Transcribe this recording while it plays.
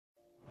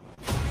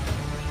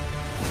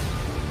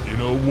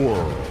a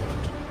world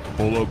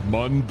full of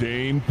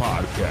mundane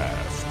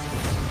podcasts,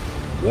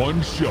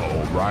 one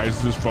show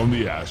rises from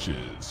the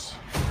ashes.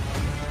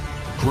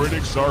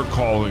 Critics are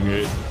calling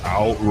it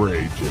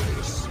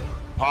outrageous.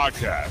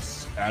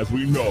 Podcasts, as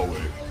we know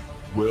it,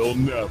 will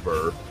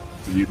never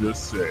be the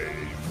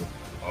same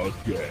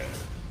again.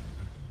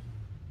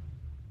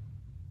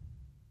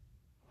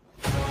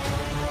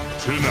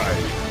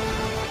 Tonight,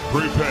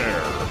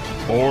 prepare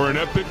for an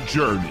epic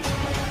journey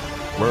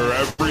where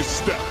every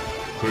step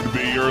could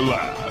be your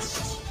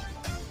last.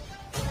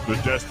 The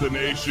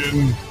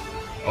destination,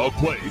 a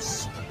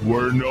place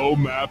where no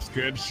maps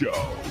can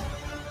show.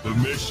 The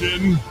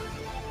mission,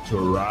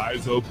 to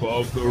rise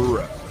above the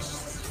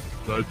rest.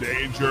 The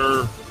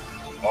danger,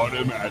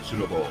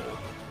 unimaginable.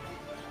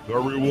 The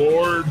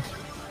reward,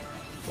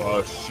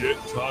 a shit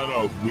ton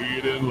of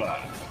weed and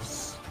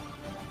laughs.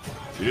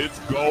 It's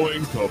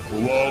going to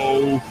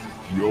blow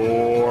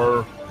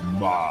your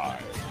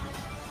mind.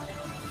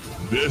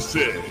 This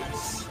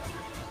is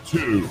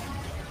 2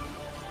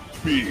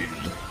 Big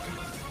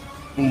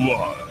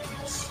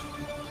Bloods.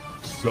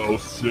 So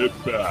sit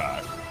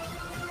back,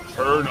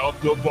 turn up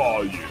the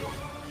volume,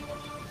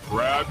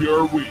 grab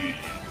your weed,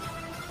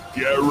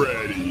 get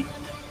ready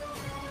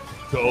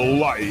to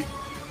light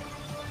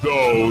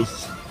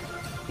those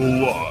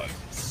bloods.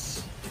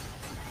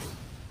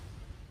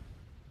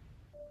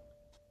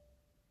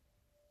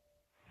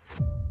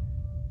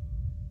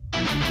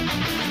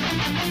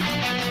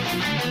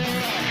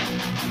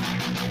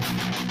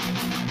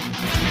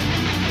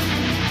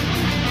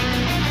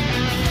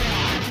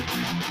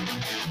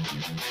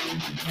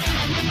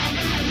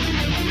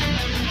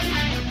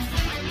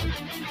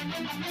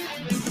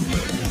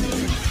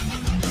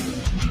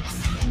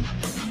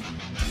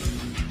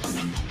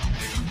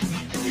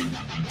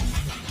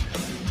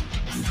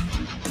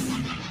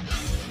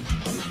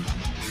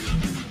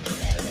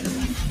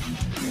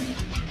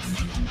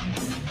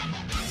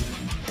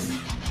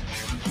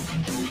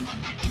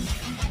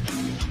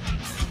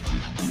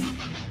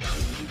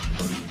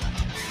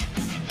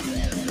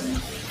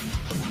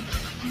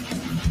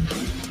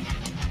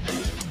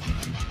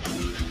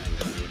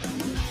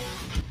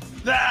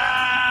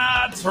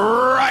 That's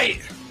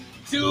right.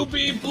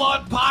 2B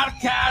Blood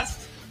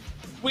Podcast.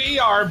 We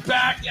are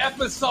back,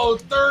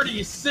 episode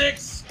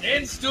 36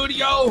 in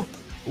studio.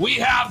 We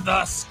have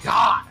the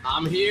Scott.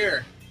 I'm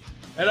here.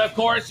 And of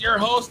course, your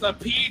host, the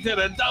P to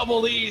the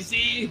double EZ.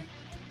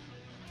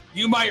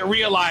 You might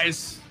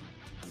realize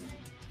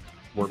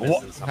We're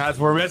missing something. as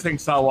we're missing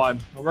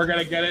someone. We're going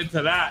to get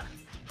into that.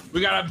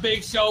 We got a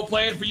big show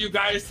planned for you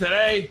guys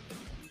today.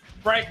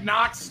 Frank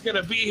Knox is going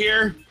to be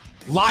here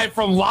live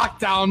from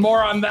lockdown.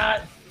 More on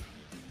that.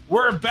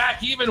 We're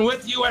back even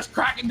with U.S.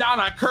 cracking down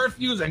on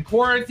curfews and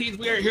quarantines.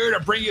 We are here to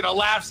bring you the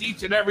laughs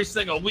each and every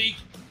single week.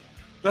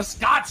 The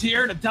Scott's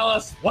here to tell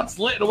us what's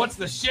lit and what's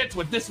the shit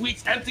with this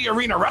week's empty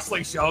arena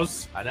wrestling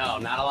shows. I know,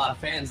 not a lot of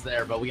fans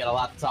there, but we got a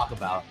lot to talk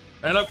about.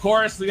 And of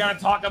course, we got to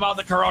talk about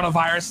the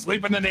coronavirus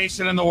sweeping the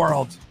nation and the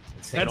world.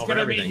 That's going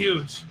to be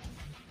huge.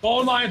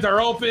 Phone lines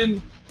are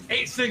open,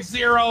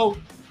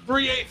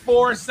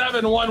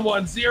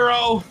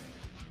 860-384-7110.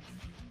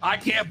 I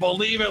can't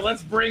believe it.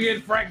 Let's bring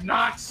in Frank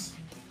Knox.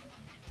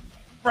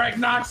 Frank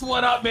Knox,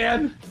 what up,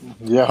 man?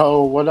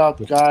 Yo, what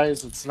up,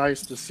 guys? It's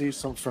nice to see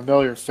some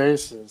familiar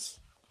faces.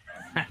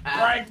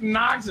 Frank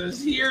Knox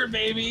is here,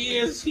 baby. He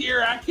is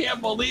here. I can't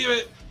believe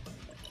it.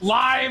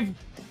 Live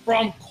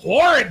from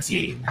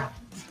quarantine.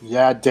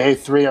 Yeah, day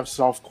 3 of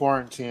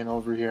self-quarantine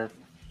over here.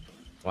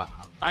 Wow.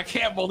 I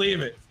can't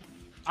believe it.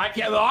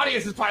 The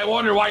audience is probably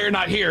wondering why you're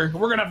not here.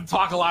 We're going to have to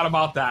talk a lot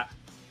about that.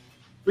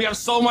 We have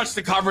so much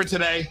to cover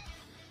today.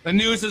 The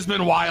news has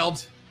been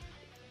wild.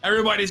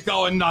 Everybody's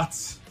going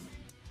nuts.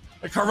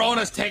 The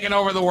corona's taking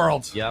over the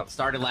world. Yep,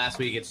 started last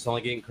week. It's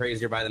only getting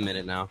crazier by the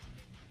minute now.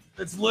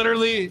 It's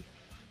literally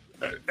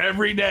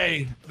every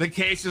day the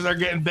cases are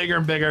getting bigger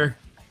and bigger.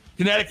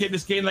 Connecticut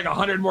just gained like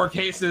 100 more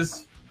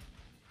cases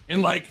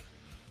in like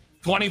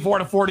 24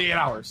 to 48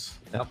 hours.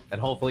 Yep,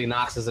 and hopefully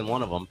Knox isn't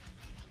one of them.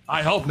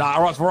 I hope not,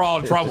 or else we're all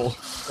in trouble.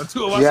 The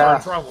two of us are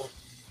in trouble.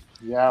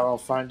 Yeah, I'll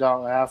find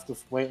out. I have to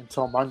wait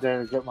until Monday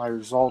to get my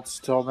results.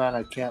 Till then,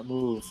 I can't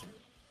move.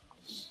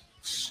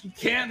 You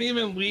can't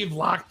even leave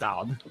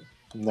lockdown.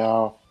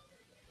 No.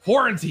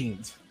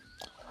 Quarantined.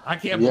 I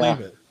can't believe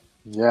it.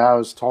 Yeah, I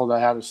was told I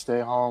had to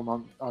stay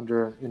home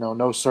under,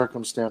 no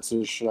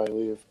circumstances should I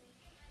leave.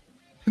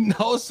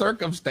 No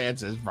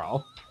circumstances,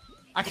 bro.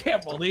 I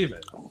can't believe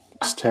it.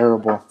 It's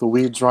terrible. The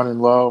weed's running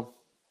low.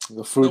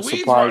 The food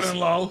supplies running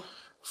low.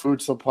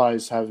 Food supply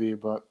is heavy,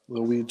 but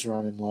the weed's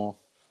running low.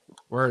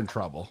 We're in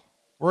trouble.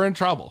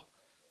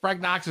 Frank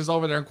Knox is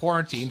over there in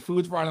quarantine.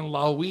 Food's running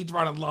low. Weed's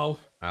running low.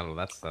 I don't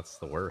know. That's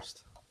the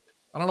worst.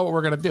 I don't know what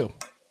we're gonna do.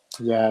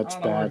 Yeah, it's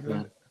bad,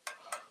 man.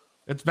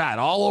 It's bad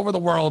all over the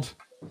world.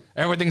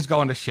 Everything's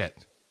going to shit.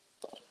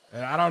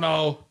 And I don't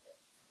know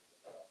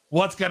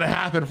what's going to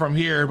happen from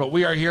here, but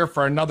we are here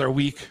for another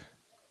week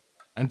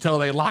until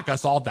they lock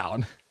us all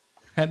down.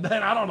 And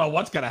then I don't know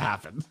what's going to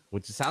happen.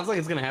 Which sounds like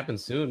it's going to happen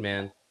soon,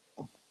 man.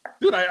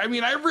 Dude, I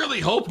mean, I really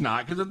hope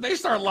not, because if they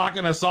start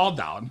locking us all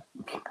down,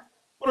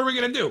 what are we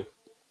gonna do?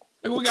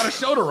 Like, we got a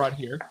show to run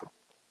here.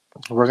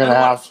 We're gonna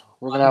have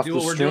do to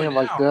what we're doing stream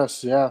like now.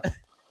 this. Yeah.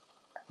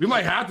 We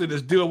might have to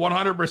just do it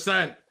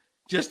 100%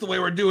 just the way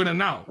we're doing it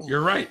now.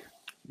 You're right.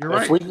 You're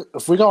right.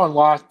 If we go on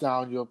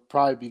lockdown, you'll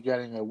probably be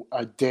getting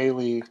a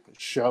daily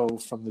show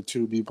from the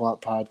 2B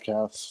Blunt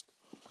podcast.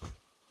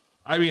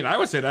 I mean, I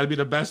would say that'd be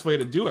the best way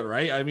to do it,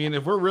 right? I mean,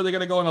 if we're really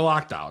going to go into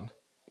lockdown,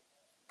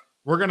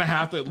 we're going to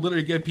have to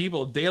literally give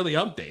people daily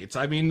updates.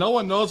 I mean, no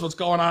one knows what's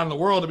going on in the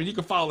world. I mean, you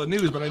can follow the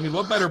news, but I mean,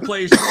 what better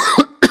place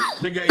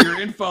to get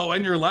your info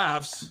and your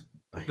laughs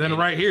than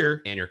right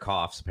here? And your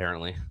coughs,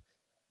 apparently.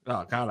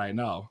 Oh, God, I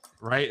know.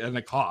 Right? And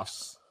the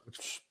coughs.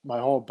 My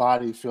whole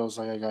body feels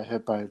like I got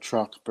hit by a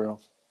truck, bro.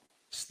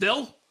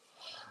 Still?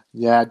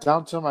 Yeah,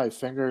 down to my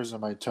fingers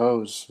and my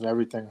toes.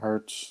 Everything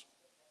hurts.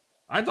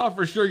 I thought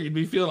for sure you'd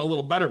be feeling a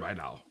little better by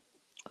now.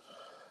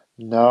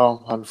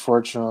 No,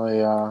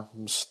 unfortunately,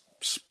 I'm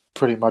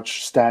pretty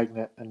much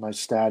stagnant in my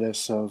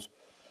status of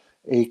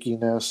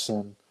achiness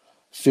and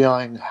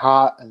feeling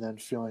hot and then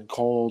feeling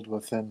cold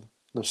within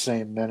the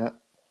same minute.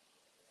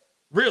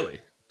 Really?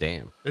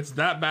 Damn. It's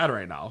that bad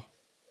right now.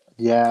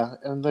 Yeah,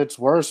 and it's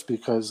worse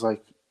because,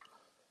 like,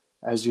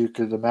 as you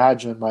could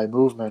imagine, my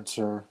movements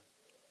are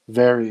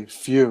very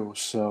few.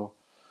 So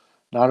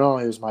not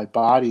only is my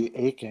body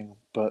aching,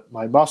 but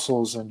my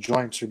muscles and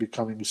joints are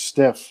becoming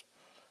stiff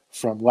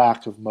from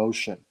lack of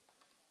motion.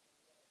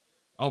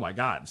 Oh my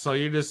God. So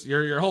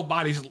your whole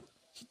body's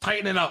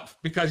tightening up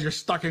because you're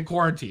stuck in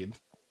quarantine.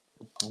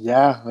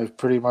 Yeah, I've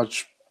pretty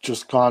much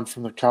just gone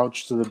from the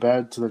couch to the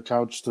bed to the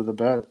couch to the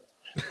bed.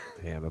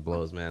 Damn, it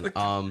blows, man. The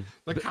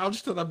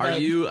couch to the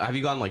bed. Have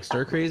you gone like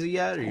stir crazy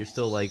yet? Or are you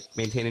still like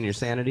maintaining your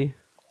sanity?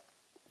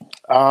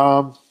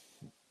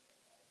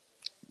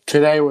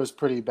 Today was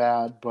pretty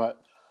bad,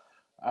 but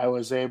I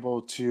was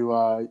able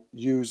to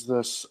use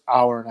this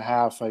hour and a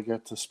half I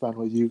get to spend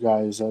with you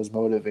guys as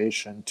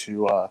motivation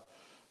to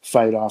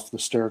fight off the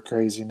stir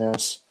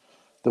craziness.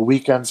 The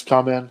weekend's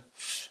coming.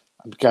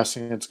 I'm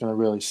guessing it's going to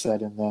really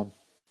set in then.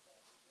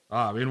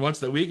 I mean, once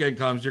the weekend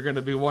comes, you're going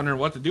to be wondering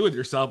what to do with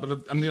yourself.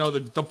 But you know,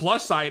 the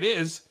plus side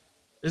is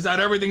that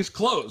everything's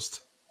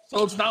closed,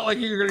 so it's not like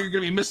you're going to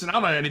be missing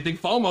out on anything.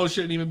 FOMO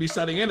shouldn't even be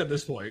setting in at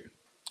this point.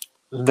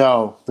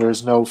 No,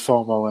 there's no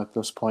FOMO at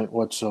this point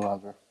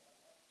whatsoever.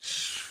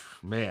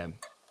 Man,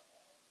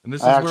 and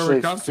this is I where we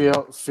actually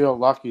come. feel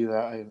lucky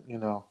that I,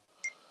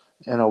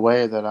 in a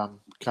way that I'm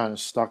kind of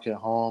stuck at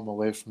home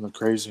away from the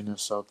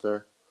craziness out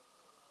there.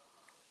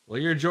 Well,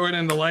 you're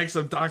joining the likes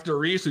of Dr.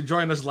 Reese, who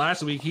joined us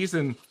last week. He's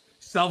in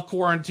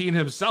self-quarantine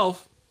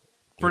himself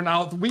for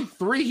now. Week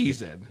 3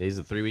 he's in. He's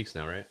at 3 weeks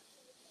now, right?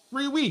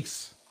 3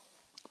 weeks.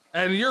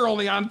 And you're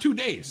only on 2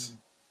 days.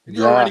 And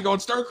you're Yeah. already going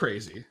stir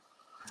crazy.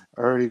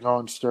 Already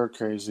going stir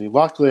crazy.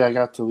 Luckily, I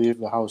got to leave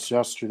the house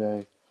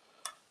yesterday.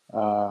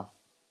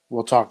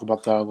 We'll talk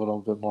about that a little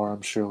bit more,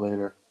 I'm sure,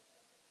 later.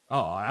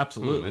 Oh,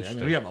 absolutely. I mean,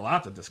 interesting. we have a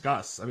lot to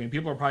discuss. I mean,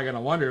 people are probably going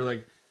to wonder,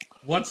 like,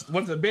 what's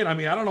it been? I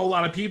mean, I don't know a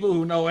lot of people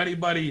who know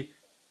anybody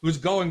who's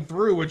going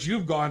through what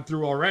you've gone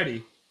through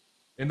already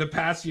in the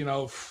past,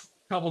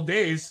 couple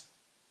days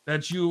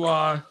that you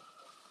were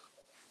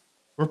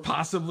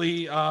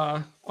possibly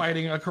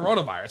fighting a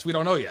coronavirus. We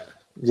don't know yet.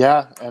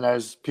 Yeah, and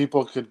as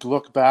people could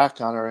look back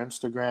on our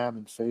Instagram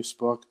and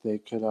Facebook, they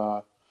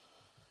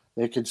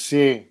could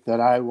see that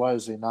I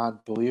was a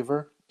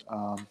non-believer.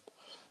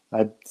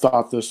 I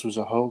thought this was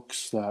a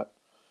hoax, that,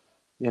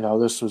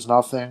 this was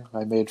nothing.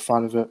 I made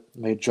fun of it,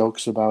 made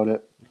jokes about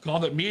it. You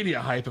called it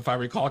media hype, if I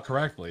recall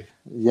correctly.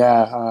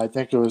 Yeah, I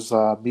think it was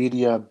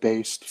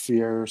media-based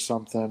fear or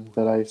something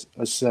that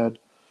I said.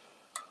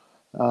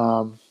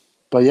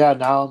 But yeah,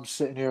 now I'm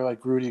sitting here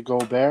like Rudy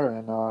Gobert,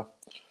 and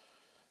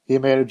he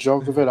made a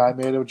joke of it, I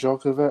made a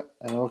joke of it,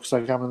 and it looks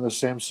like I'm in the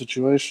same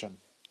situation.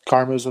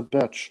 Karma's a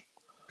bitch.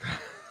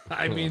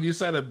 I mean, you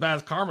said it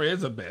best. Karma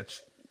is a bitch.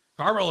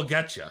 Karma will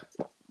get you.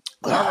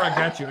 Karma will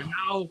get you. And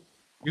now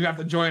you have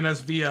to join us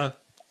via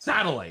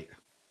satellite.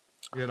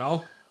 I'm It's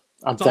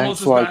almost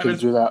thankful as I bad could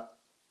as- do that.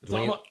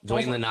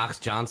 Dwayne the Knox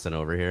Johnson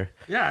over here.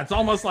 Yeah, it's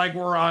almost like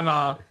we're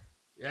on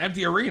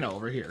empty arena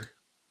over here.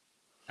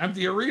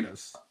 Empty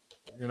arenas.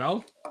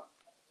 That's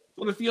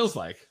what it feels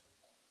like.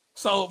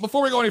 So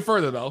before we go any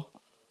further, though,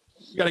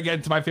 we got to get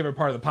into my favorite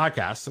part of the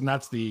podcast, and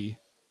that's the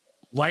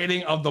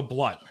lighting of the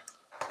blunt.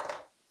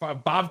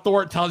 Bob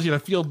Thorpe tells you to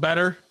feel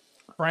better,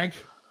 Frank.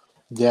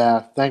 Yeah,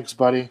 thanks,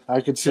 buddy.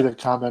 I could see the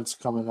comments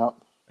coming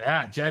up.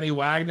 Yeah, Jenny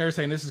Wagner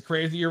saying this is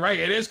crazy. You're right.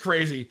 It is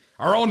crazy.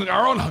 Our own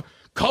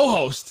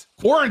co-host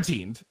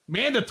quarantined,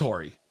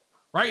 mandatory,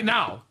 right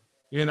now.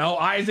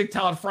 Isaac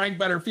telling Frank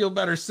better feel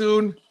better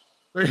soon.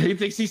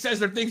 He says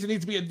there thinks it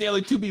needs to be a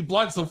daily 2B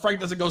blunt so Frank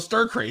doesn't go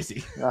stir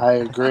crazy. I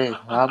agree.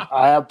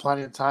 I have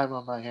plenty of time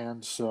on my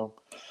hands, so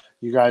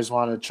you guys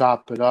want to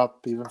chop it up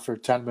even for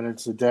 10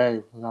 minutes a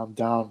day, and I'm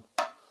down.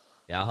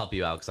 Yeah, I'll help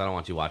you out because I don't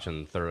want you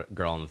watching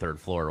Girl on the Third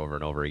Floor over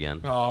and over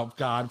again. Oh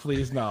God,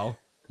 please no.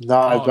 No,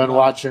 I've been no.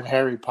 watching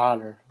Harry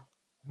Potter.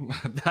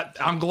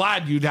 I'm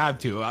glad you'd have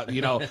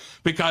to,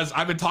 because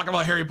I've been talking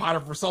about Harry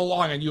Potter for so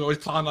long, and you always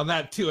clowned on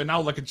that too. And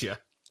now look at you,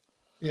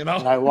 And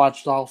I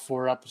watched all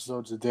 4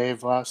 episodes of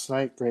Dave last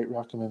night. Great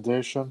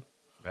recommendation.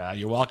 Yeah,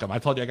 you're welcome. I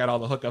told you I got all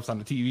the hookups on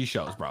the TV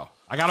shows, bro.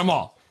 I got them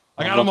all.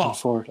 I'm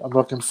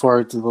looking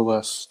forward to the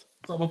list.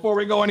 So before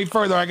we go any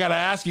further, I got to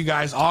ask you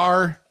guys,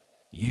 are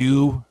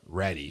you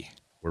ready?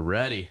 We're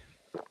ready.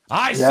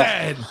 I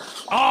said,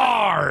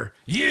 are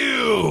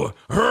you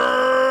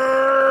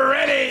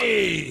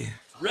ready?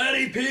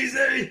 Ready,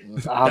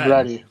 PZ? I'm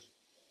ready.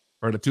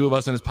 For the two of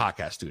us in this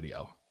podcast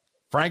studio,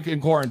 Frank in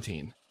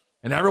quarantine,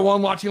 and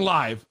everyone watching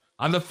live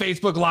on the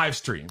Facebook live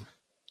stream.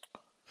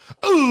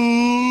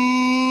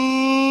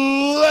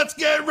 Ooh, let's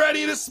get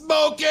ready to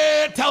smoke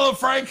it. Tell him,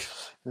 Frank.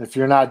 If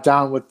you're not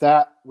down with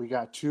that, we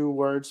got 2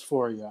 words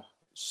for you.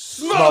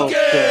 Smoke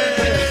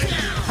it!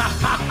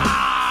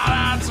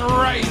 That's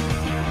right.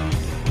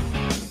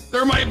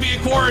 There might be a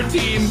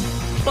quarantine,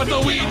 but the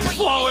weed's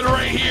flowing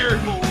right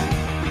here.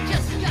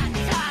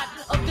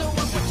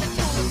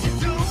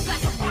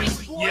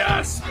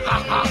 Yes.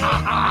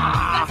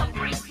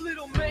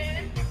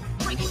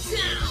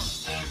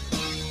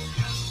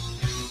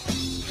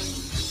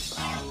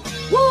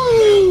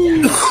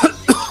 Woo!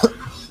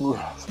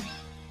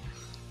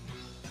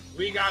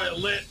 We got it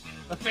lit.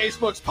 The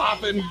Facebook's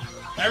popping.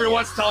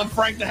 Everyone's telling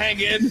Frank to hang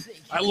in.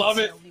 I love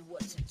it.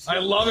 I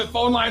love it.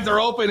 Phone lines are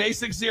open.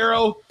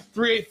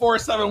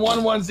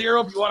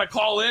 860-384-7110. If you want to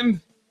call in,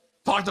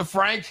 talk to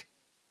Frank,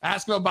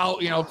 ask him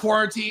about,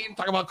 quarantine,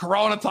 talk about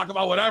Corona, talk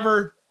about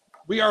whatever.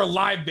 We are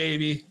live,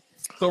 baby.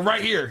 So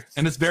right here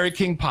in this very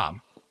King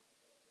Palm,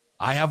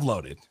 I have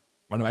loaded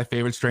one of my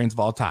favorite strains of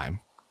all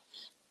time,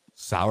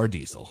 Sour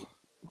Diesel.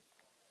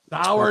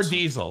 Sour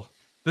Diesel.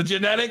 The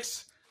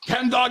genetics,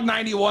 Chem-Dog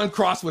 91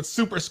 crossed with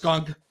Super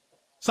Skunk.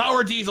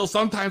 Sour Diesel,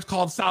 sometimes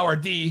called Sour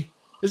D,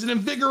 is an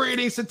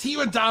invigorating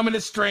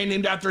sativa-dominant strain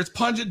named after its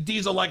pungent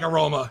diesel-like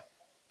aroma.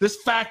 This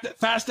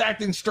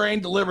fast-acting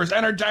strain delivers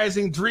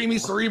energizing, dreamy,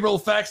 cerebral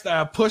effects that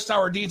have pushed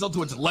Sour Diesel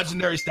to its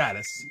legendary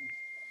status.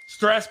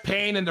 Stress,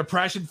 pain, and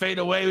depression fade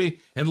away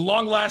in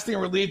long-lasting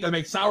relief that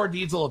makes Sour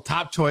Diesel a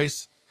top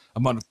choice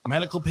among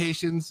medical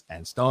patients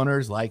and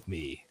stoners like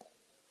me.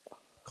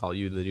 Call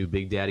you the new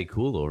Big Daddy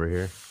Cool over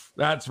here.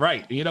 That's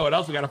right. You know what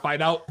else we got to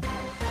find out?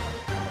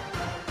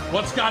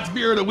 What Scott's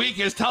beer of the week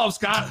is. Tell him,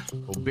 Scott.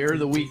 Well, beer of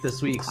the week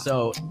this week.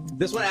 So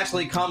this one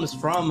actually comes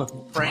from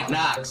Frank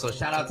Knox. So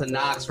shout out to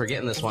Knox for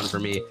getting this one for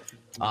me.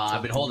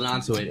 I've been holding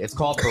on to it. It's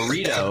called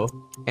Burrito,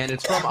 and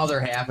it's from Other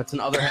Half. It's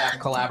an Other Half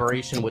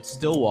collaboration with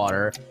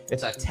Stillwater.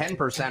 It's a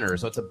 10%er,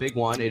 so it's a big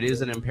one. It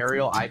is an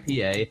Imperial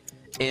IPA.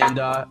 And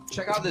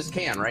check out this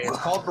can, right? It's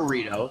called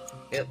Burrito.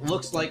 It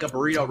looks like a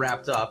burrito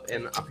wrapped up,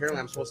 and apparently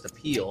I'm supposed to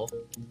peel.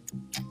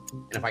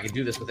 And if I can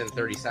do this within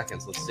 30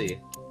 seconds, let's see.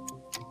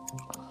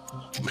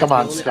 Come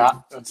on,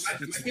 Scott.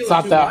 It's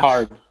not that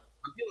hard.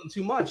 I'm peeling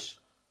too much.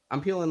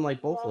 I'm peeling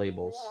like both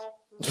labels.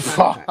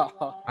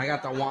 I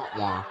got the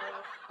wah-wah.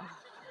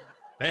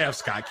 Damn,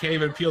 Scott, can't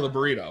even peel the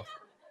burrito.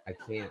 I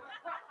can't.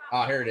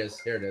 Oh, here it is.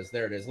 Here it is.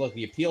 There it is. Look,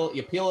 you peel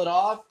it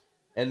off,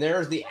 and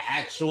there's the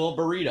actual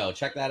burrito.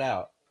 Check that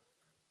out.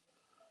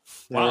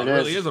 Wow, it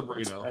really is a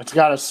burrito. It's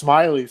got a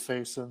smiley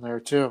face in there,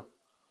 too.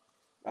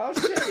 Oh,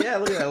 shit. Yeah,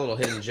 look at that little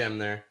hidden gem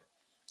there.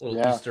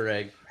 Little Easter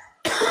egg.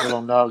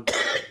 Little nug.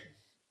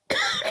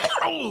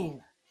 Oh,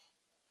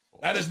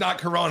 that is not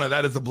Corona.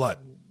 That is the blood.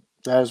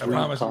 That is I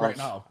promise you right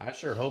now. I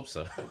sure hope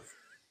so.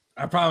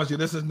 I promise you,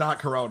 this is not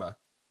Corona.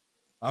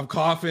 I'm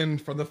coughing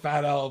from the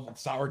fat L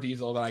Sour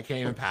Diesel that I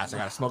can't even pass. I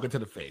got to smoke it to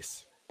the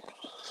face.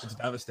 It's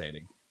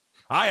devastating.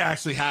 I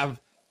actually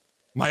have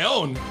my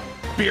own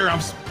beer.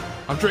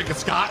 I'm drinking,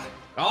 Scott.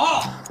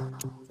 Oh,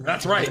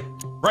 that's right.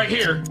 Right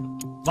here,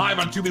 live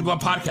on Two Big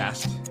Blood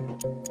Podcast.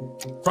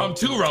 From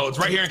Two Roads,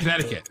 right here in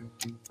Connecticut.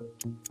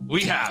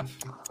 We have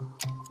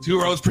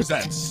Two Roads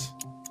presents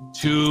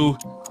Too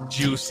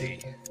Juicy.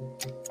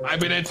 I've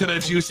been into the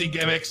juicy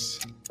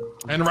gimmicks.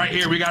 And right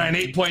here, we got an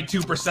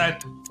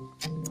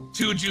 8.2%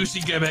 Too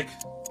Juicy gimmick.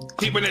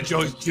 Keeping it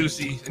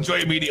juicy. Enjoy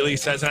immediately, he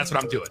says, and that's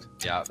what I'm doing.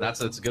 Yeah,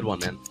 that's a good one,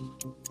 man.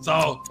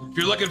 So if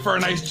you're looking for a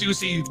nice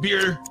juicy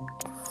beer,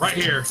 right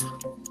here,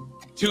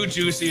 Too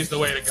Juicy is the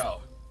way to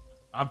go.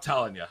 I'm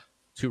telling you.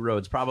 Two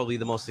Roads, probably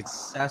the most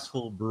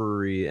successful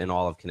brewery in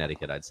all of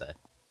Connecticut, I'd say.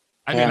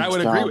 I mean, I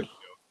would agree with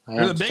you.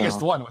 They're the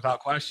biggest one, without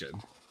question.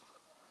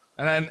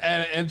 And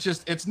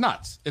it's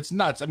nuts. It's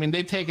nuts. I mean,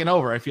 they've taken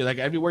over. I feel like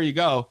everywhere you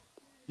go,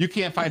 you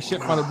can't find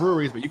shit from other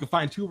breweries, but you can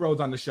find Two Roads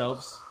on the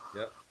shelves.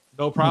 Yep.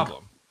 No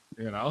problem.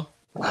 You know?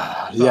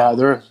 Yeah,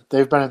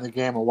 they've been in the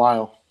game a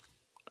while.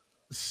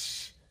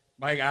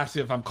 Mike asked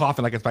me if I'm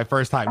coughing like it's my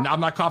first time. No, I'm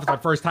not coughing. It's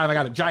my first time. I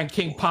got a giant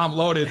King Palm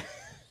loaded.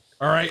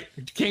 All right?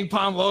 King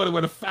Palm loaded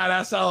with a fat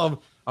ass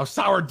L of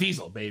Sour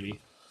Diesel, baby.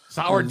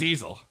 Sour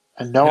Diesel.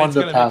 And no one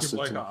to pass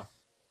it to.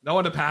 No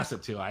one to pass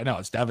it to. I know.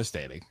 It's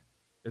devastating.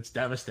 It's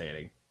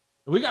devastating.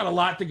 We got a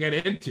lot to get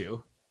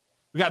into.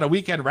 We got a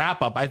weekend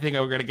wrap up I think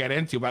we're going to get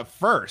into. But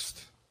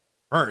first.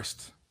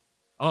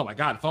 Oh, my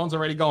God. Phone's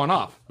already going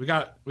off. We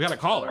got a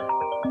caller.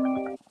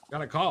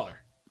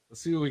 Let's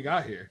see what we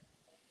got here.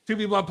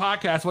 2B Blood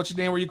Podcast. What's your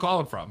name? Where you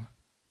calling from?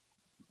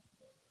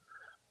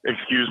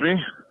 Excuse me?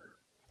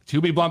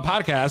 2B Blunt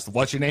Podcast.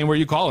 What's your name? Where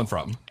you calling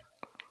from?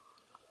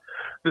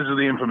 This is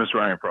the infamous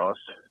Ryan Frost.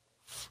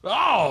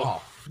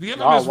 Oh, the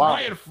infamous wow.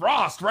 Ryan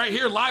Frost right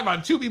here live on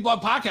 2B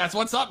Blunt Podcast.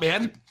 What's up,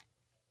 man?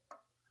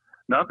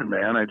 Nothing,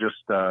 man. I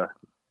just,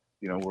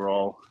 we're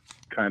all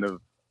kind of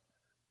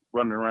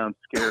running around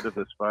scared of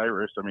this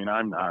virus. I mean,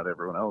 I'm not.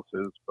 Everyone else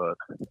is, but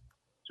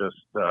just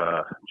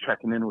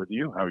checking in with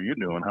you. How are you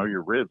doing? How are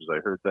your ribs? I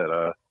heard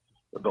that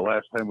the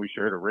last time we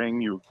shared a ring,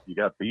 you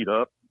got beat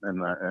up, and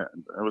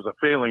it was a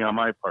failing on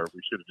my part.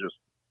 We should have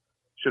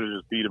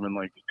just beat him in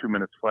like 2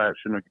 minutes flat.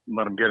 Shouldn't have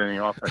let him get any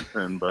offense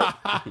in. But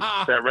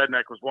that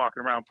redneck was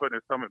walking around putting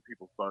his thumb in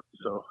people's butts.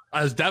 So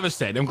I was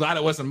devastated. I'm glad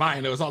it wasn't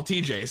mine. It was all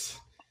TJ's.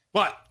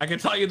 But I can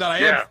tell you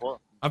that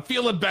I'm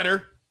feeling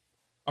better.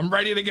 I'm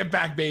ready to get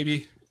back,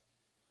 baby.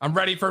 I'm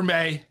ready for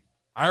May.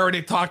 I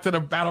already talked to the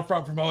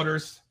Battlefront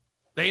promoters.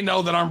 They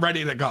know that I'm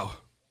ready to go.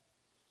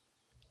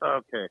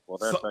 okay, well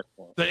that's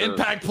excellent. The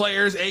Impact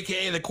players,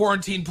 aka the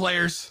quarantine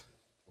players,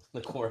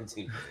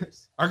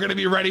 are going to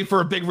be ready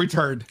for a big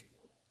return,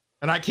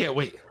 and I can't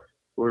wait.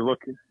 We're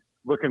looking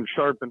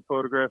sharp in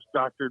photographs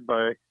doctored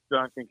by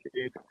Don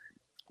Kincaid.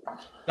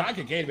 Don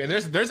Kincaid, man,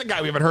 there's a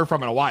guy we haven't heard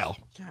from in a while.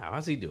 Yeah,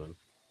 how's he doing?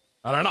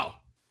 I don't know.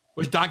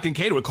 Wish Don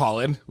Kincaid would call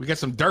in. We get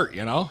some dirt,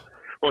 you know.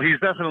 Well, he's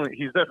definitely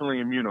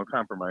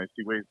immunocompromised.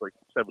 He weighs like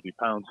 70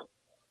 pounds.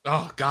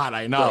 Oh God,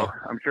 I know.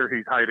 So I'm sure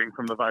he's hiding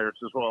from the virus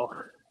as well.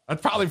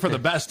 That's probably for the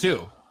best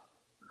too.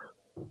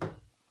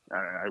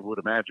 I would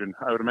imagine.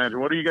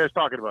 What are you guys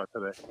talking about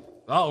today?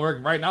 Oh, we're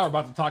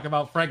about to talk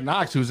about Frank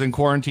Knox, who's in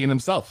quarantine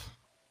himself.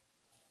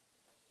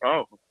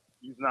 Oh,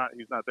 he's not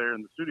there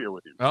in the studio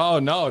with you. Oh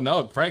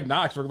no, Frank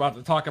Knox. We're about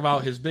to talk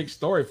about his big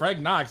story. Frank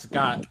Knox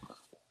got.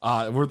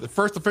 We're the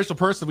first official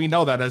person we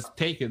know that has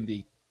taken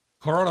the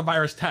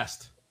coronavirus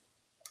test,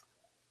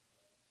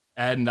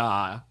 and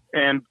got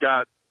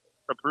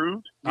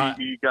approved.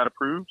 He got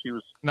approved.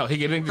 He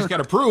didn't just get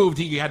approved.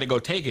 He had to go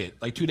take it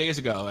like 2 days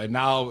ago, and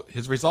now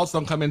his results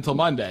don't come in until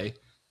Monday.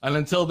 And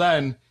until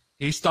then,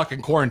 he's stuck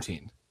in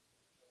quarantine.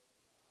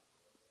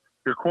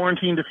 You're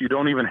quarantined if you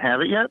don't even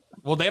have it yet?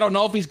 Well, they don't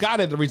know if he's got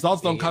it. The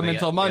results don't come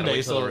until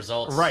Monday.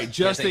 So, right,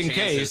 just in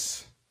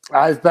case.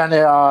 I've been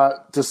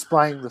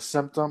displaying the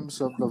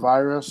symptoms of the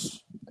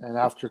virus, and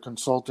after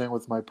consulting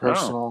with my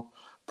personal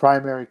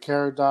primary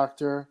care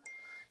doctor,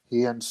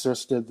 he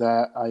insisted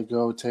that I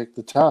go take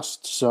the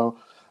test. So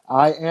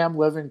I am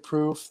living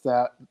proof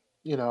that,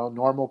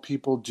 normal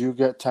people do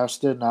get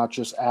tested, not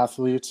just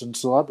athletes and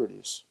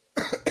celebrities.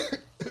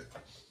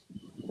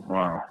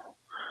 Wow.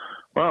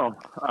 Well,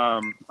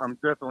 I'm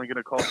definitely going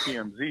to call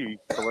TMZ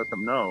to let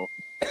them know.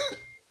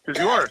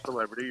 Because you are a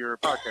celebrity. You're a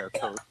podcast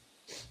host.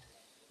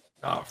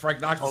 Oh, Frank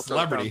Knox is a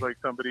celebrity. Sounds like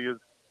somebody is.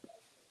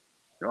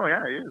 Oh,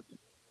 yeah, he is.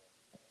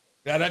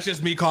 Yeah, that's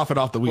just me coughing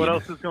off the weed. What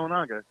else is going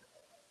on, guys?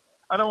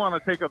 I don't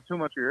want to take up too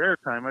much of your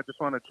airtime. I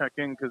just want to check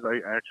in because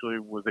I actually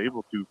was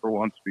able to for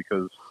once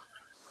because,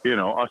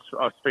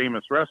 us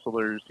famous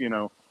wrestlers,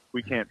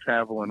 we can't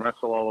travel and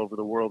wrestle all over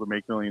the world and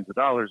make millions of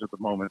dollars at the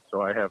moment.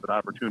 So I have an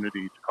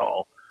opportunity to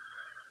call.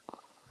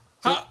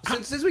 So,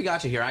 since we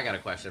got you here, I got a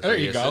question for you.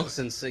 There you go.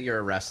 Since you're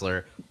a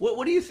wrestler,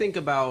 what do you think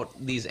about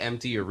these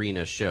empty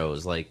arena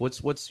shows? Like,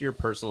 what's your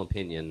personal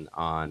opinion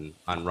on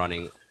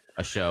running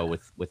a show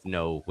with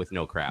no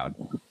crowd?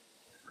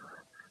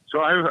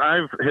 So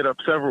I've hit up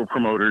several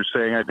promoters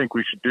saying I think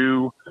we should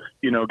do,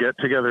 get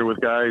together with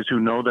guys who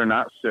know they're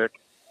not sick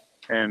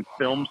and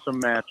film some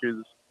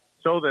matches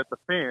so that the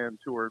fans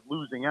who are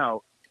losing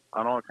out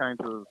on all kinds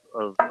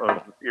of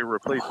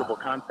irreplaceable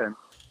content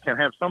can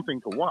have something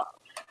to watch.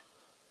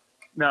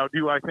 Now,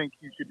 do I think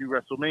you should do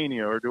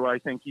WrestleMania, or do I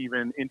think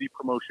even Indie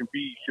Promotion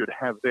B should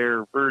have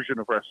their version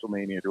of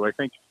WrestleMania? Do I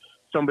think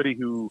somebody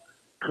who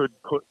could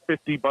put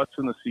 50 butts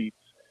in the seats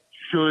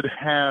should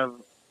have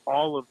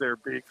all of their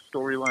big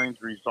storylines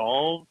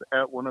resolved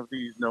at one of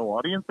these no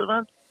audience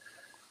events?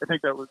 I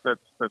think that's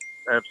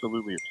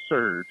absolutely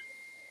absurd.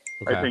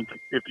 Okay. I think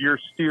if you're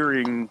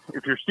steering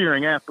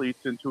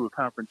athletes into a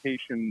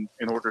confrontation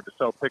in order to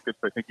sell tickets,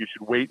 I think you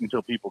should wait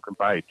until people can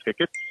buy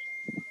tickets.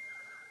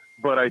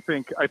 But I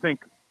think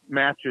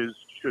matches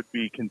should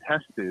be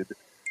contested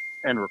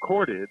and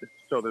recorded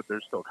so that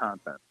there's still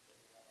content.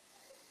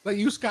 Like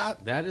you,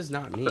 Scott? That is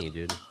not me,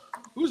 dude.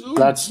 Who's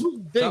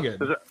digging?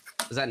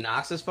 Is that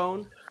Knox's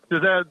phone?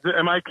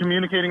 Am I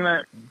communicating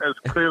that as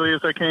clearly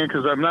as I can?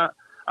 Because I'm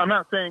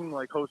not saying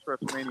like host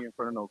WrestleMania in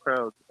front of no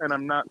crowds, and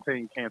I'm not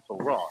saying cancel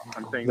Raw.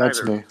 I'm saying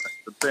That's neither. me.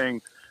 I'm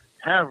saying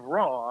have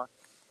Raw.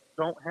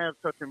 Don't have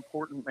such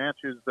important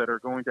matches that are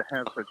going to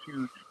have such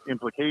huge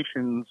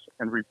implications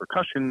and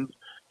repercussions.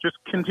 Just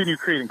continue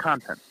creating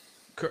content.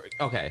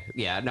 Okay,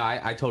 yeah, no,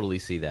 I totally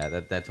see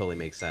that. That totally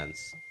makes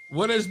sense.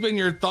 What has been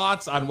your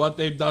thoughts on what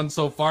they've done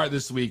so far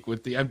this week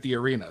with the empty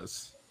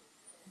arenas?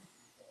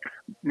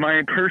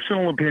 My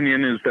personal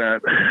opinion is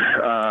that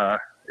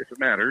if it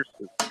matters,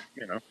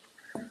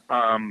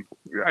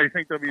 I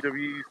think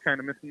WWE is kind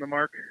of missing the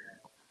mark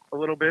a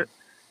little bit,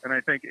 and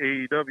I think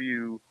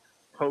AEW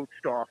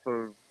poached off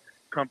of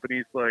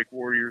companies like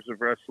Warriors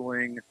of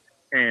Wrestling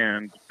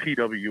and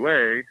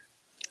PWA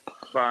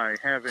by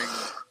having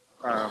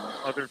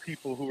other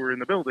people who were in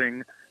the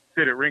building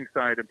sit at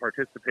ringside and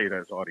participate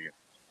as audience.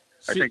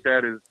 I think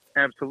that is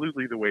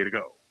absolutely the way to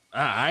go.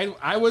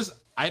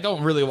 I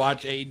don't really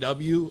watch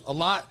AEW a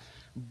lot,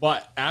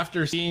 but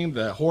after seeing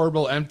the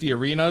horrible empty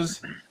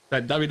arenas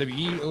that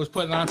WWE was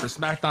putting on for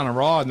SmackDown and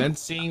Raw, and then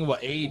seeing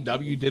what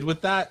AEW did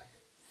with that,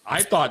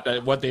 I thought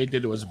that what they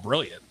did was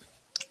brilliant.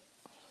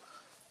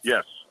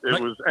 Yes,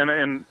 it was,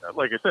 and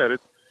like I said,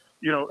 it's,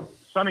 you know,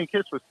 Sonny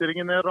Kiss was sitting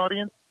in that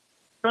audience.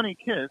 Sonny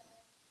Kiss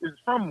is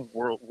from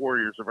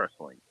Warriors of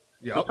Wrestling.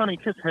 Yep. So Sonny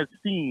Kiss has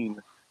seen,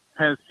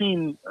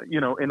 you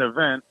know, an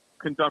event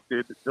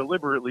conducted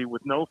deliberately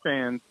with no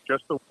fans,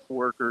 just the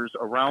workers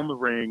around the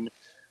ring,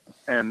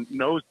 and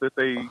knows that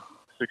they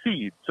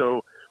succeed.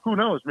 So who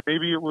knows?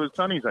 Maybe it was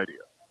Sonny's idea.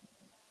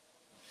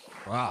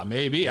 Wow,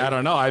 maybe. I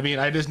don't know. I mean,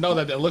 I just know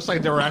that it looks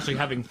like they were actually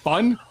having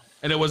fun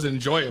and it was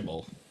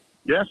enjoyable.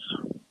 Yes.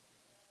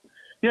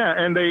 Yeah,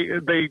 and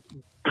they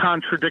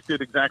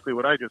contradicted exactly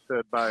what I just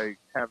said by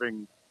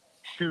having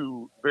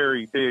two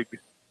very big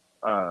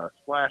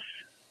splash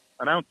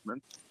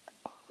announcements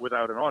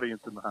without an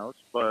audience in the house.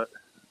 But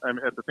I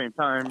mean, at the same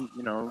time,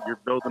 you know, you're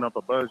building up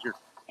a buzz. You're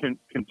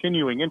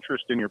continuing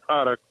interest in your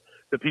product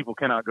that people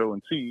cannot go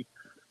and see.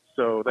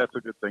 So that's a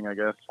good thing, I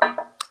guess.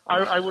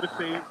 I would have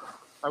saved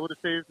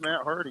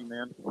Matt Hardy,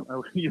 man.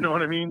 You know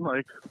what I mean?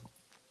 Like,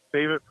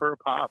 save it for a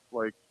pop.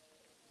 Like,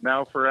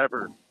 now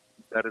forever,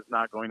 that is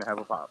not going to have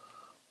a pop.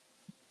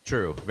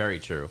 True, very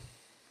true.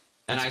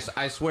 And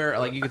I swear,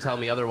 like, you can tell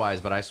me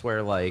otherwise, but I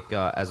swear, like,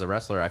 as a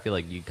wrestler, I feel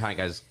like you kind of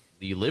guys,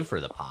 you live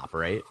for the pop,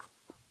 right?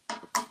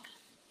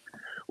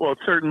 Well,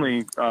 it's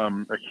certainly a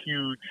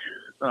huge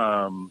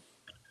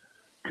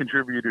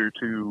contributor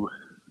to,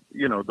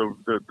 you know,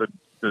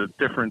 the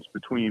difference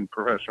between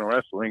professional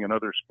wrestling and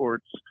other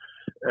sports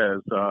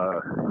as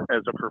a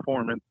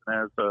performance,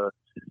 as a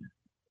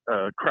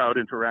crowd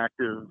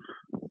interactive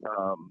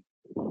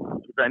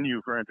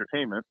venue for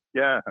entertainment.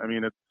 Yeah, I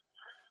mean, it's,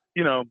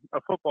 you know,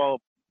 a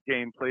football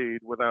game played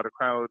without a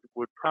crowd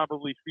would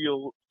probably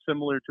feel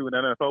similar to an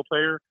NFL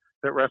player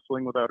that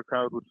wrestling without a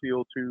crowd would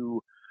feel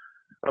to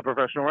a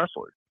professional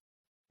wrestler.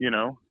 You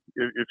know,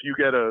 if you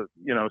get a,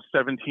 you know,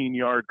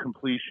 17-yard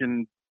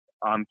completion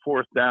on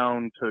 4th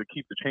down to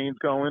keep the chains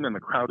going and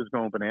the crowd is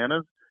going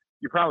bananas,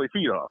 you probably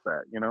feed off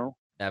that, you know?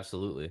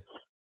 Absolutely.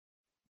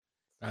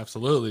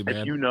 Absolutely, man.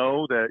 And you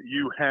know that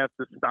you have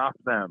to stop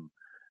them.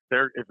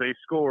 If they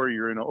score,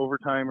 you're in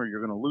overtime or you're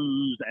going to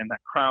lose, and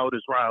that crowd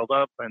is riled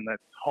up and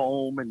that's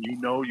home, and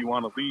you know you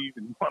want to leave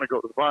and you want to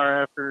go to the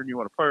bar after and you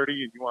want to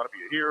party and you want to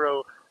be a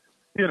hero.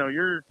 You know,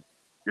 you're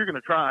going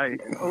to try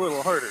a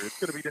little harder. It's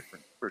going to be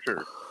different for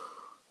sure.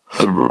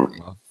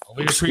 Well,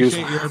 we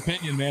appreciate your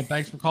opinion, man.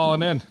 Thanks for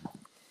calling in.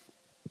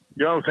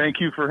 Yo, thank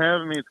you for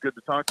having me. It's good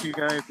to talk to you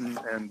guys,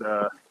 and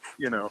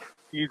you know,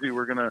 easy.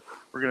 We're gonna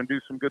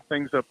do some good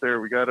things up there.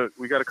 We gotta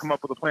come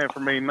up with a plan for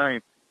May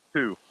 9th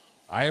too.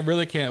 I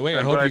really can't wait.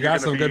 I hope you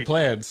got some good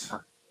plans.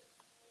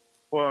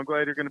 Well, I'm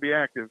glad you're going to be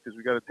active because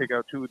we got to take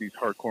out 2 of these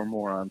hardcore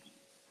morons.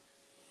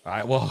 All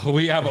right. Well,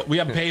 we have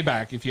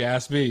payback if you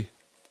ask me.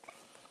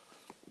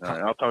 All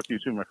right, I'll talk to you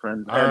soon, my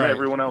friend. All and right.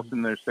 everyone else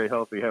in there, stay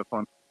healthy, have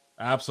fun.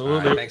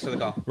 Absolutely. Right, thanks for the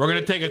call. We're going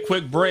to take a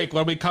quick break.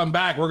 When we come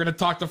back, we're going to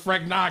talk to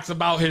Frank Knox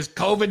about his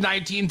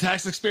COVID-19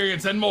 test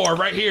experience and more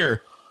right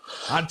here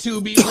on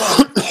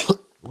 2B1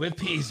 with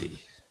Peasy.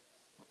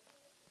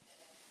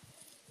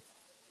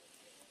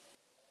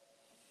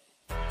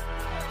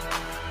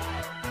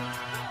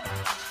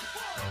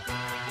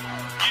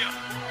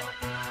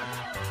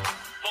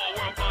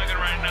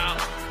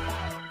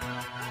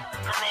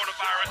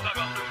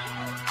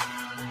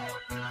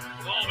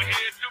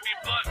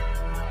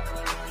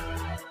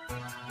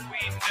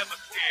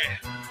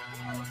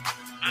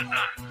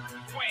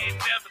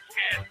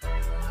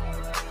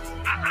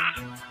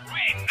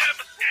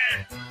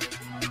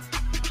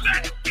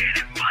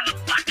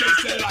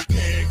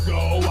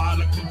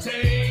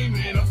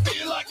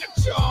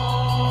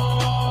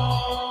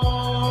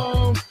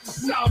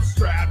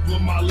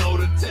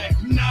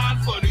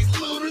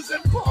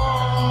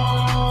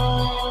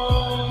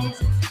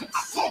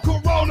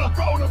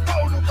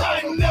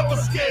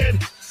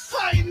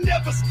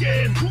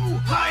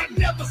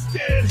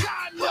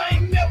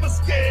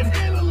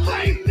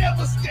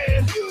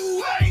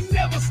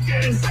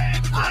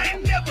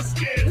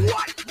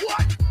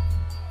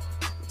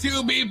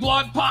 To Be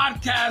Blunt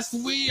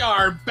Podcast, we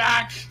are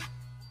back.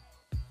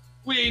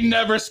 We ain't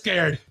never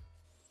scared.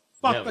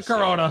 Fuck Never the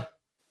corona.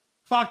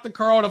 Fuck the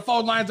corona.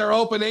 Phone lines are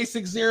open,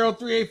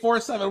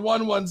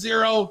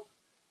 860-384-7110.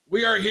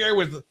 We are here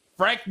with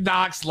Frank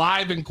Knox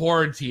live in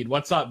quarantine.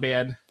 What's up,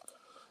 man?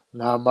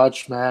 Not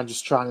much, man.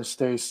 Just trying to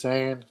stay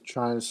sane,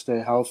 trying to stay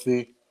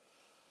healthy,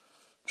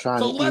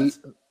 trying to eat.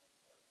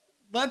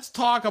 Let's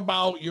talk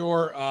about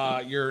your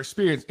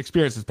experience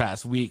this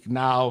past week.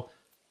 Now,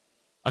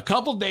 a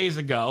couple days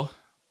ago,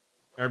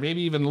 or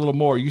maybe even a little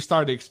more, you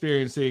started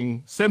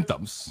experiencing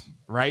symptoms,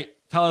 right?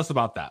 Tell us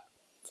about that.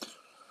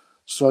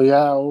 So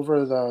yeah,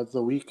 over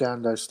the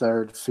weekend, I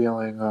started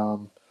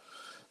feeling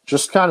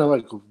just kind of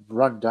like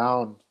run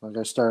down. Like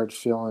I started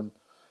feeling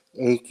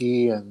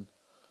achy and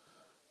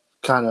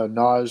kind of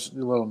a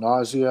little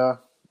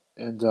nausea,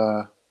 and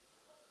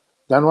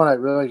then when I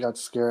really got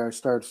scared, I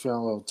started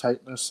feeling a little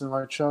tightness in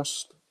my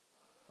chest.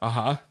 Uh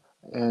huh.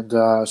 And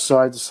so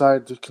I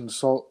decided to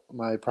consult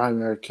my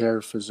primary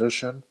care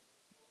physician.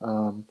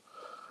 Um,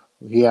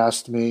 he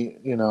asked me,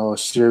 a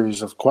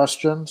series of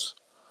questions.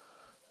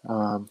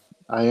 Um,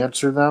 I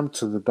answered them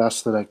to the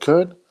best that I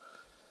could.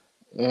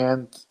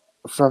 And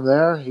from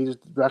there, he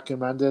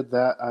recommended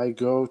that I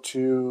go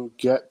to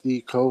get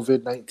the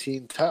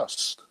COVID-19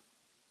 test.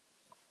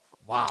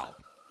 Wow.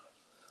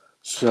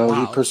 So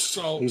Wow.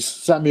 So he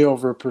sent me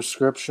over a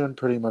prescription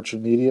pretty much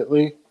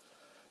immediately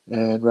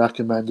and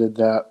recommended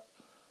that,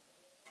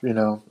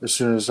 as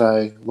soon as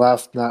I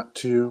left, not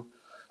to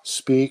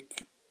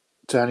speak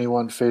to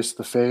anyone face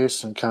to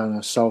face and kind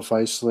of self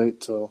isolate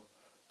till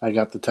I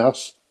got the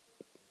test.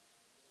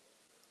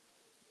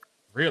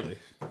 really.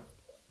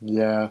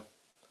 Yeah.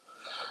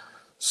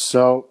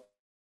 So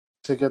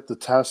to get the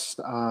test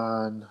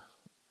on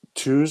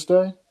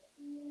Tuesday,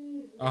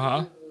 Uh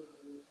huh.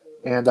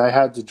 and I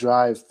had to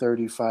drive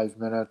 35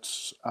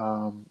 minutes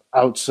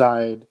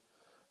outside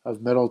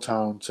of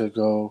Middletown to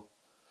go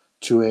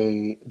to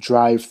a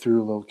drive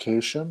through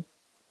location.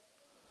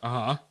 Uh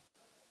huh.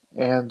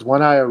 And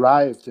when I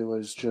arrived, it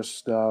was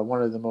just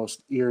one of the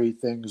most eerie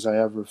things I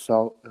ever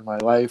felt in my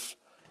life.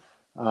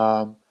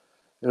 Um,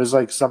 it was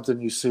like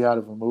something you see out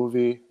of a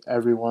movie.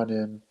 Everyone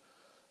in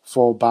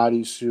full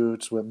body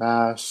suits with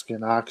masks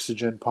and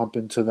oxygen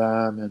pumping to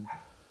them. And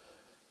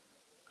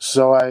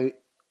so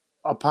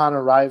upon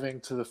arriving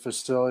to the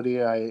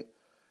facility, I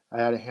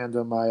had to hand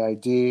them my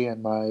ID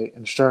and my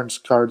insurance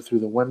card through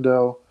the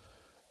window,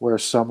 where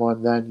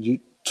someone then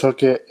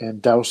took it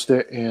and doused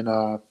it in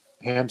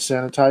hand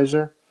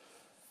sanitizer,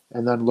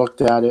 and then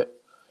looked at it,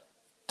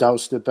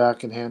 doused it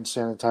back in hand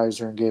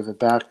sanitizer, and gave it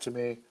back to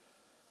me.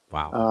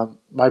 Wow.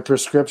 My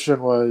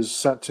prescription was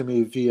sent to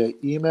me via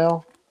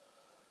email,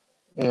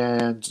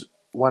 and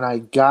when I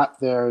got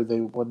there,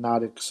 they would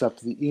not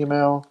accept the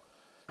email,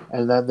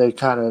 and then they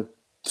kind of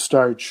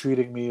started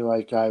treating me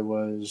like I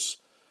was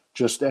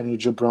just any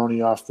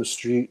jabroni off the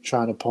street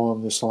trying to pull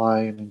in this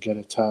line and get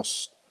a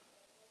test.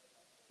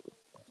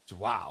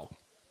 Wow.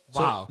 So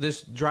Wow.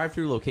 this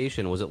drive-through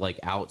location, was it like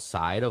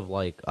outside of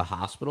like a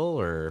hospital,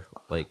 or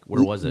like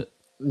where was it?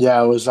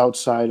 Yeah, it was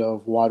outside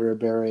of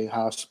Waterbury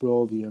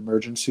Hospital, the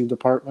emergency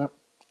department.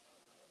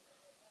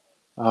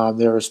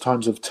 There was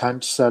tons of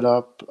tents set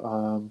up.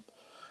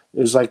 It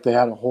was like they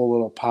had a whole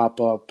little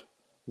pop-up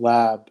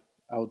lab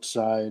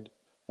outside.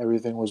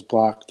 Everything was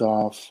blocked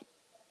off.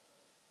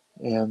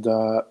 And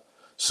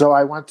so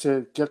I went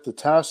to get the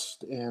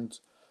test, and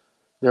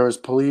there was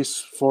police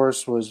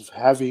force was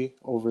heavy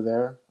over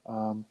there.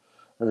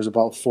 There was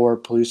about 4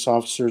 police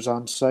officers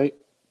on site.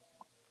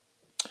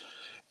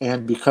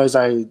 And because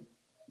I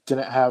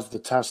didn't have the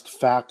test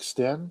faxed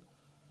in,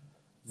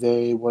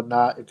 they would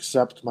not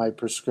accept my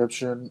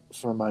prescription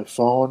from my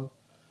phone,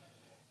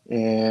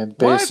 and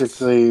What?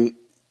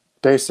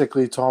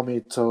 basically told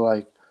me to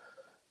like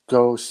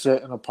go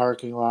sit in a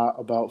parking lot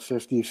about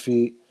 50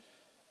 feet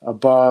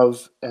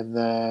above and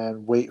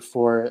then wait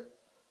for it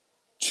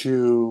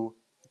to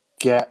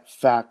get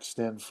faxed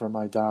in from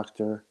my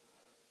doctor.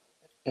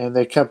 And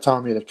they kept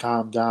telling me to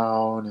calm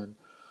down, and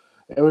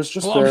it was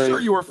just Well, I'm sure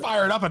very, you were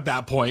fired up at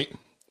that point.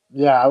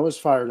 yeah, I was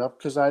fired up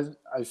because I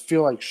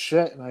feel like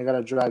shit, and I got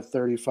to drive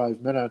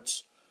 35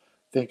 minutes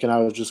thinking I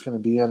was just going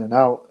to be in and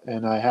out,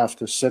 and I have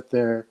to sit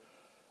there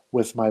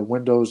with my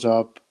windows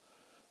up,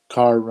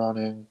 car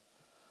running,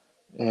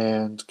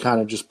 and kind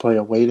of just play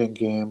a waiting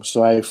game.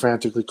 So I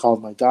frantically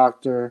called my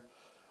doctor.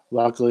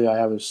 Luckily, I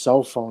have his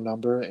cell phone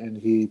number, and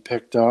he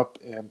picked up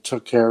and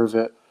took care of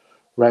it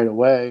right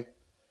away.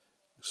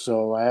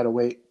 So I had to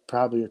wait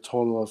probably a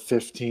total of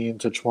 15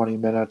 to 20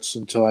 minutes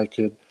until I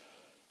could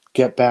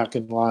get back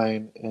in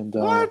line and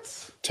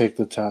What? take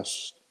the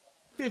test.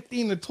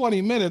 15 to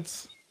 20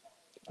 minutes.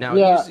 Now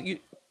Yeah.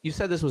 you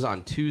said this was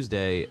on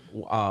Tuesday.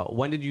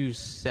 When did you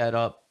set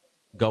up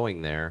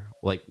going there?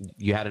 Like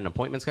you had an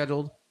appointment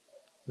scheduled?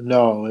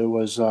 No, it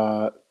was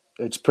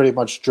it's pretty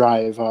much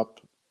drive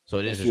up. So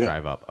it is If just you-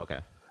 drive up.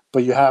 Okay.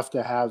 But you have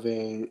to have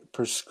a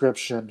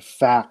prescription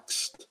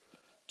faxed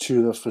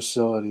to the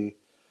facility.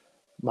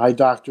 My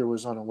doctor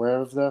was unaware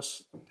of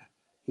this.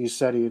 He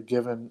said he had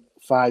given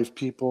 5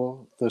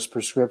 people this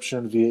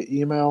prescription via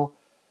email.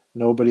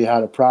 Nobody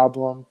had a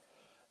problem.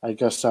 I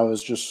guess I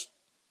was just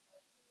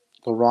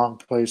the wrong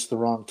place, the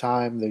wrong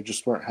time. They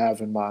just weren't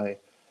having my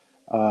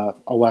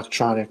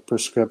electronic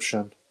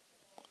prescription.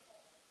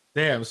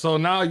 Damn. So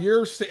now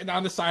you're sitting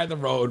on the side of the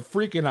road,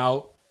 freaking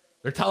out.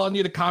 They're telling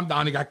you to calm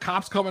down. You got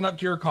cops coming up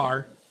to your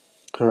car,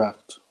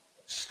 Correct.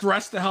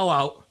 stressed the hell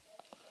out.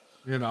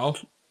 You know?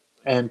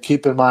 And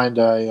keep in mind,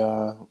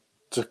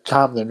 to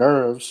calm the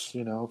nerves,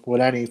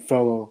 what any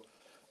fellow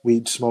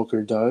weed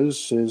smoker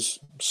does is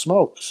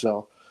smoke.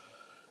 So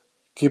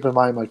keep in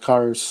mind, my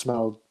car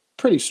smelled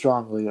pretty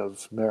strongly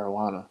of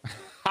marijuana.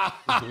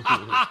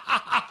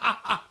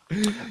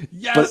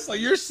 Yes, But- so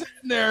you're sitting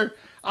there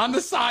on the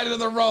side of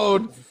the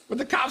road with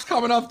the cops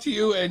coming up to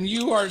you and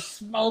you are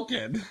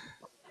smoking.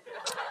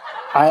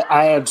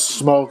 I had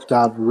smoked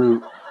en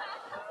route,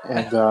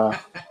 and I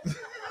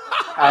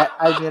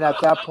mean,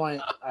 at that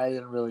point, I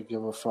didn't really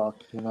give a fuck,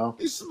 you know?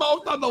 You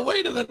smoked on the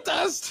way to the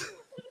test.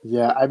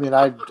 Yeah, I mean,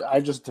 I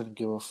just didn't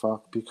give a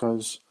fuck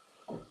because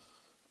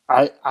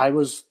I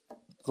was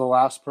the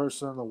last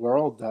person in the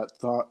world that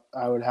thought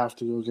I would have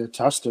to go get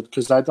tested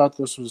because I thought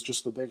this was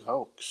just a big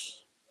hoax.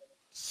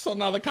 So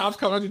now the cops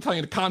come up to you telling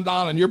you to calm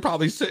down and you're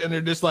probably sitting there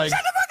just like,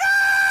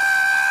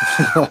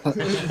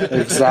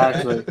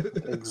 Exactly.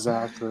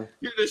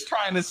 you're just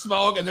trying to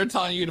smoke and they're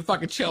telling you to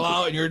fucking chill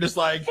out and you're just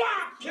like,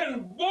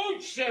 Fucking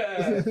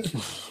bullshit.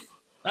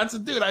 that's a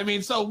dude. I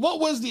mean, so what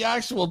was the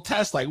actual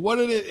test like? What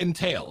did it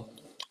entail?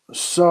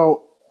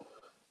 So,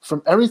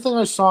 from everything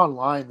I saw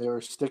online, they were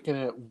sticking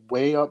it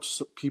way up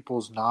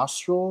people's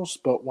nostrils.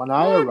 But when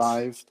I What?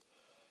 arrived,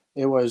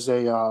 it was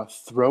a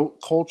throat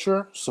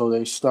culture. So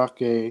they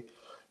stuck a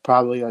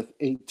probably like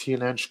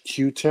 18-inch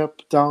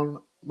Q-tip down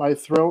my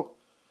throat,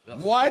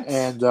 What?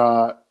 and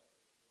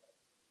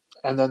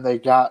then they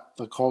got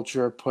the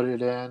culture, put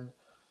it in,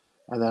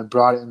 and then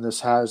brought it in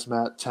this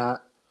hazmat tent.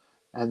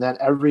 And then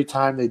every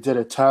time they did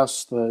a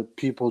test, the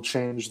people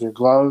changed their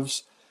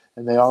gloves.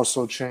 And they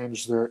also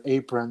changed their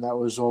apron that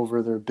was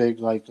over their big,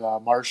 like,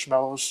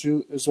 marshmallow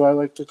suit, is what I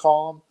like to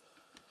call them.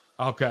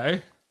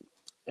 Okay.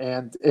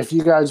 And if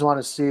you guys want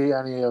to see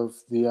any of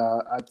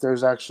the,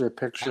 there's actually a I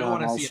picture don't on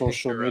want to all see a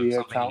social picture of media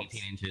something accounts.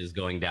 18 inches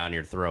going down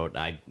your throat.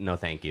 No,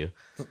 thank you.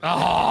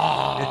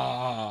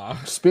 Oh.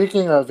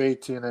 Speaking of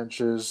 18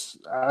 inches,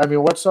 I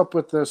mean, what's up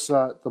with this,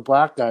 the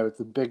black guy with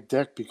the big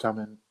dick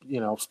becoming,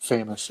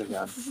 famous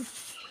again?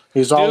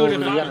 He's all Dude,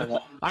 over if the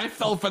internet. I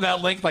fell for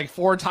that link like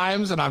 4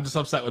 times and I'm just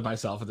upset with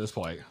myself at this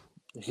point.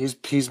 He's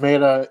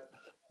resurfaced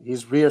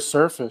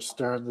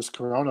during this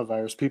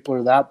coronavirus. People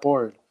are that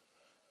bored.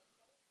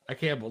 I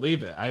can't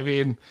believe it. I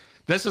mean,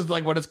 this is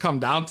like what it's come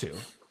down to.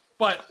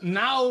 But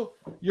now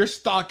you're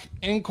stuck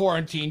in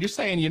quarantine. You're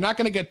saying you're not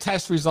going to get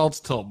test results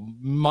till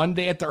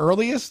Monday at the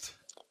earliest?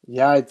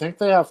 Yeah, I think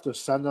they have to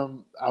send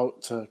them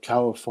out to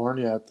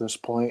California at this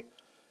point,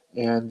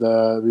 and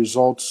the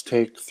results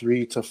take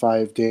 3 to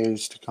 5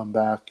 days to come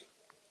back.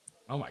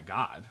 Oh my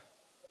God.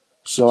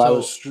 So I So-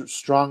 was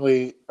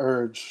strongly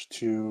urged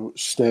to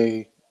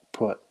stay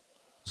put.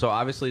 So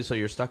obviously,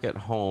 you're stuck at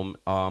home.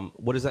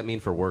 What does that mean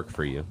for work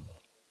for you?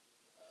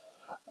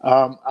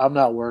 I'm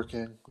not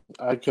working.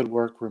 I could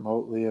work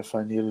remotely if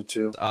I needed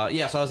to.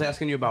 Yeah, so I was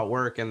asking you about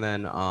work, and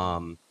then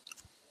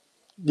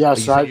Yes,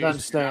 you said I've you're been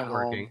just staying not home.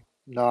 working.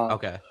 No,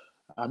 Okay.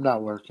 I'm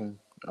not working.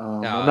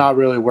 I'm Uh, not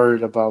really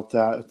worried about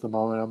that at the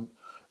moment. I'm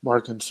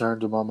more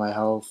concerned about my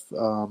health.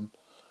 Oh,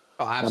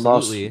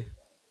 absolutely.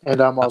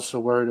 And I'm also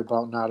worried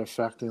about not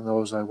affecting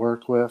those I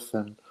work with.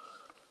 And,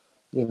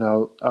 Are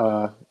you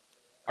still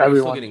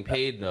everyone, getting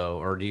paid though,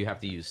 or do you have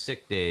to use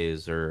sick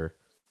days? Or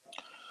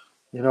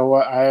you know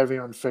what? I haven't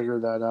even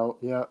figured that out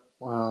yet.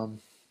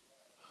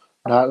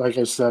 Not like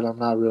I said, I'm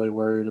not really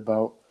worried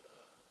about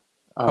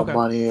Okay.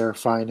 money or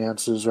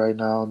finances right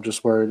now. I'm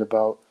just worried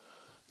about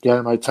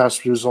getting my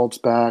test results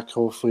back.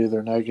 Hopefully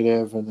they're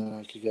negative, and then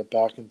I could get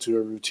back into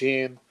a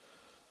routine.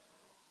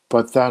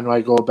 But then when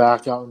I go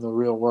back out in the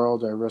real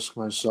world, I risk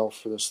myself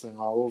for this thing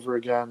all over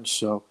again.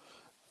 So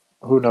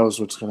who knows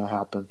what's going to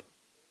happen?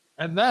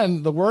 And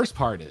then the worst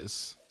part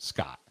is,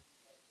 Scott,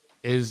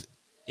 is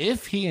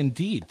if he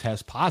indeed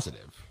tests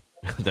positive,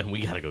 then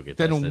we gotta go get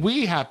then tested.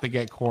 we have to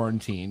get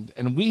quarantined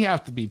and we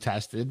have to be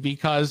tested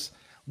because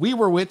we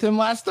were with him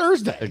last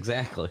Thursday.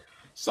 Exactly.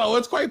 So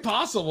it's quite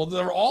possible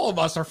that all of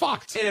us are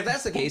fucked. And if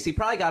that's the case, he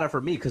probably got it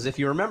from me, because if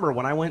you remember,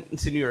 when I went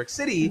to New York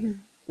City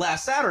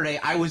last Saturday,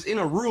 I was in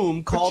a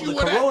room called the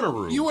Corona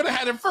room. You would have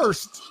had it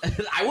first.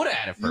 I would have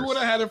had it first. You would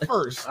have had it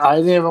first. I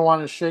didn't even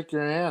want to shake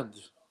your hand.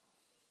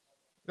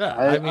 Yeah,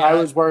 I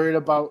was worried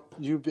about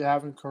you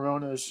having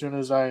corona as soon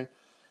as I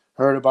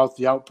heard about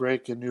the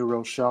outbreak in New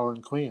Rochelle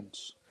and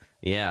Queens.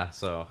 Yeah,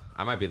 so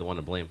I might be the one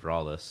to blame for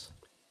all this.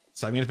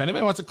 So, I mean, if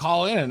anybody wants to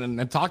call in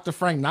and talk to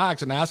Frank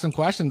Knox and ask him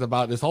questions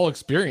about this whole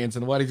experience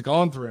and what he's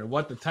going through and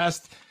what the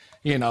test,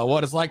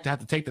 what it's like to have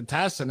to take the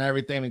test and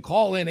everything, and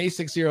call in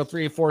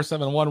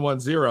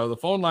 860-347-110. The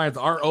phone lines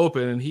are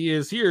open, and he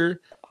is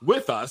here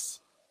with us,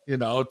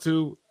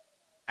 to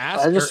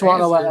ask. I just or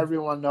want to let answer.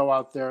 everyone know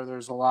out there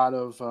there's a lot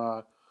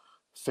of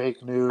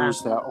fake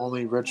news that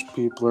only rich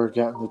people are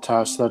getting the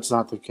test. That's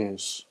not the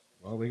case.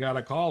 Well, we got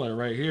a caller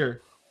right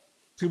here.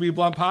 To Be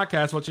Blunt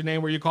Podcast. What's your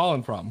name? Where you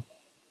calling from?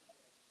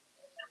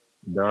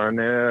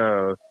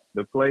 Darnell,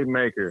 the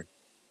playmaker.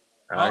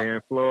 I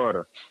in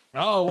Florida.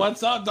 Oh,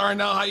 what's up,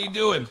 Darnell? How you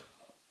doing?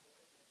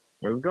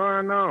 What's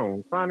going on?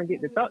 I'm trying to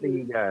get to talk to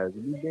you guys.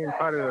 We've been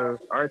part of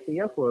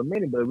RCF for a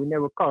minute, but we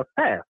never crossed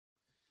paths.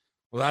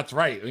 Well, that's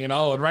right.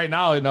 And right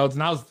now, it's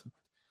now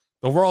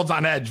the world's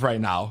on edge right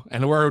now,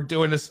 and we're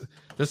doing this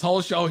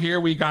whole show here.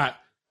 We got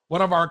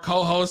one of our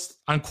co-hosts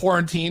on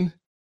quarantine.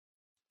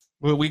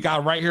 We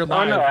got right here Oh,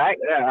 live. no, I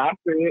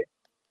see it.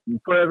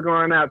 prayers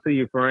going out to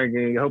you, Frank,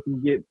 and hope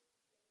you get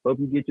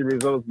your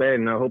results back,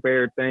 and I hope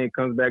everything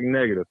comes back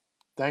negative.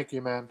 Thank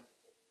you, man.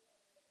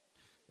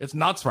 It's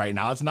nuts right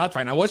now.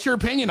 What's your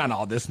opinion on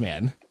all this,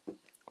 man?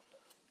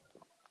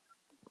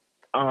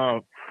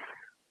 Honestly,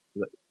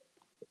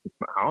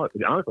 I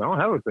don't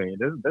have an opinion.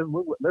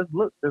 Let's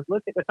look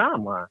at the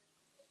timeline.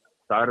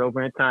 Started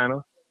over in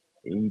China,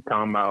 and you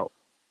talking about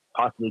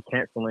possibly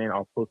canceling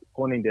or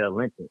postponing the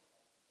Olympics.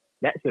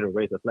 That should have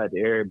raised a flag to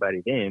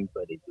everybody then,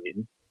 but it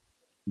didn't.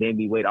 Then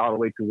we wait all the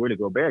way to Rudy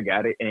Gobert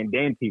got it, and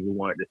then people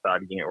wanted to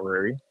start getting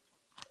worried.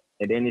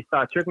 And then it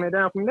started trickling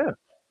down from there.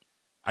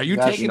 Are you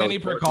taking any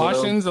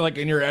precautions, like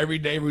in your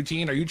everyday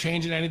routine? Are you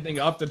changing anything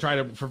up to try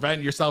to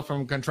prevent yourself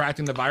from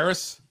contracting the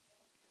virus?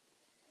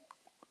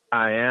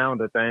 I am.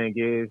 The thing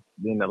is,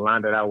 in the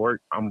line that I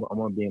work, I'm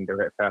gonna be in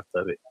direct path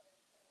of it.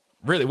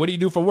 Really? What do you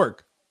do for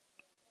work?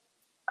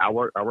 I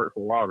work for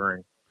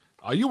Walgreens.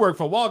 Oh, you work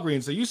for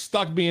Walgreens, so you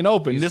stuck being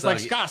open. Just like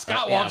Scott.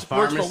 Scott works for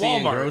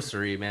Walmart.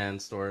 Grocery, man,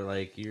 store.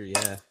 Like,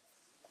 yeah.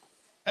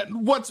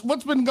 And what's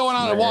been going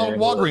on at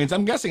Walgreens?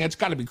 I'm guessing it's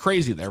got to be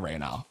crazy there right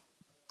now.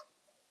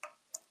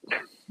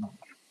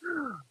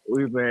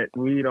 We went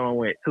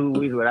 2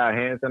 weeks without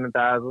hand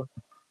sanitizer.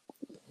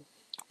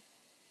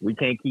 We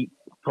can't keep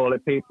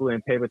toilet paper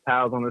and paper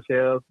towels on the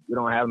shelves. We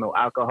don't have no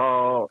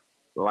alcohol.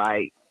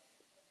 Like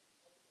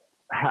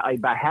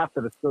about half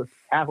of the store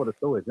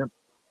is empty.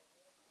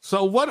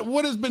 So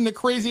what has been the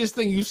craziest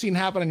thing you've seen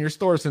happen in your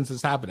store since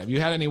this happened? Have you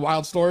had any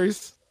wild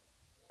stories?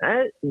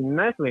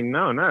 Honestly,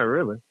 no, not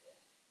really.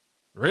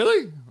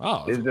 Really?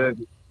 Oh, it's just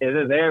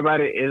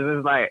everybody. It's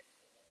just like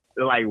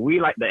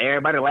we like the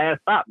everybody last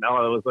stop.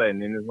 All of a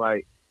sudden, and it's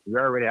like we're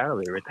already out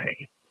of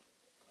everything.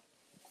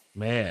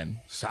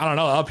 Man, I don't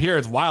know. Up here,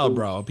 it's wild,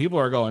 bro. People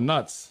are going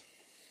nuts.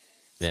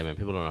 Yeah, man.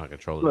 People don't know how to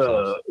control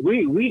themselves.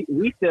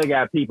 We still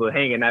got people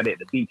hanging out at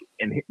the beach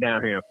and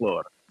down here in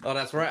Florida. Oh,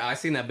 that's right. I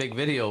seen that big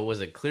video. Was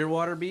it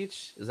Clearwater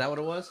Beach? Is that what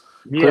it was?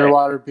 Yeah.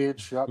 Clearwater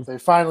Beach. Yep. They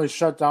finally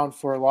shut down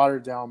Fort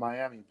Lauderdale,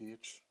 Miami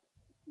Beach.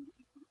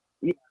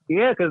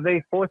 Yeah, because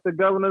they forced the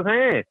governor's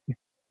hand.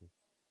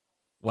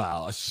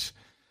 Wow.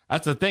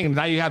 That's the thing.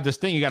 Now you have this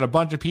thing. You got a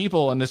bunch of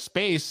people in this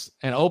space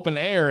and open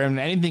air, and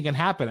anything can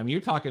happen. I mean,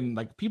 you're talking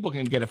like people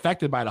can get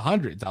affected by the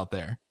hundreds out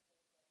there.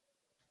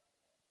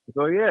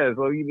 So yeah,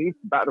 you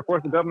about to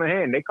force the government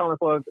hand. They about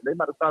to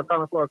start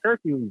calling for a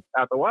curfew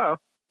after a while.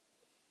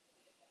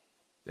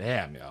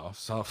 Damn, yo.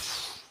 So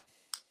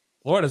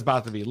Florida's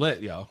about to be lit,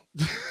 yo.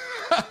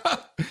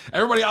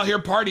 Everybody out here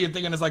partying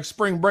thinking it's like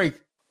spring break.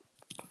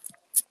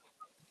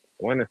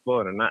 When is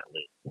Florida not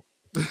lit?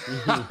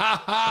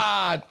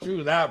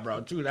 True that,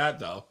 bro. True that,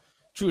 though.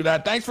 True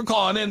that. Thanks for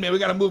calling in, man. We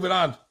got to move it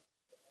on.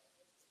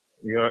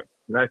 Yeah,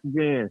 nice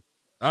again.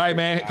 All right,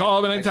 man.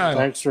 Call up anytime.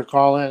 Thanks for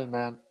calling in,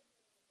 man.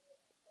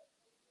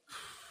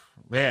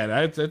 Man,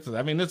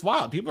 it's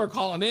wild. People are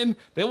calling in.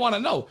 They want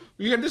to know.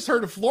 You just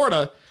heard of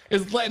Florida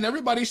is letting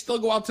everybody still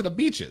go out to the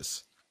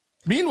beaches.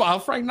 Meanwhile,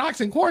 Frank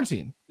Knox in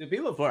quarantine. The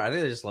people in Florida, I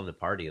think they just love to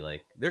party.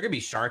 Like, there could be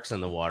sharks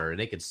in the water, and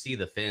they could see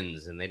the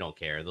fins, and they don't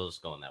care. They'll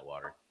just go in that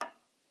water.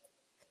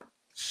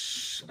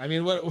 I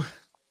mean,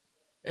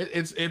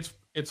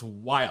 it's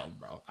wild,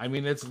 bro. I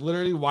mean, it's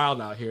literally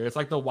wild out here. It's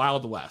like the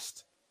Wild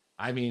West.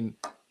 I mean,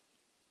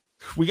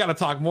 we got to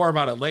talk more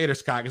about it later,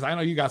 Scott, because I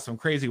know you got some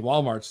crazy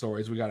Walmart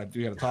stories we got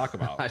to talk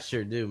about. I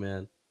sure do,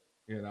 man.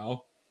 You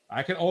know,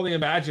 I can only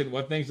imagine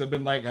what things have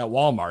been like at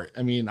Walmart.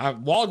 I mean,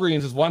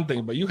 Walgreens is one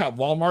thing, but you have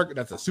Walmart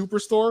that's a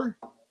superstore.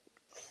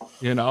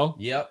 You know?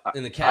 Yep,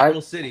 in the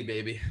capital city,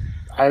 baby.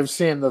 I've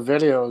seen the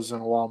videos in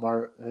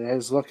Walmart. It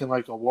is looking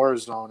like a war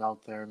zone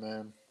out there,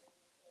 man.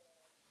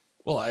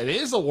 Well, it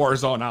is a war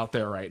zone out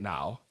there right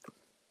now.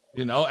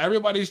 You know,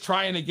 everybody's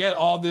trying to get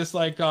all this,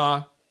 like,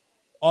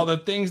 all the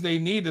things they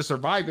need to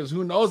survive, because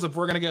who knows if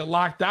we're going to get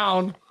locked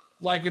down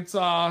like it's,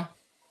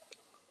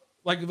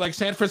 like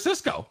San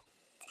Francisco,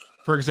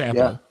 for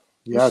example.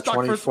 Yeah,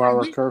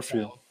 24-hour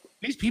curfew.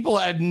 These people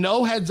had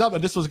no heads up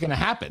that this was going to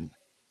happen.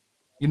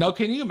 You know,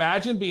 can you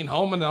imagine being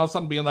home and all of a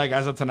sudden being like,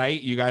 as of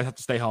tonight, you guys have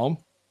to stay home?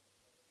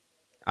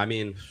 I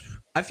mean,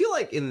 I feel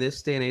like in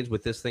this day and age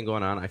with this thing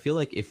going on, I feel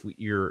like if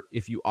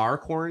you are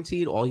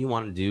quarantined, all you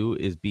want to do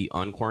is be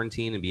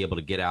unquarantined and be able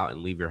to get out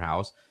and leave your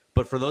house.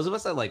 But for those of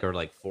us that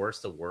are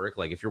forced to work,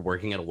 like if you're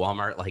working at a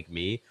Walmart like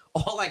me,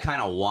 all I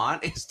kind of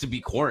want is to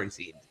be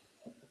quarantined.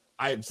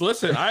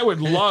 Listen, I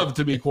would love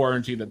to be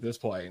quarantined at this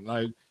point.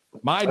 Like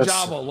my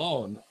job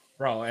alone,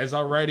 bro, has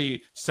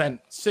already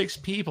sent 6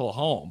 people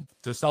home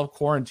to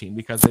self-quarantine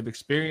because they've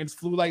experienced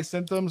flu-like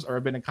symptoms or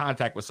have been in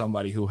contact with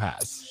somebody who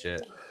has.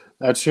 Shit.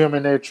 That's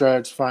human nature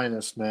at its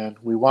finest, man.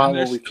 We want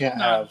what we can't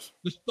have.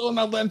 We're still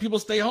not letting people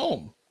stay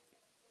home.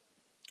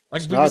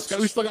 Like we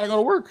still gotta go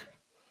to work.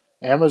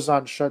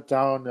 Amazon shut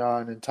down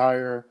an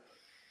entire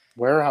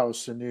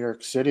warehouse in New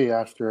York City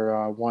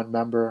after one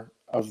member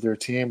of their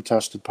team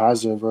tested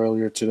positive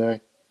earlier today.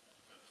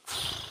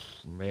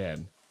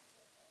 Man,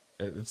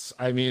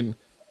 I mean,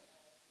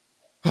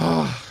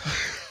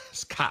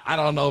 Scott, I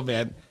don't know,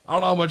 man. I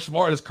don't know how much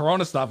more of this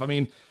Corona stuff. I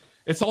mean,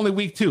 it's only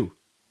week 2.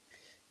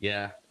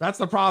 Yeah. That's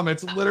the problem.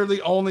 It's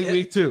literally only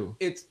week 2.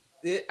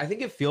 I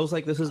think it feels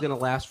like this is going to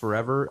last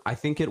forever. I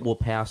think it will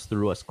pass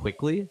through us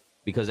quickly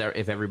because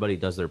if everybody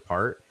does their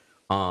part.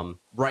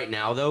 Right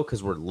now, though,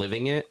 because we're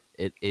living it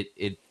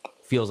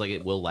feels like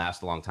it will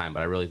last a long time,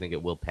 but I really think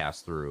it will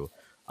pass through.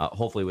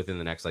 Hopefully within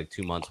the next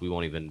 2 months, we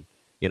won't even,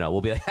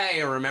 we'll be like,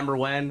 hey, remember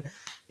when,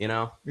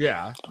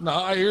 Yeah. No,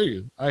 I hear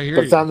you.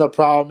 But then the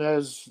problem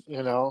is,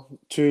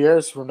 2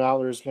 years from now,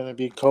 there's going to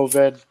be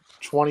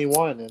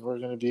COVID-21, and we're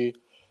going to be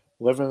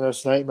living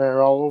this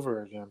nightmare all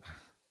over again.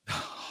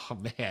 Oh,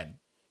 man.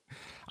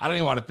 I don't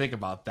even want to think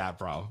about that,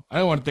 bro. I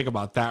don't want to think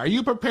about that. Are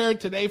you prepared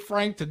today,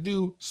 Frank, to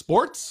do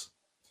sports?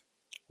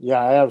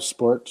 Yeah, I have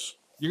sports.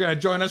 You're going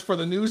to join us for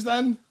the news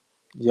then?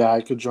 Yeah,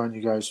 I could join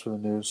you guys for the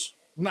news.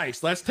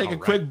 Nice. Let's take a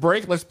quick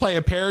break. Let's play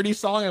a parody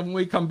song, and when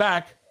we come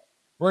back,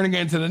 we're going to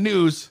get into the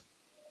news.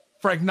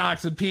 Frank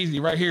Knox and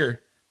Peasy right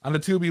here on the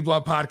 2B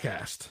Blood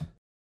Podcast.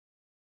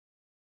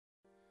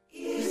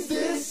 Is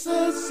this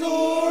a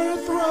sore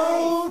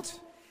throat?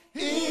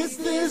 Is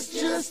this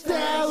just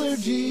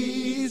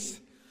allergies?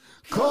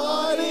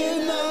 Caught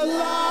in a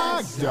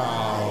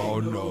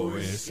lockdown, no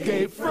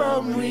escape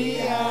from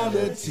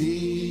reality.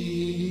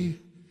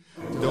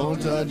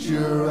 Don't touch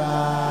your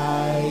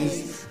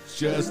eyes,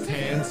 just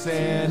hand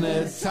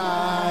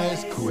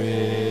sanitize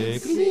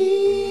quickly.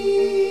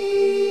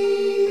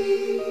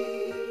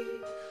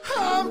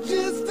 I'm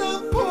just a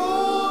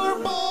poor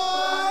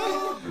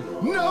boy,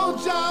 no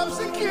job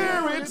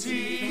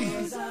security.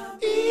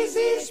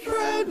 Easy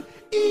spread,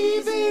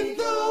 even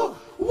though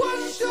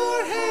wash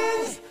your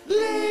hands, lay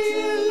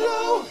it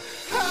low.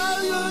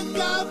 I look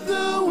out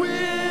the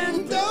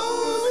window,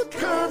 the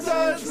curve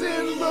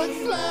doesn't look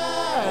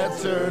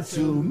flatter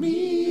to me.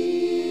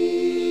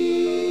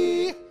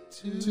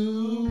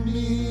 To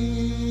me.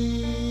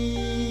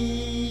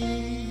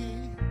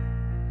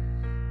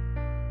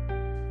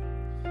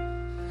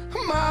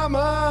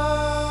 Mama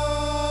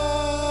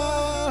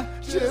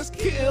just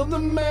killed the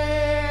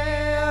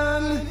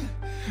man.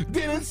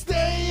 Didn't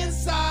stay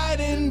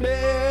inside in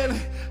bed.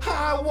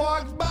 I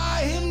walked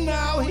by him,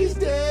 now he's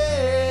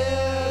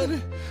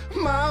dead.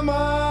 Mama,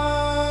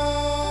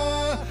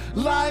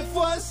 life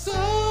was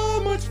so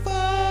much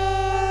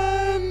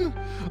fun,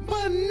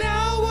 but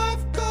now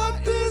I've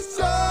got this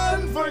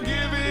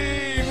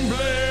unforgiving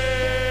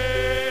plague.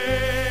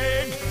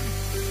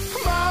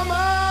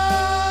 Mama,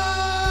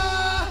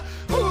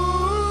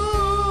 ooh,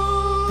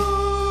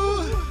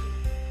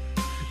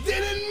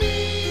 didn't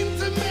mean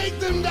to make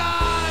them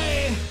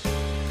die.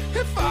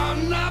 If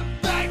I'm not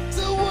back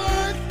to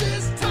work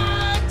this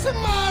time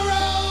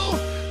tomorrow,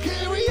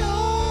 carry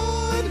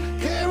on,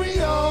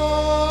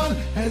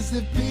 as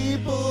if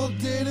people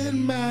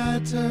didn't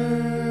matter.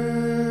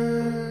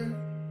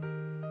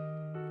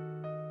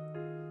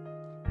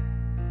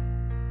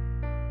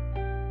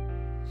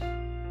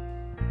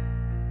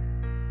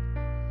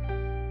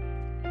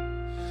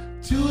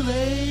 Too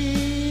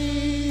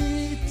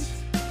late,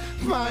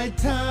 my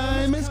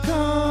time has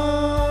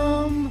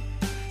come.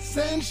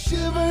 Send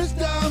shivers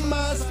down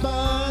my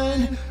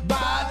spine,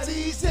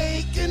 body's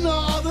aching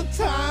all the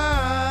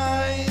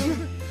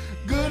time.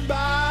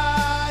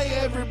 Goodbye,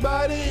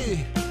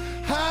 everybody,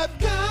 I've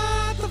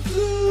got the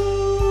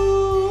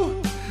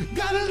flu.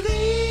 Gotta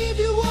leave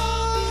you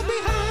all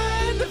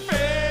behind to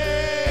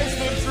face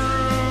the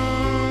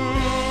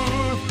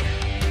truth.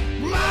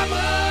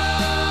 Mama,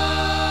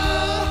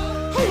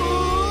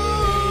 ooh,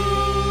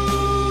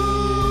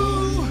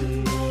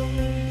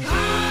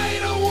 I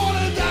don't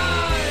wanna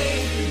die.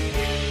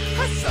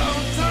 I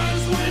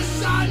sometimes wish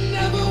I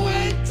never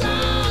went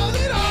down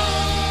at all.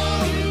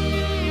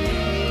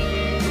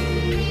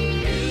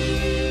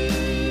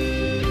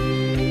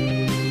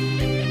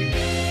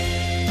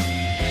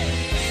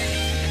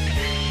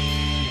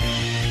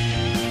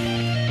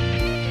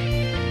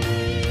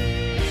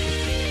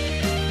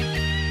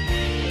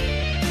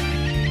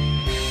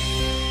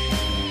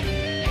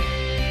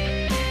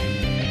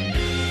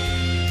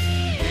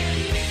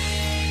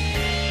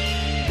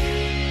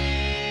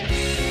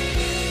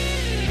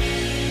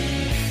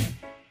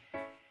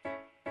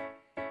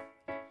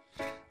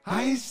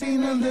 I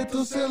seen a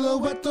little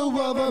silhouette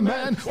of a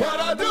man. What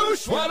a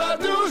douche,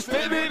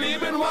 didn't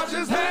even wash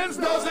his hands.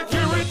 No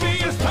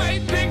security is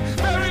tightening,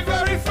 very,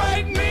 very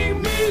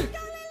frightening me.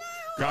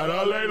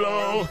 Gotta lay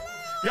low,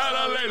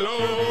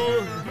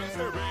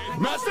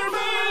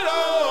 masturbate.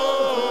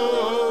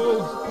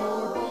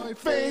 Poor boy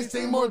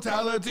facing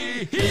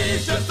mortality.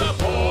 He's just a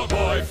poor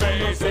boy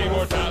facing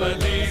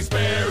mortality,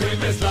 sparing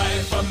this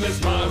life from this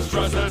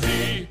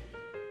monstrosity.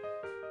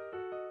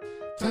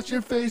 Touch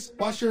your face,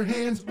 wash your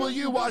hands. Will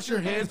you wash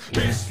your hands?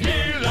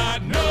 Bismillah,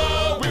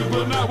 no, we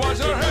will not wash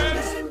our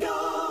hands.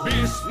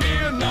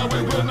 Bismillah,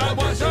 we will not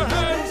wash our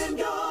hands.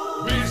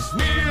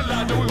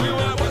 Bismillah, no, we will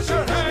not wash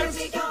our hands.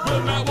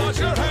 Will not wash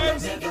your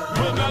hands.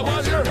 Will not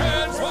wash your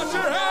hands. Wash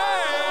your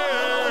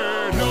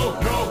hands. No.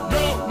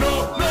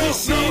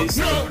 This is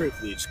the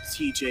privileged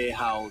TJ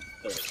Howell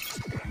III.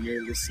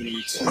 You're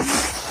listening to the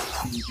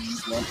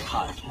 2B Blood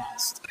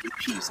Podcast with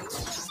Peasy.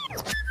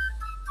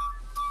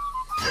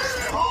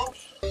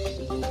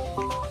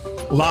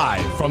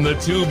 Live from the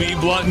 2B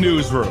Blunt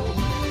Newsroom,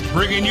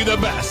 bringing you the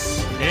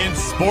best in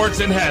sports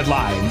and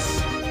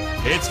headlines.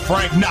 It's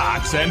Frank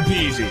Knox and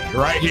Peasy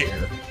right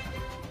here.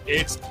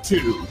 It's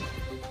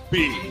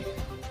 2B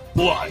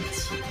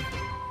Blunt.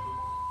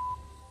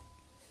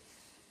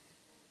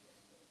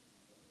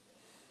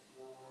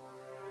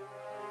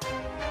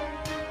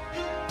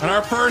 And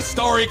our first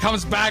story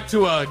comes back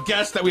to a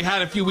guest that we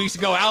had a few weeks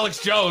ago,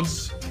 Alex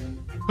Jones,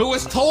 who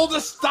was told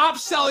to stop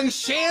selling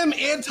sham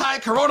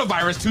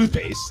anti-coronavirus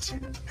toothpaste.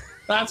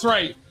 That's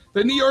right.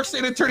 The New York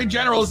State Attorney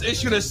General has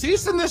issued a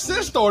cease and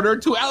desist order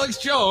to Alex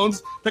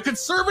Jones, the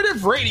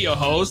conservative radio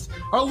host,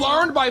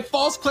 alarmed by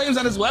false claims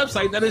on his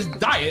website that his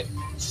diet,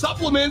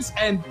 supplements,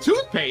 and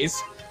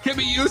toothpaste can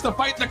be used to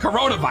fight the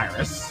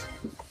coronavirus.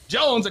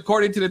 Jones,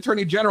 according to the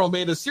Attorney General,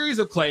 made a series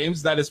of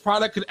claims that his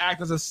product could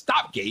act as a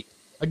stopgate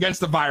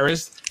against the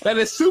virus, that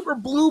his Super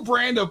Blue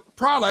brand of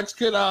products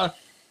could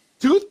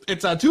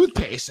it's a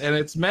toothpaste, and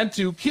it's meant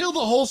to kill the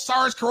whole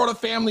SARS corona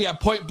family at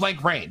point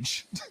blank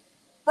range.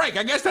 Frank,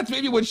 I guess that's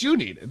maybe what you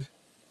needed.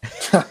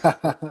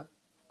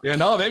 You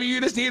know, maybe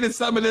you just needed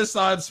some of this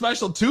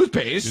special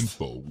toothpaste.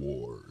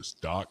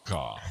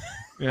 Infowars.com.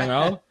 You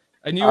know,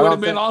 and you would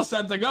have been all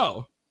set to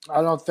go.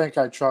 I don't think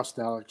I trust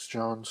Alex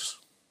Jones.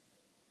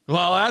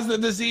 Well, as the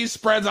disease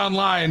spreads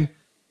online,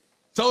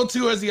 so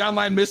too is the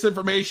online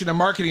misinformation and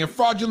marketing of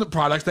fraudulent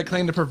products that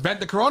claim to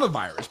prevent the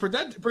coronavirus,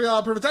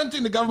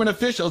 presenting the government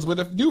officials with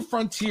a new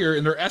frontier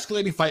in their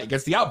escalating fight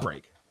against the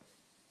outbreak.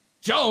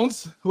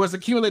 Jones, who has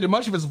accumulated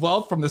much of his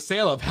wealth from the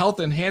sale of health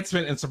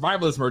enhancement and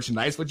survivalist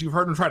merchandise, which you've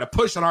heard him try to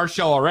push on our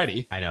show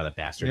already. I know, that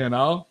bastard. You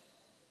know?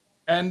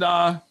 And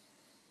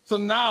so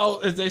now,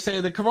 as they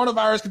say, the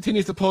coronavirus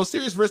continues to pose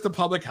serious risk to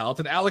public health,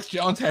 and Alex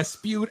Jones has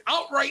spewed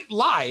outright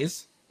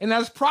lies and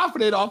has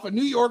profited off of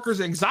New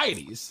Yorkers'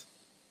 anxieties.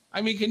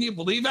 I mean, can you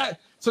believe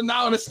that? So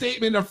now in a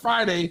statement on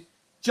Friday,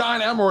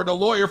 John Emmer, the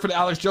lawyer for the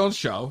Alex Jones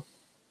show,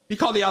 he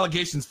called the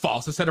allegations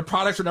false and said the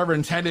products were never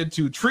intended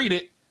to treat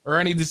it or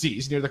any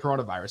disease near the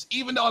coronavirus,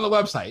 even though on the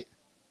website,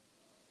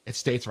 it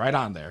states right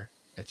on there,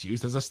 it's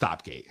used as a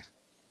stopgate.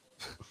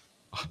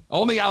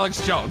 Only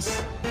Alex Jones.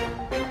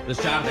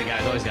 This Jonathan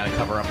guy's always got to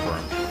cover up for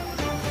him.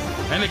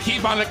 And to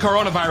keep on the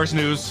coronavirus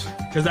news,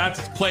 because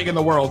that's plaguing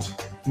the world,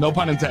 no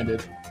pun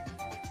intended.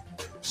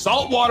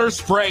 Saltwater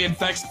spray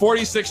infects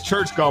 46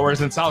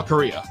 churchgoers in South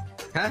Korea.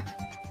 Huh?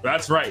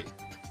 That's right.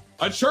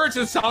 A church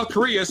in South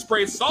Korea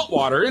sprayed salt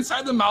water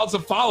inside the mouths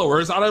of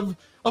followers out of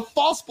a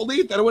false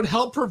belief that it would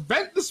help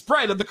prevent the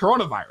spread of the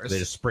coronavirus. They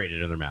just sprayed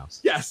it in their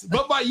mouths. Yes,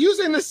 but by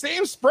using the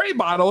same spray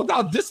bottle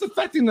without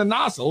disinfecting the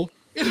nozzle,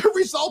 it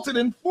resulted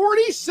in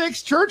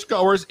 46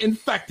 churchgoers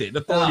infected,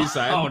 authorities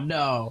said. Oh,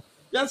 no.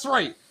 That's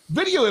right.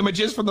 Video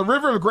images from the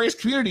River of Grace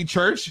Community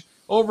Church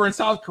over in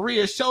South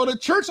Korea showed a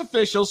church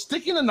official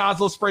sticking the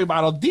nozzle spray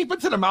bottle deep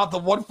into the mouth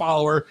of one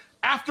follower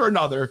after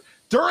another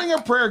during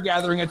a prayer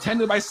gathering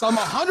attended by some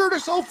 100 or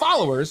so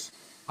followers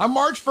on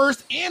March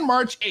 1st and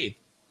March 8th.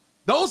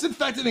 Those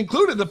infected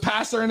included the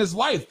pastor and his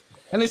wife,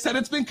 and they said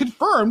it's been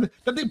confirmed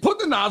that they put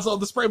the nozzle of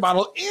the spray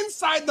bottle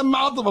inside the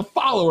mouth of a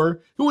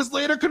follower who was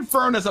later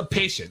confirmed as a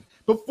patient,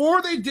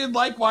 before they did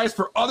likewise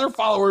for other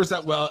followers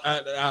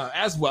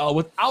as well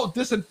without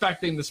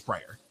disinfecting the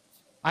sprayer.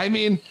 I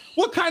mean,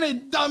 what kind of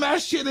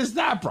dumbass shit is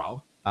that,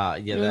 bro?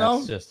 Yeah,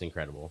 that's just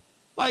incredible.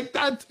 Like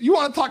that, you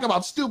want to talk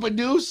about stupid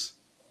news?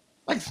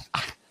 Like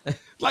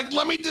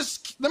let me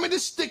just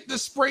stick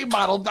this spray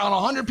bottle down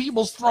 100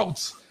 people's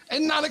throats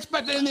and not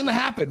expect anything to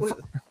happen.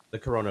 The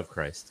Corona of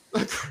Christ.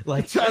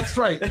 Like that's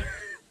right.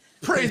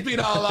 Praise be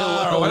to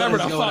Allah, or whatever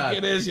the fuck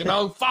it is, you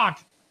know. Fuck,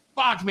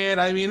 man.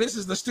 I mean, this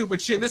is the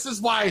stupid shit. This is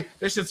why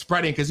this shit's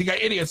spreading, because you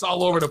got idiots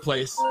all over the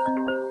place.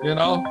 You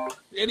know,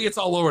 idiots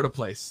all over the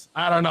place.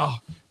 I don't know.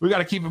 We got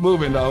to keep it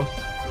moving, though.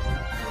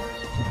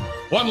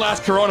 One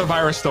last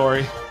coronavirus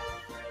story.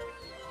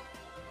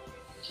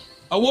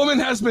 A woman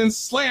has been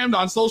slammed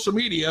on social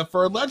media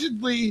for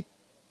allegedly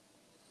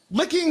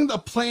licking the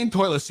plain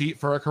toilet seat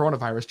for a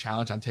coronavirus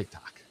challenge on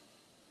TikTok.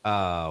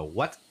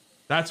 What?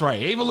 That's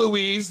right. Ava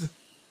Louise,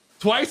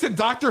 twice a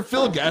Dr.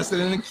 Phil guest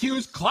and an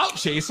accused clout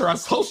chaser on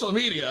social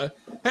media,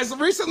 has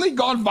recently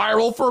gone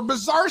viral for a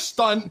bizarre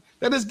stunt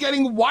that is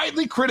getting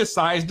widely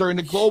criticized during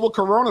the global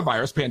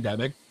coronavirus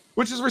pandemic,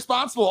 which is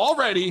responsible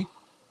already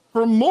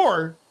for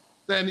more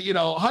than,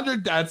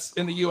 100 deaths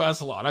in the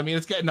U.S. alone. I mean,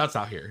 it's getting nuts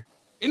out here.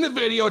 In the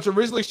video, which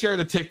originally shared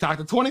to TikTok,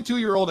 the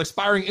 22-year-old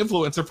aspiring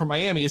influencer from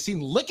Miami is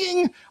seen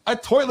licking a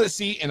toilet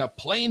seat in a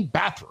plain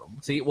bathroom.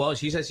 See, well,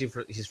 she says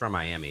she's from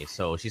Miami,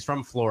 so she's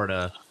from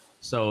Florida,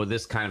 so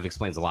this kind of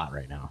explains a lot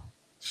right now.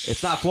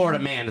 It's not Florida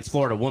man, it's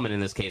Florida woman in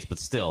this case, but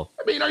still.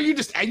 I mean, you're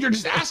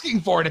just asking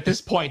for it at this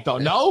point, though,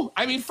 no?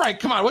 I mean, Frank,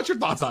 come on, what's your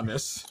thoughts on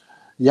this?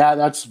 Yeah,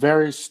 that's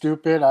very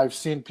stupid. I've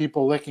seen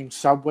people licking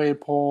subway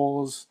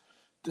poles,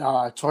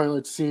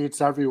 toilet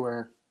seats,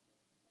 everywhere.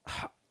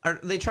 Are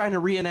they trying to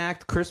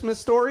reenact Christmas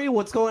Story?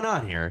 What's going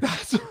on here?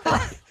 That's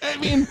right. I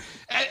mean,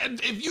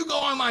 if you go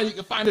online, you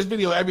can find this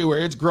video everywhere.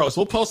 It's gross.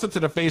 We'll post it to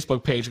the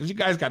Facebook page because you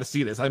guys got to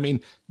see this. I mean,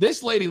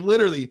 this lady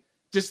literally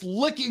just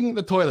licking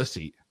the toilet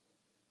seat,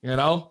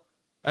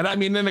 And I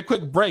mean, in a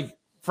quick break,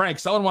 Frank,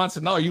 someone wants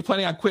to know, are you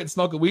planning on quitting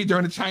smoking weed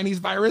during the Chinese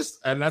virus?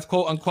 And that's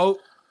quote unquote.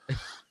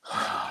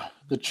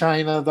 The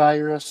China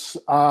virus.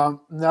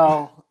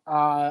 No.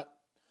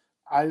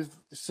 I've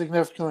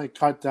significantly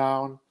cut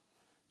down,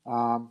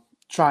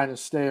 trying to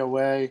stay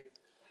away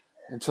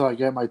until I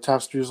get my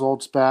test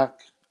results back.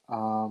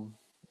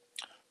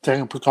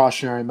 Taking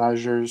precautionary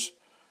measures.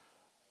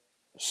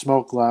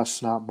 Smoke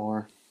less, not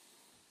more.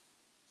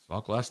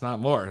 Smoke less, not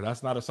more.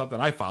 That's not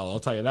something I follow, I'll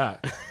tell you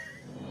that.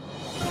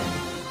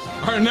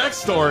 Our next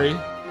story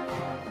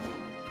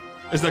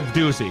is a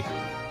doozy.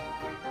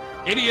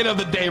 Idiot of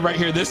the day right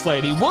here, this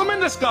lady. Woman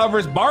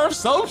discovers bar of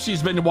soap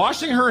she's been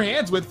washing her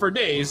hands with for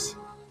days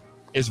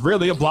is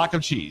really a block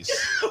of cheese.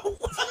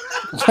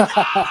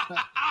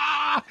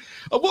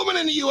 A woman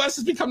in the U.S.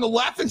 has become the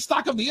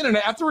laughingstock of the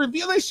internet after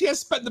revealing she has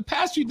spent the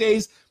past few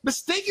days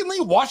mistakenly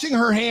washing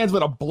her hands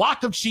with a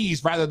block of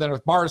cheese rather than a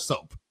bar of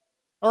soap.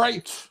 All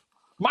right.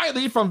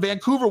 Miley from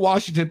Vancouver,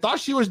 Washington, thought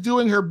she was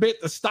doing her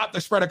bit to stop the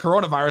spread of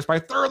coronavirus by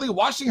thoroughly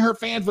washing her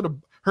hands with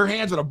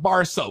a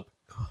bar of soap.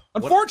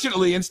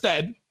 Unfortunately,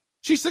 instead,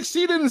 she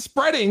succeeded in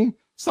spreading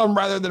some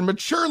rather than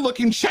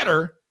mature-looking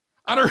cheddar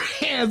on her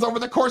hands over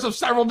the course of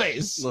several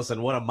days.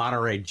 Listen, what a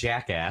Monterey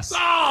jackass.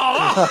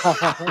 Oh,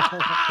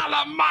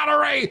 the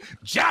Monterey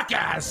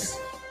jackass.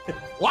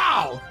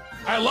 Wow.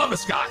 I love it,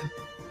 Scott.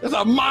 It's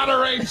a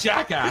Monterey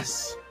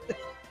jackass.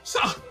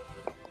 So,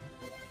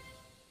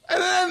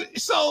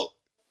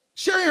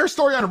 sharing her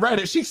story on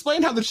Reddit, she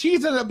explained how the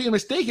cheese ended up being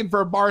mistaken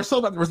for a bar of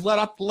soap that was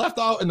left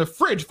out in the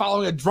fridge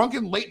following a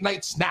drunken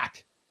late-night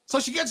snack. So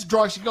she gets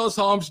drunk, she goes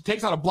home, she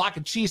takes out a block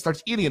of cheese,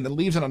 starts eating it, and then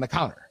leaves it on the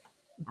counter.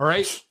 All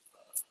right?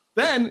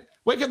 Then,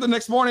 wake up the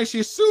next morning, she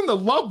assumed the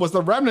lump was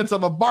the remnants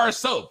of a bar of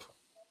soap.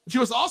 She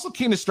was also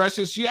keen to stress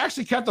that she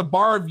actually kept a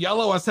bar of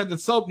yellow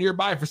unscented soap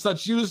nearby for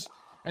such use,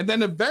 and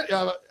then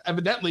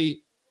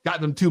evidently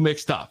got them two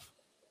mixed up.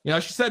 You know,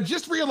 she said,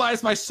 just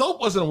realized my soap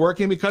wasn't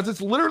working because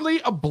it's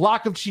literally a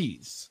block of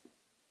cheese.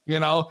 You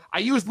know, I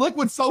use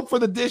liquid soap for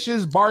the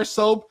dishes, bar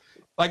soap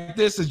like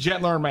this is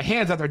gentler on my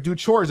hands after I do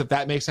chores, if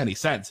that makes any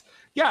sense.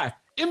 Yeah,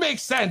 it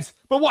makes sense.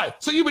 But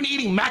what? So you've been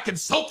eating mac and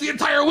soap the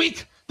entire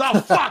week?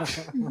 The fuck?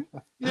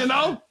 You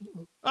know?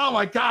 Oh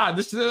my God.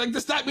 Does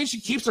that mean she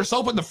keeps her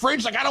soap in the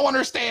fridge? Like, I don't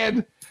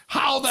understand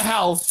how the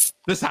hell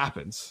this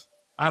happens.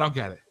 I don't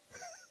get it.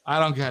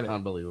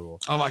 Unbelievable.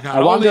 Oh my God. I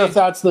wonder if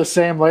that's the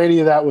same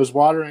lady that was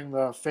watering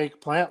the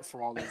fake plant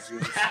for all these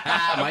years.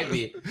 Might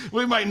be.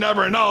 We might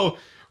never know.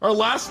 Our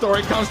last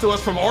story comes to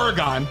us from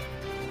Oregon,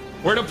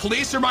 where the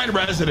police remind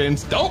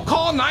residents, don't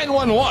call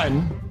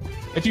 911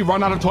 if you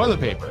run out of toilet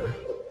paper.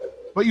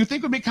 What you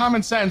think would be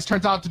common sense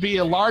turns out to be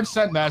a large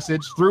sent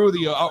message through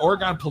the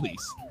Oregon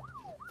police.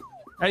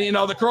 And you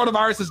know, the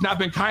coronavirus has not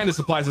been kind to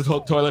supplies of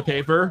toilet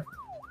paper.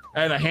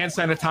 And a hand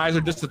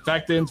sanitizer,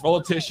 disinfectants, roll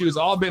of tissues,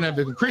 have been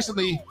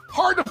increasingly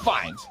hard to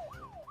find.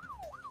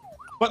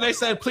 But they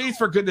said, please,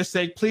 for goodness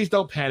sake, please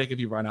don't panic if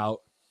you run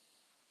out.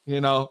 You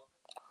know,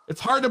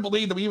 it's hard to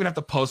believe that we even have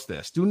to post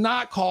this. Do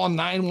not call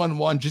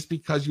 911 just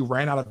because you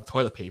ran out of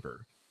toilet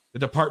paper. The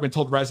department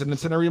told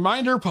residents in a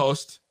reminder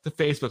post to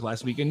Facebook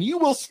last week, and you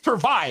will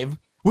survive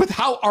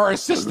without our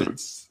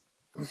assistance.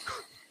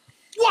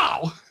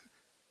 Wow.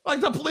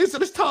 Like the police are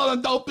just telling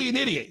them, don't be an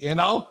idiot, you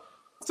know?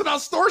 So now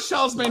store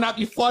shelves may not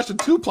be flush with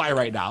 2-ply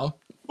right now,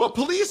 but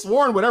police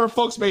warn whatever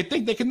folks may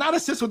think they cannot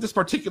assist with this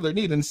particular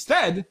need.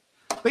 Instead,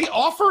 they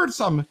offered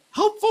some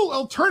helpful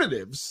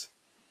alternatives,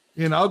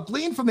 you know,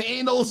 gleaned from the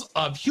annals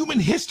of human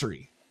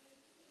history.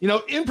 You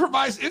know,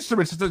 improvised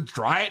instruments such as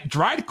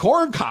dried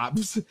corn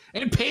cobs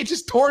and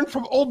pages torn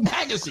from old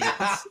magazines.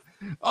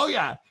 Oh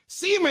yeah,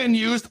 seamen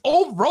used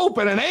old rope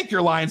and an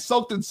anchor line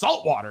soaked in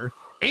salt water.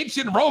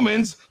 Ancient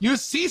Romans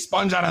used sea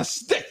sponge on a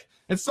stick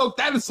and soaked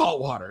that in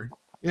salt water.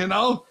 You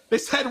know, they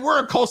said we're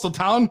a coastal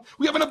town.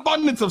 We have an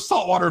abundance of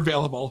salt water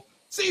available.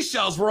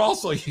 Seashells were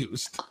also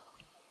used.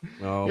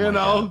 Oh, you know,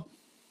 God.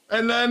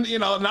 And then, you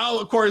know, now,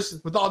 of course,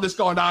 with all this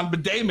going on,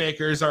 bidet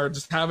makers are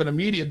just having a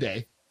media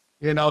day,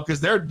 you know, because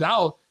they're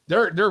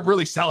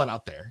really selling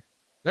out there.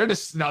 They're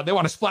just, no, they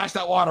want to splash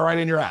that water right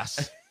in your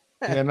ass,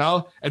 you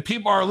know, and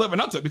people are living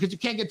up to it because you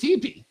can't get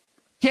TP.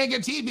 Can't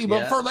get TP,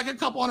 but for like a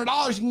couple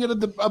 $100, you can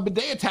get a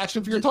bidet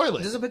attachment for your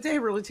toilet. Does a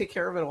bidet really take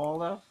care of it all,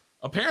 though?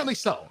 Apparently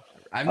so.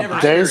 I've never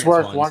bidets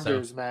work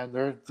wonders, so. Man.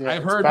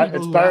 I've heard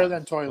it's better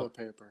than toilet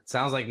paper.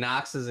 Sounds like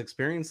Knox has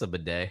experienced a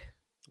bidet.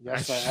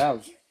 Yes, I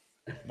have.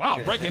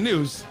 Wow, breaking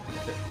news.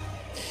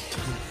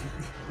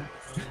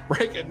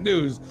 Breaking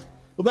news.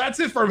 Well, that's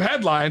it from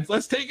headlines.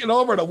 Let's take it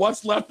over to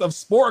what's left of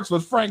sports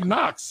with Frank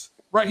Knox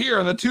right here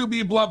on the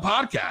 2B Blunt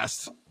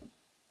podcast.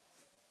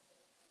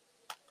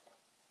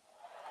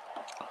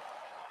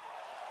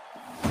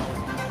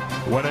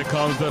 When it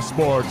comes to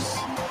sports,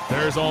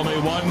 there's only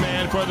one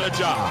man for the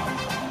job.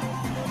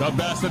 The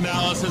best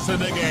analysis in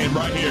the game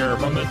right here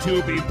from the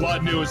 2B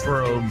Blood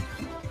Newsroom.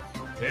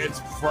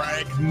 It's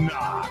Frank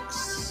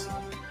Knox.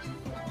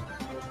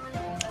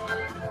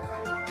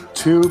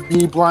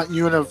 2B Blunt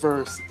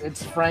Universe.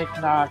 It's Frank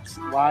Knox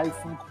live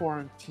from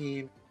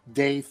quarantine,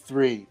 day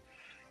 3.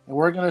 And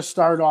we're going to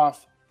start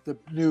off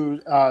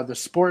the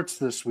sports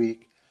this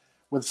week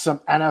with some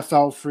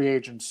NFL free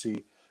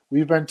agency.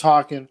 We've been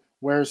talking,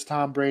 where's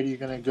Tom Brady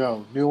going to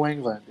go? New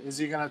England. Is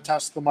he going to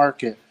test the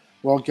market?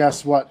 Well,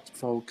 guess what,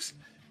 folks?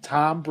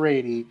 Tom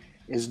Brady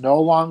is no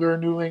longer a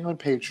New England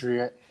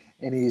Patriot,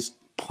 and he's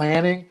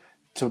planning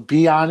to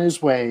be on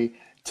his way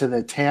to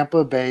the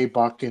Tampa Bay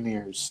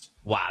Buccaneers.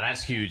 Wow,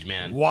 that's huge,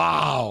 man.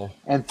 Wow.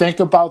 And think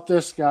about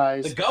this,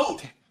 guys. The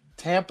GOAT.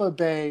 Tampa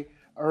Bay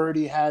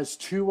already has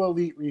 2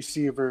 elite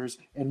receivers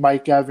in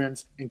Mike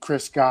Evans and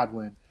Chris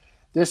Godwin.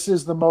 This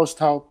is the most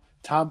help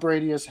Tom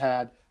Brady has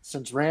had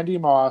since Randy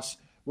Moss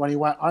when he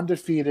went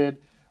undefeated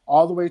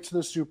all the way to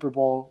the Super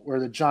Bowl where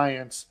the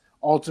Giants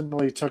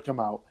ultimately took him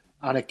out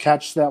on a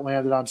catch that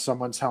landed on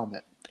someone's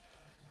helmet.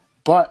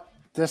 But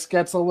this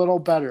gets a little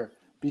better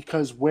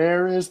because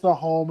where is the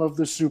home of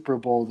the Super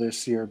Bowl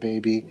this year,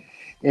 baby?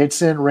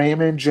 It's in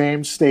Raymond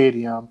James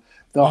Stadium,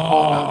 the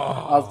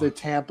home of the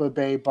Tampa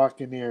Bay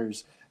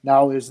Buccaneers.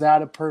 Now, is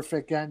that a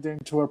perfect ending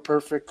to a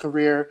perfect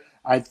career?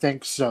 I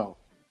think so.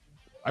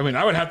 I mean,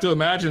 I would have to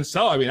imagine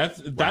so. I mean,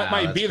 that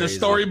might be the crazy.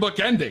 storybook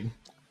ending.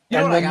 You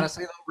know And what I then- gotta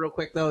say though, real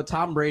quick though,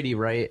 Tom Brady,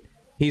 right?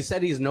 He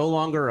said he's no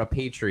longer a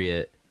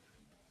Patriot.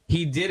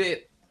 He did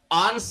it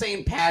on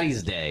St.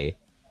 Patty's Day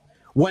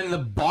when the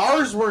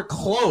bars were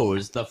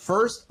closed. The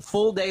first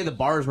full day the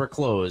bars were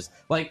closed.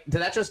 Like,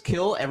 did that just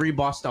kill every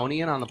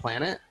Bostonian on the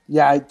planet?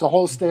 Yeah, the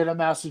whole state of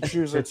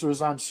Massachusetts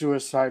was on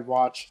suicide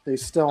watch. They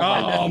still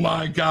might. Oh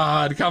my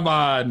God! Come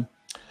on,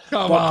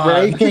 come But on!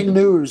 breaking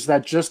news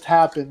that just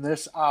happened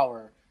this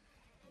hour.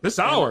 This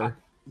hour.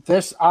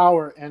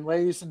 And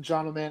ladies and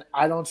gentlemen,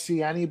 I don't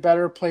see any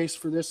better place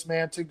for this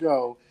man to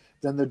go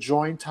than to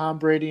join Tom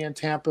Brady in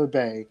Tampa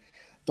Bay.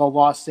 The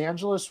Los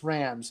Angeles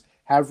Rams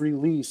have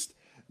released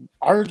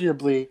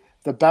arguably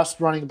the best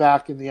running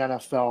back in the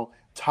NFL,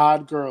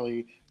 Todd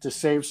Gurley, to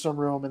save some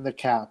room in the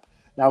cap.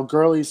 Now,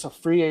 Gurley's a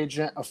free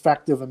agent,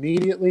 effective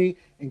immediately,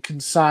 and can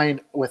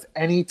sign with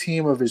any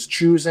team of his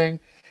choosing.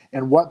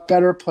 And what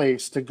better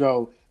place to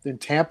go than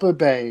Tampa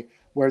Bay,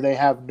 where they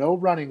have no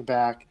running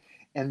back,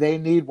 and they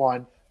need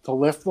one to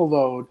lift the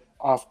load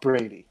off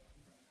Brady.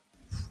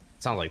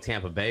 Sounds like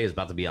Tampa Bay is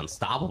about to be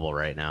unstoppable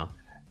right now.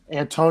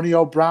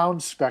 Antonio Brown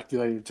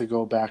speculated to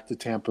go back to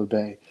Tampa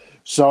Bay.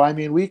 So, I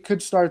mean, we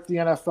could start the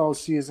NFL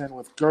season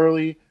with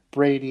Gurley,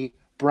 Brady,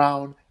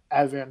 Brown,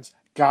 Evans,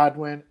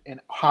 Godwin, and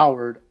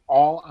Howard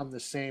all on the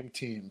same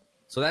team.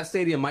 So that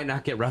stadium might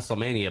not get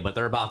WrestleMania, but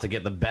they're about to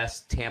get the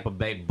best Tampa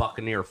Bay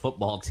Buccaneer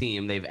football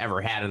team they've ever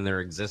had in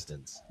their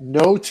existence.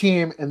 No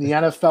team in the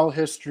NFL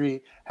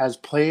history has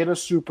played a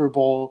Super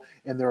Bowl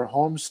in their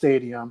home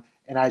stadium,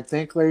 and I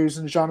think, ladies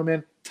and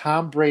gentlemen,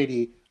 Tom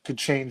Brady could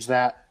change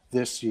that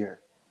this year.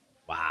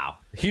 Wow.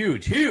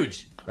 Huge,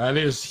 huge. That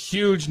is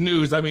huge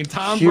news. I mean,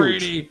 Tom Huge.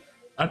 Brady,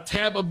 a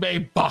Tampa Bay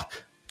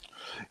Buck.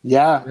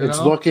 Yeah, You it's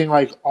know? looking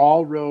like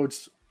all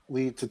roads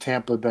lead to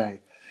Tampa Bay.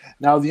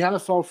 Now, the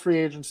NFL free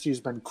agency has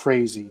been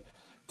crazy.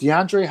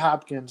 DeAndre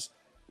Hopkins,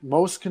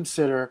 most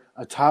consider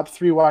a top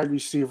 3 wide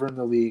receiver in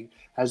the league,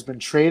 has been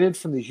traded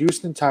from the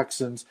Houston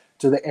Texans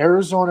to the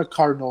Arizona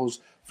Cardinals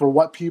for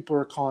what people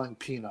are calling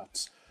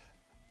peanuts.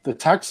 The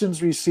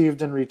Texans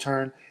received in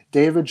return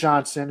David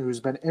Johnson,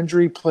 who's been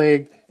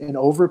injury-plagued and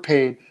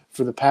overpaid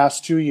for the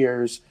past 2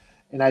 years,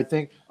 and I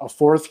think a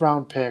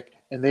 4th-round pick,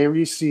 and they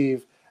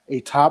receive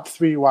a top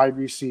 3 wide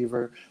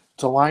receiver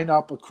to line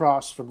up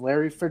across from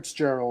Larry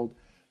Fitzgerald,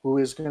 who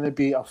is going to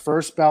be a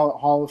first-ballot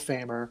Hall of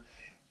Famer,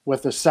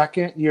 with a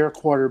second-year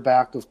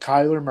quarterback of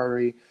Kyler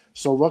Murray.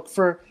 So look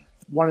for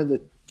one of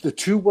the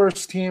 2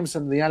 worst teams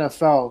in the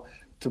NFL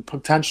to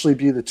potentially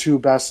be the 2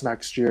 best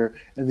next year,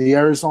 in the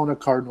Arizona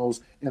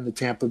Cardinals and the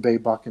Tampa Bay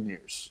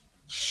Buccaneers.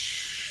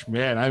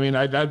 Man, I mean,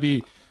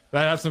 that'd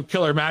have some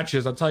killer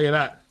matches. I'll tell you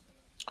that.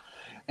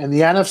 And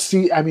the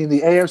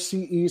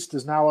AFC East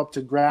is now up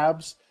to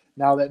grabs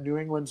now that New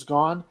England's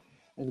gone.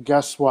 And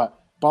guess what?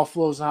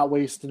 Buffalo's not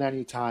wasting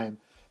any time.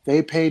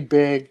 They paid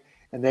big,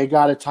 and they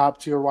got a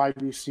top-tier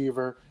wide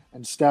receiver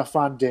and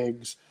Stephon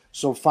Diggs.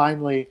 So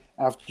finally,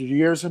 after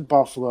years in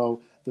Buffalo,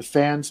 the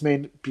fans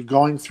may be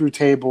going through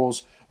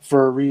tables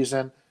for a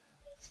reason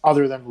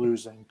other than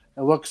losing.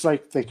 It looks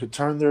like they could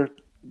turn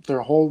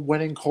their whole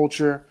winning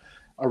culture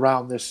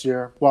around this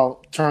year.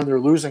 Well, turn their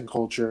losing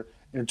culture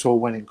into a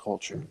winning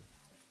culture.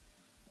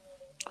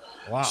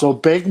 Wow. So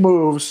big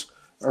moves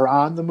are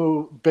on the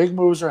move. Big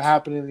moves are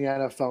happening in the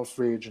NFL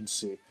free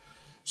agency.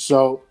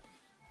 So,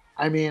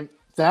 I mean,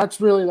 that's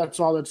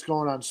all that's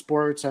going on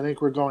sports. I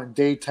think we're going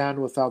day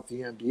 10 without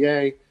the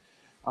NBA.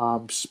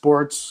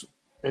 Sports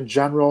in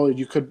general,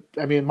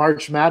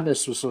 March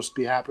Madness was supposed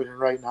to be happening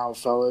right now,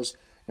 fellas,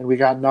 and we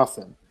got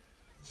nothing.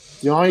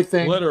 The only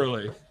thing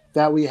Literally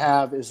that we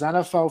have is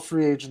NFL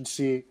free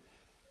agency,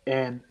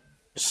 and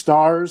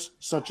stars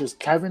such as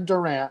Kevin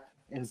Durant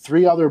and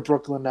 3 other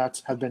Brooklyn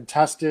Nets have been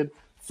tested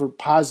for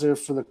positive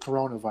for the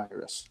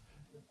coronavirus.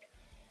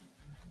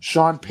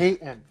 Sean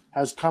Payton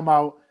has come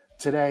out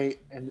today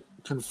and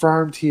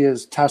confirmed he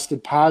is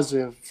tested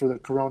positive for the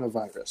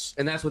coronavirus.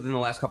 And that's within the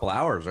last couple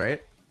hours,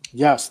 right?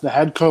 Yes, the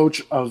head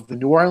coach of the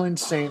New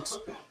Orleans Saints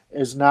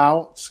is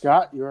now.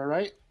 Scott, you all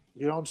right?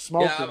 You don't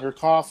smoke Yeah, and you're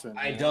coughing.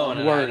 I man. don't. I'm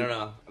And I worried. don't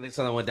know. I think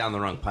something went down the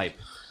wrong pipe.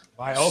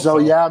 So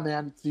yeah,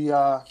 man,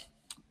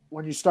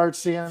 when you start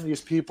seeing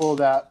these people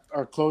that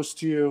are close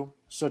to you,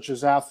 such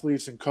as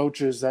athletes and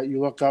coaches that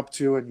you look up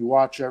to and you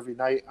watch every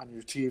night on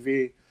your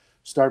TV,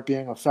 start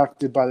being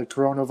affected by the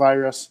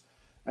coronavirus,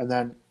 and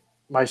then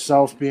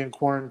myself being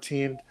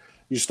quarantined,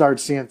 you start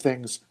seeing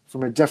things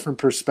from a different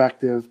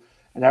perspective,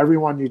 and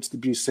everyone needs to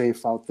be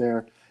safe out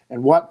there.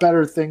 And what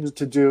better things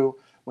to do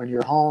when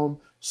you're home,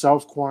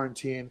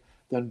 self-quarantine,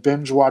 than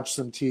binge watch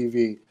some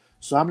TV?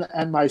 So I'm going to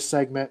end my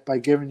segment by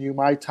giving you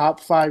my top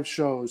 5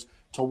 shows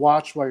to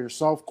watch while you're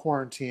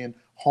self-quarantined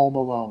home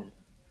alone.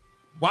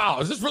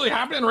 Wow, is this really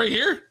happening right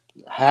here?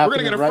 Happening We're going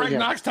to get a right Frank here.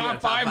 Knox top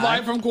 5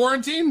 live from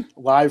quarantine?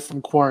 Live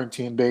from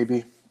quarantine,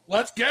 baby.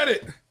 Let's get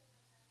it.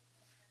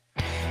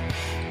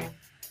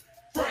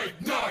 Frank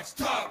Knox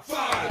top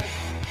 5.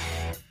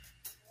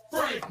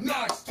 Frank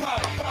Knox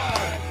top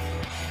 5.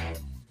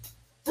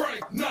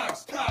 Frank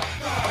Knox top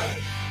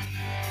 5.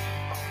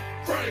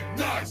 Frank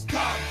Knox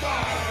top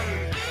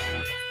 5.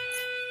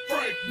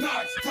 Frank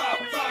Knox top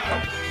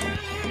 5.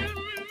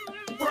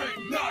 Frank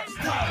Knox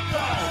top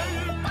 5.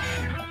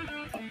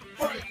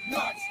 Frank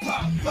Knox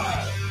top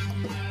 5.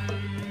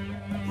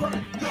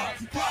 Frank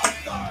Knox top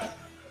 5.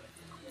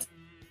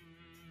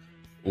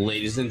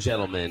 Ladies and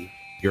gentlemen,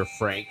 your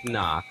Frank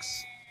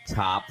Knox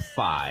top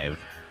 5,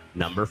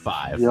 number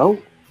 5. Yo.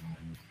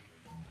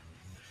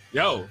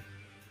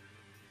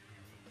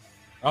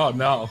 Oh,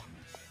 no.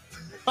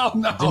 Oh,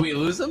 no. Did we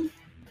lose him?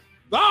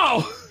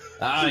 No.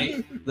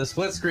 The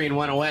split screen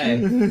went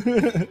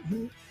away.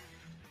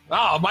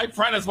 Oh, Mike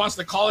Prentice wants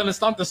to call in and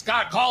stump the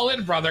Scott. Call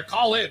in, brother.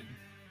 Call in.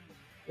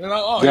 You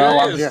know, oh, Yeah, here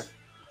I'm he is. here.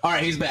 All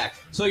right, he's back.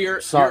 So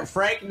your Sorry.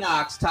 Frank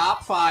Knox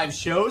top 5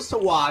 shows to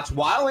watch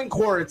while in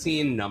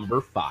quarantine,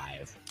 number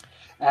 5.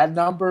 At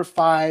number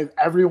 5,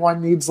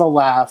 everyone needs a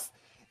laugh,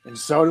 and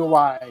so do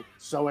I.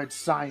 So it's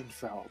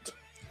Seinfeld.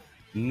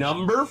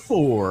 Number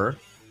 4.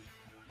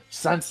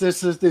 Since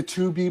this is the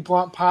To Be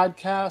Blunt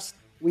podcast,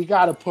 we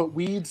got to put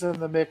weeds in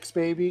the mix,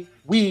 baby.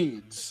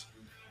 Weeds.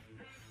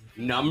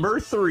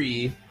 Number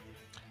 3.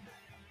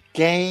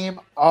 Game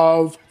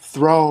of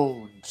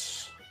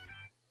Thrones.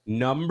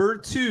 Number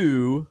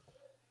 2.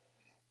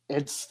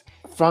 It's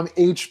from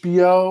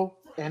HBO,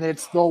 and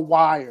it's The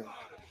Wire.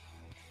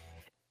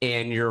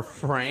 And your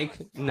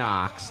Frank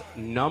Knox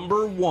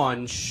number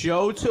 1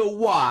 show to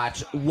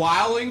watch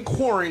while in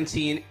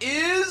quarantine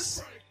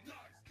is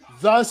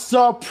The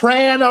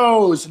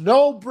Sopranos.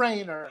 No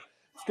brainer.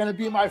 It's going to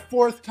be my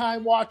 4th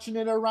time watching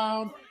it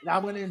around, and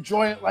I'm going to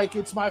enjoy it like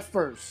it's my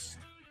first.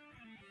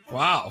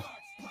 Wow.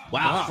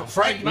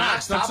 Frank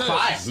Knox top that's it.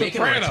 5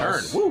 making a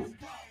return. Sopranos. Woo.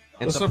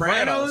 And The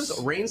Sopranos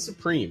Sopranos. reign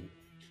supreme.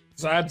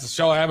 So that's a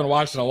show I haven't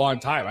watched in a long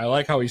time. I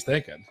like how he's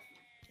thinking.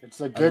 It's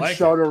a good like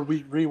show to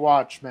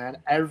rewatch, man.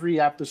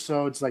 Every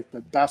episode's like the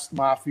best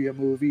mafia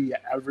movie you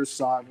ever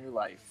saw in your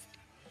life.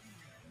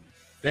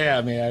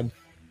 Yeah, man.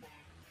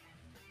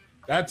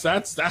 That's.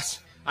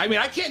 I mean,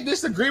 I can't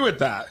disagree with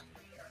that.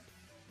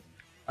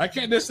 I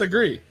can't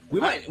disagree. We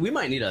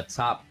might need a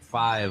top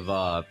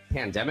 5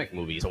 pandemic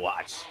movies to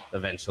watch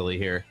eventually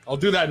here. I'll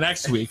do that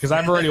next week because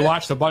I've already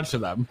watched a bunch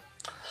of them.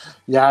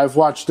 Yeah, I've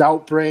watched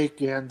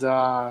Outbreak and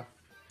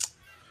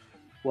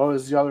what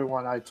was the other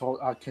one I told?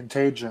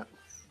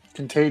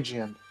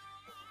 Contagion.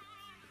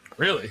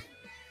 Really?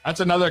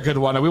 That's another good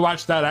one. We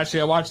watched that.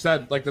 Actually, I watched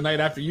that like the night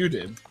after you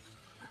did.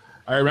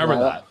 I remember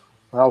that.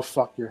 I'll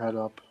fuck your head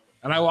up.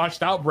 And I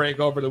watched Outbreak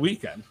over the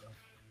weekend.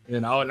 You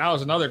know, and that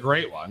was another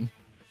great one.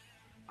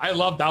 I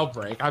loved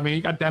Outbreak. I mean,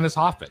 you got Dennis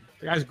Hoffman.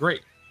 The guy's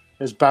great.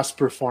 His best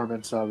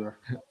performance ever.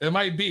 It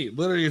might be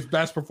literally his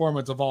best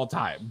performance of all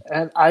time.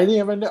 And I didn't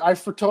even,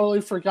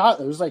 totally forgot.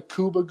 It was like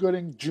Cuba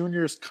Gooding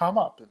Jr.'s come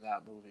up in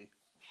that movie.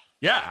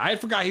 Yeah, I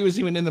forgot he was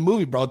even in the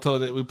movie, bro, until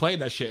we played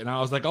that shit. And I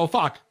was like, oh,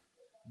 fuck.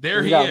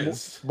 There he got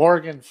is.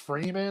 Morgan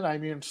Freeman. I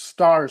mean,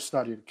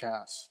 star-studded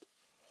cast.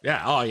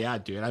 Yeah. Oh, yeah,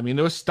 dude. I mean,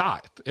 it was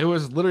stacked. It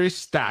was literally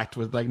stacked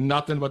with like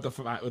nothing but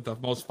the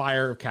most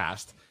fire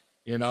cast,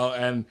 you know,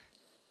 and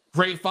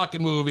great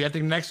fucking movie. I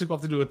think next week we'll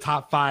have to do a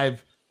top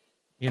 5,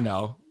 you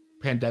know,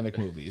 pandemic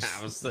movies.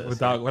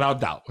 Without a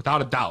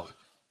doubt.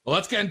 Well,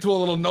 let's get into a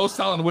little no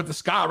selling with the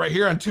Scott right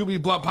here on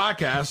 2B Blunt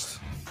Podcast.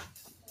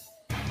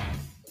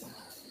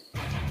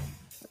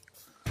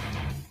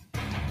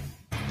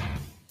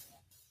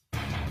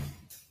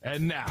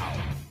 And now,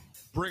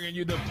 bringing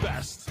you the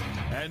best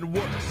and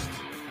worst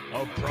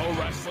of pro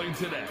wrestling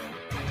today.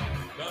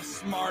 The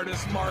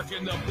smartest mark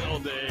in the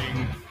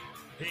building.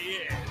 He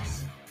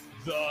is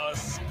the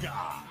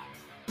Scott.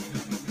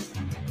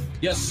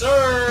 Yes,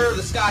 sir.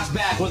 The Scott's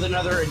back with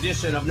another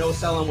edition of No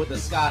Selling with the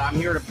Scott. I'm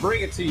here to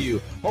bring it to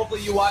you.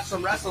 Hopefully you watch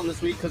some wrestling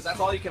this week because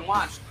that's all you can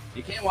watch.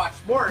 You can't watch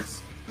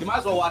sports. You might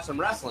as well watch some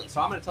wrestling. So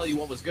I'm going to tell you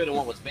what was good and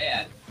what was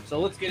bad. So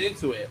let's get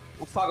into it.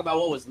 Let's talk about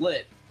what was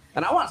lit.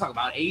 And I want to talk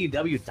about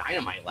AEW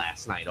Dynamite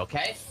last night,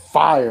 okay?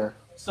 Fire.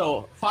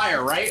 So,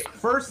 fire, right?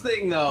 First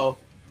thing, though,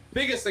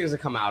 biggest things that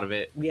come out of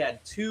it, we had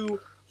 2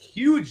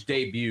 huge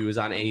debuts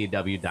on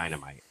AEW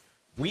Dynamite.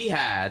 we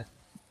had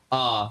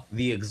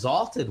the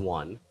Exalted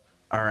One.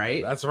 All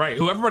right. That's right.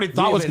 Who everybody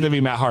thought was going to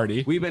be Matt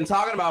Hardy. We've been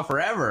talking about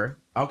forever.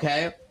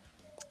 Okay.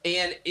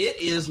 And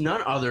it is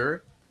none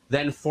other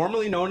than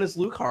formerly known as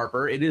Luke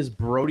Harper. It is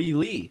Brody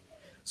Lee.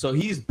 So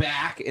he's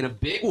back in a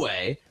big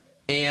way.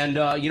 And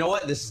you know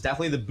what? This is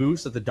definitely the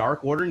boost that the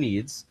Dark Order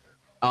needs.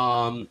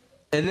 And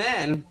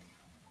then,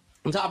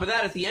 on top of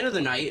that, at the end of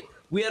the night,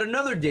 we had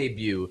another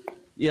debut.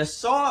 You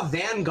saw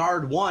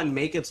Vanguard 1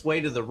 make its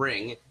way to the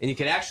ring, and you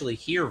could actually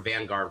hear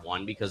Vanguard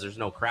 1 because there's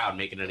no crowd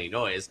making any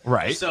noise.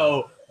 Right.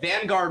 So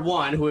Vanguard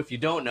 1, who, if you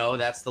don't know,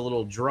 that's the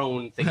little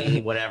drone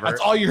thingy, whatever. That's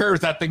all you heard is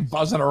that thing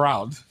buzzing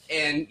around.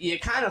 And you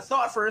kind of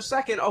thought for a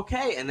second,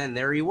 okay, and then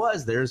there he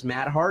was. There's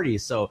Matt Hardy.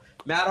 So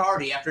Matt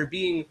Hardy, after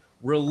being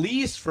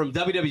released from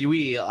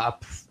WWE,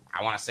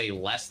 I want to say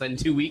less than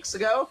 2 weeks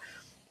ago,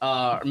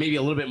 or maybe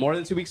a little bit more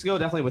than 2 weeks ago,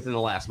 definitely within the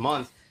last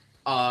month,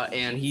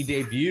 and he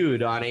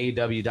debuted on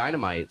AEW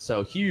Dynamite.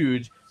 So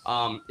huge.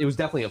 It was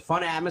definitely a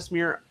fun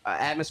atmosphere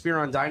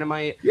on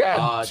Dynamite.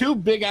 Yeah, two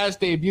big-ass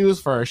debuts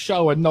for a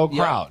show with no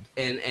crowd.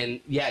 And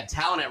yeah,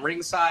 talent at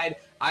ringside.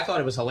 I thought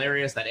it was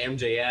hilarious that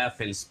MJF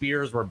and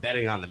Spears were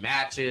betting on the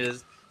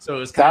matches. So it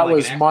was kind that of like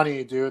was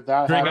money, dude.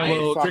 That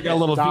drinking a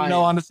little vino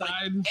on the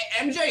side.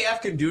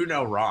 MJF can do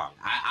no wrong.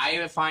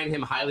 I find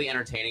him highly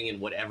entertaining in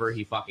whatever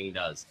he fucking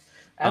does.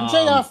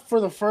 MJF for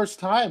the first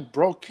time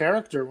broke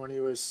character when he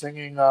was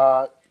singing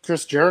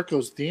Chris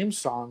Jericho's theme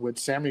song with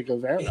Sammy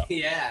Guevara.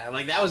 Yeah,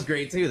 like that was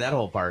great too, that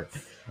whole part.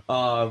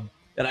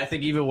 And I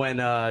think even when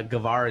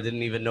Guevara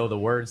didn't even know the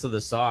words of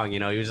the song, you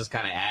know, he was just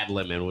kind of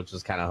ad-libbing, which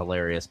was kind of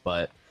hilarious.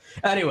 But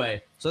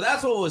anyway, so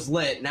that's what was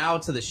lit. Now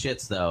to the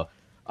shits, though.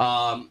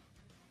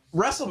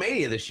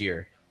 WrestleMania this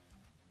year,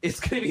 it's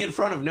going to be in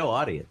front of no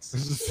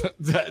audience.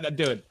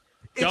 Dude,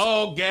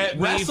 don't get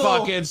me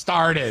fucking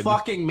started.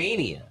 Fucking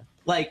Mania.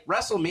 Like,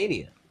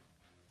 WrestleMania.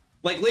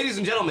 Like, ladies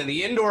and gentlemen,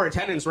 the indoor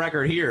attendance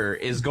record here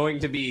is going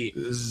to be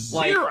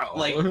zero.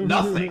 Like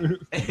nothing.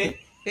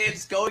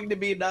 It's going to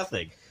be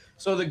nothing.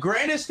 So the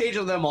grandest stage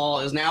of them all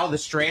is now the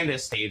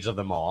strandest stage of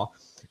them all.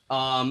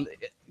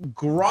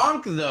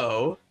 Gronk,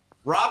 though,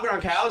 Rob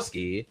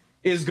Gronkowski,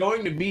 is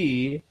going to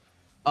be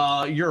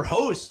your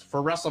host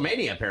for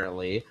WrestleMania,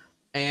 apparently.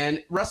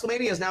 And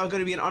WrestleMania is now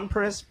going to be an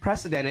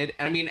unprecedented,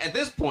 and I mean, at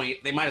this point,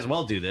 they might as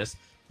well do this.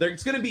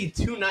 There's going to be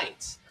 2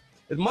 nights.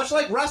 Much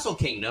like Wrestle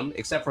Kingdom,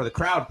 except for the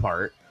crowd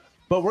part.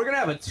 But we're going to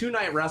have a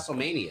 2-night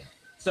WrestleMania.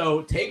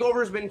 So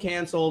TakeOver's been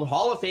canceled.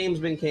 Hall of Fame's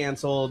been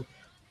canceled.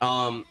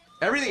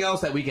 Everything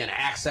else that we can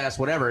access,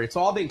 whatever, it's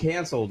all been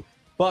canceled.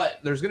 But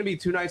there's going to be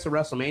 2 nights of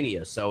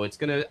WrestleMania. So it's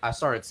going to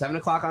start at 7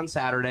 o'clock on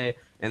Saturday,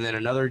 and then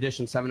another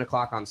edition 7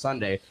 o'clock on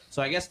Sunday.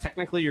 So I guess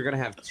technically you're going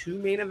to have 2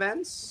 main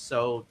events.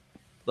 So,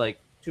 like,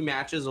 2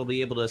 matches will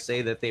be able to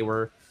say that they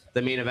were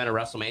the main event of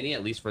WrestleMania,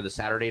 at least for the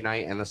Saturday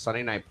night and the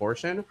Sunday night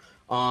portion.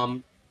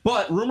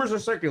 But rumors are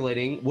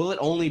circulating. Will it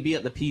only be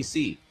at the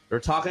PC? They're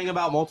talking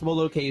about multiple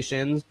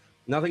locations.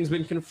 Nothing's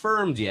been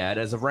confirmed yet.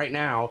 As of right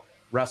now,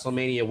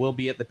 WrestleMania will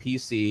be at the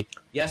PC.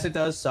 Yes, it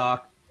does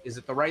suck. Is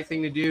it the right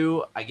thing to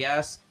do? I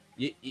guess.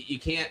 You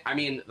can't. I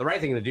mean, the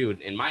right thing to do,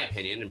 in my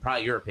opinion, and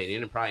probably your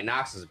opinion, and probably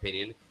Knox's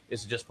opinion,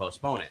 is to just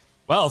postpone it.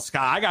 Well,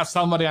 Scott, I got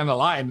somebody on the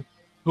line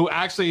who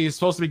actually is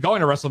supposed to be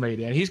going to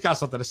WrestleMania, and he's got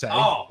something to say.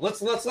 Oh,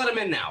 let's let him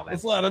in now. Then.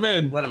 Let's let him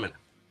in. Let him in.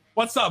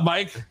 What's up,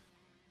 Mike?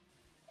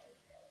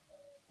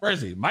 Where is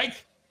he?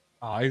 Mike?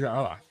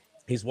 Oh,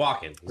 he's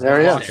walking.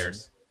 There he is.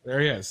 Stairs. There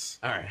he is.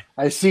 All right.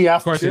 I see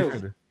Of course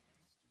F2.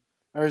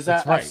 Or is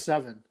that right.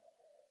 F7?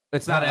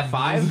 It's not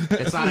F5?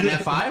 It's not an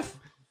F5?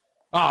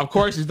 Oh, of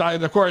course he's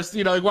not. Of course,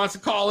 you know, he wants to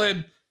call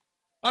in.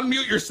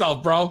 Unmute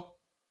yourself, bro.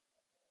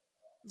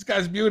 This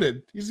guy's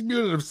muted. He's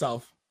muted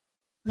himself.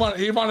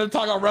 He wanted to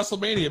talk about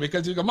WrestleMania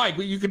because you go, Mike,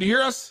 you can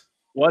hear us?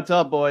 What's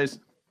up, boys?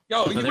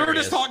 Yo, we were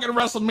just talking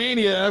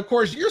WrestleMania. Of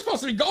course, you're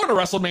supposed to be going to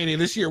WrestleMania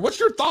this year. What's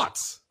your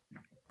thoughts?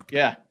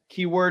 Yeah,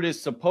 keyword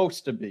is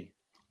supposed to be.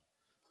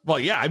 Well,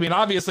 yeah, I mean,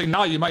 obviously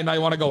now you might not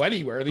want to go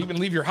anywhere, even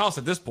leave your house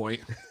at this point.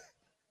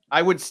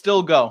 I would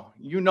still go.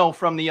 You know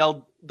from the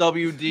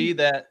LWD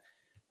that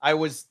I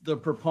was the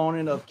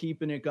proponent of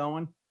keeping it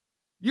going.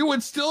 You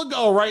would still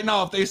go right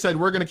now if they said,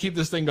 we're going to keep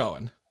this thing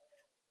going.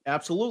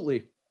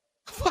 Absolutely.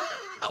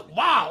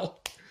 Wow.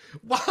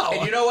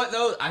 And you know what,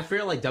 though? I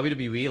feel like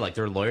WWE, like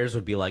their lawyers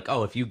would be like,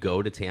 oh, if you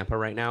go to Tampa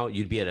right now,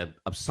 you'd be at an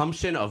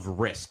assumption of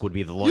risk would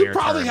be the lawyer. You'd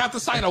probably have to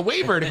sign a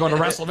waiver to go to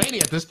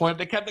WrestleMania at this point if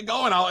they kept it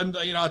going out and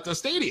at the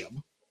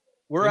stadium.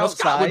 We're outside.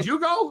 Scott, would you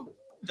go?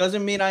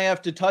 Doesn't mean I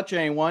have to touch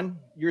anyone.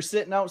 You're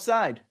sitting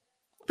outside.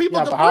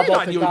 People complain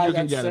on you and you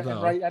can get it,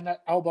 though. Right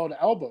at elbow to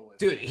elbow with.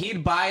 Dude,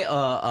 he'd buy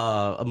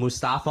a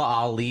Mustafa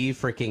Ali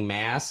freaking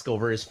mask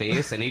over his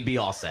face and he'd be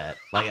all set.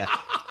 Like,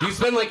 you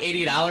spend like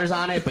 $80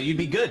 on it, but you'd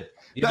be good.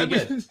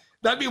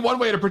 That'd be one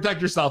way to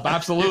protect yourself.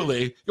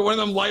 Absolutely. Get one of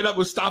them light up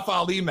Mustafa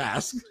Ali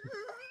masks.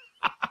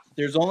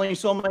 There's only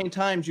so many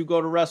times you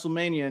go to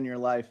WrestleMania in your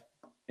life.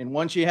 And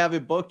once you have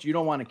it booked, you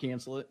don't want to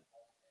cancel it.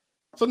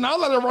 So now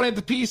that they're running at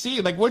the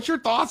PC, like, what's your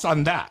thoughts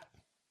on that?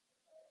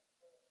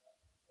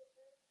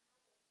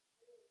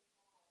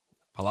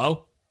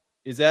 Hello?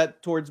 Is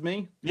that towards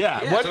me?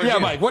 Yeah. Yeah,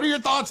 Mike. What are your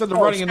thoughts on the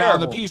Oh, running it it's out on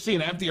the terrible. PC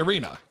in an empty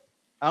arena?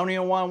 I don't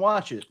even want to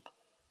watch it.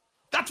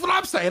 That's what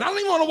I'm saying. I don't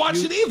even want to watch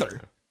it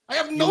either. I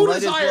have no might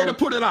as desire well- to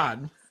put it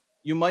on.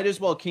 You might as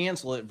well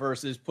cancel it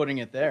versus putting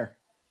it there.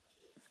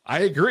 I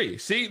agree.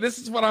 See, this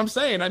is what I'm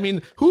saying. I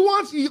mean, who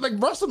wants you like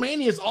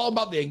WrestleMania is all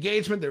about the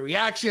engagement, the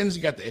reactions.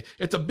 You got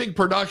it's a big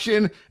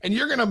production, and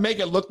you're gonna make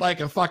it look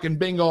like a fucking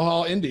bingo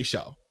hall indie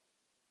show.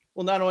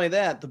 Well, not only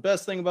that, the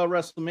best thing about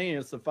WrestleMania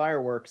is the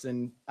fireworks,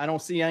 and I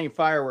don't see any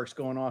fireworks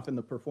going off in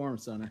the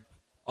Performance Center.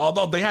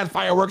 Although they had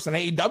fireworks in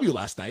AEW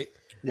last night.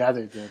 Yeah,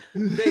 they did.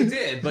 They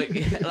did, but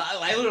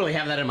I literally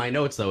have that in my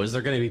notes, though. Is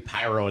there going to be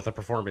pyro at the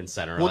Performance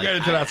Center? We'll get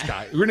into that,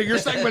 Scott. Your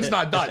segment's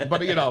not done,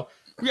 but you know,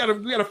 we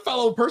got a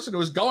fellow person who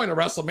was going to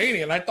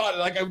WrestleMania, and I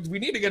thought we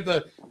need to get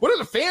what do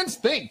the fans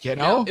think? You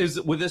know,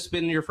 would this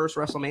been your first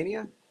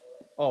WrestleMania?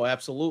 Oh,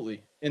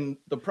 absolutely. And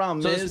the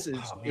problem is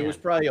it was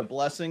probably a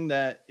blessing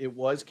that it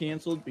was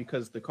canceled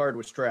because the card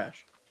was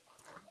trash.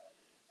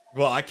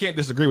 Well, I can't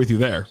disagree with you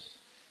there.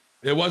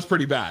 It was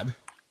pretty bad.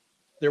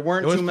 There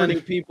weren't too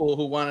many people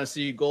who want to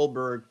see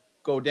Goldberg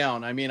go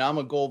down. I mean, I'm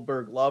a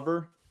Goldberg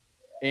lover,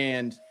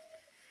 and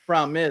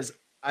problem is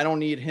I don't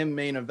need him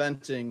main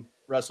eventing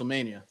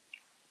WrestleMania.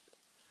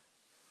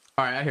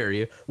 All right, I hear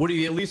you. Would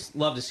you at least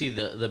love to see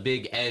the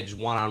big Edge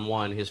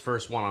one-on-one, his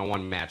first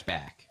one-on-one match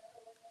back?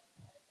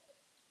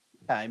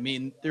 I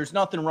mean, there's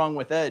nothing wrong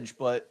with Edge,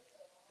 but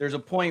there's a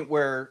point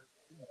where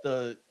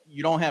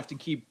you don't have to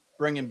keep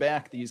bringing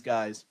back these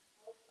guys.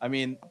 I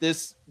mean,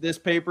 this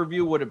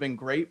pay-per-view would have been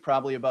great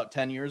probably about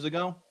 10 years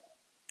ago,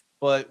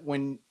 but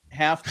when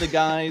half the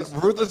guys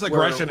Ruthless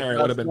Aggression era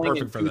would have been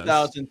perfect for this.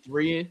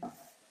 2003,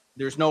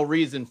 there's no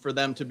reason for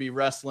them to be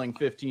wrestling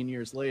 15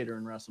 years later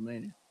in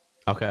WrestleMania.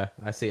 Okay,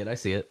 I see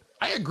it.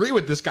 I agree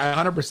with this guy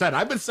 100%.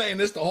 I've been saying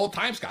this the whole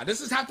time, Scott.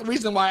 This is half the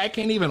reason why I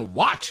can't even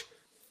watch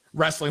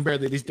wrestling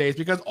barely these days,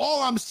 because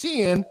all I'm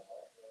seeing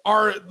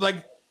are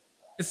like,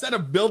 instead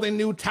of building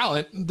new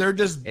talent, they're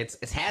just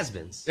it's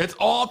has-beens. It's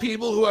all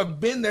people who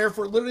have been there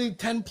for literally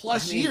 10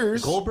 plus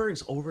years.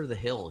 Goldberg's over the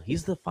hill.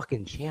 He's the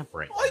fucking champ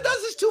right now. All he does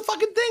is two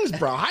fucking things,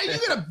 bro. How are you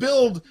gonna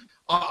build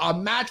a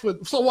match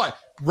with? So what?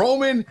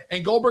 Roman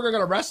and Goldberg are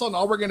gonna wrestle, and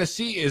all we're gonna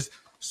see is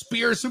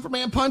spear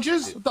Superman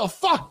punches? What the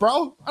fuck,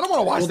 bro? I don't want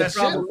to watch that shit.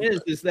 The problem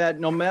is that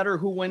no matter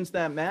who wins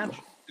that match,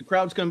 the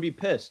crowd's gonna be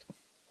pissed.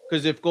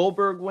 Because if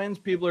Goldberg wins,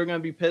 people are gonna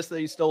be pissed that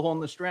he's still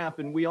holding the strap,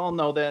 and we all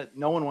know that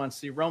no one wants to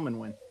see Roman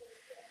win.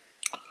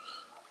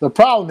 The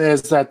problem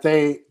is that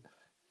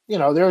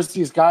there's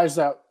these guys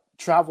that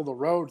travel the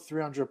road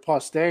 300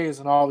 plus days,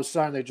 and all of a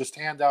sudden they just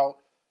hand out,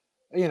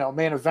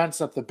 main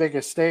events at the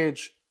biggest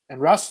stage in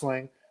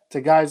wrestling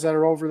to guys that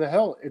are over the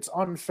hill. It's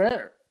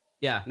unfair.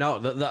 Yeah, no,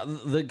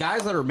 the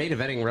guys that are main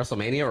eventing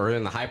WrestleMania or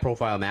in the high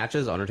profile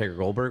matches, Undertaker,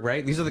 Goldberg,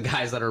 right? These are the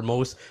guys that are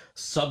most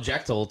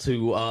subjectable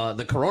to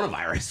the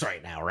coronavirus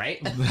right now,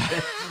 right?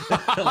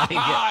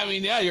 I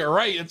mean, yeah, you're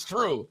right. It's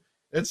true.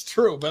 But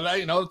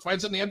it's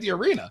fights in the empty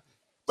arena.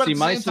 But see,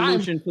 my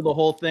solution to the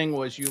whole thing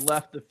was you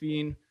left the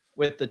Fiend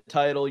with the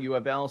title. You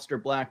have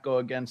Aleister Black go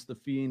against the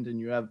Fiend, and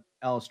you have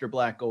Aleister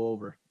Black go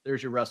over.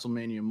 There's your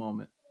WrestleMania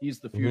moment. He's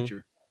the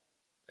future.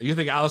 You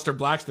think Aleister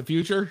Black's the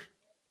future?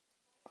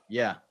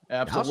 Yeah,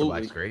 absolutely. Aleister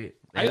Black's great.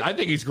 I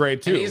think he's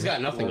great too. And he's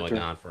got nothing going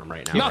on for him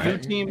right now.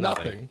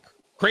 Nothing.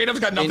 Creative's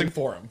got nothing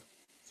for him.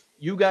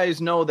 You guys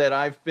know that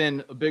I've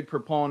been a big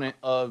proponent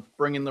of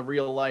bringing the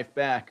real life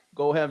back.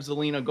 Go have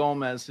Zelina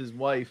Gomez, his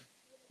wife,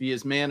 be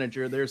his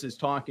manager. There's his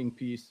talking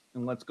piece,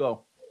 and let's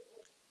go.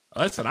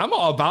 Listen, I'm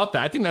all about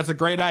that. I think that's a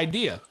great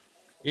idea.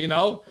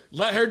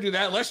 Let her do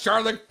that. Let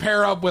Charlotte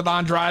pair up with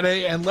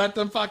Andrade and let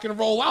them fucking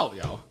roll out,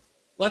 yo.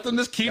 Let them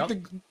just get the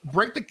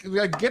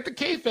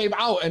kayfabe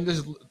out, and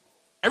just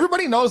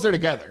everybody knows they're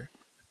together.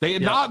 They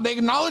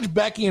acknowledge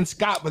Becky and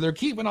Scott, but they're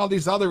keeping all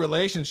these other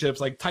relationships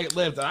like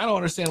tight-lipped, and I don't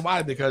understand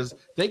why, because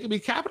they could be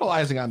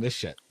capitalizing on this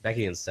shit.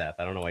 Becky and Seth.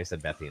 I don't know why you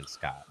said Becky and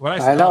Scott.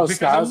 I know,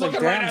 Scott. I was like,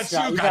 damn,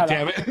 Scott, God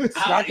damn it.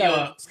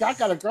 Scott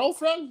got a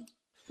girlfriend?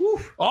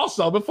 Whew.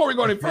 Also, before we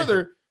go any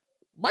further,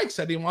 Mike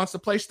said he wants to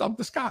play Stump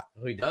the Scott.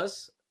 Oh, he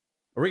does?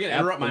 Are we going to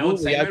interrupt my own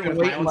segment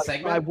with my own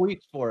segment? 5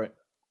 weeks for it.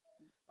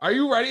 Are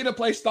you ready to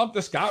play Stump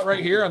the Scott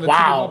right here on the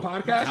TV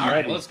podcast? All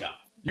right, let's go.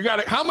 You got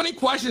it. How many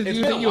questions do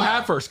you think you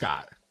have for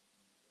Scott?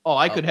 Oh,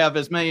 I could have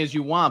as many as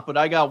you want, but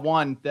I got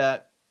one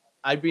that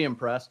I'd be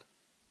impressed.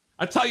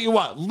 I tell you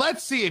what,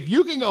 let's see if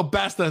you can go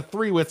best of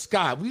 3 with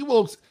Scott. We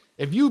will,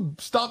 if you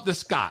stump the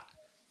Scott,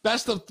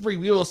 best of 3,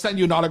 we will send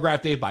you an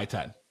autographed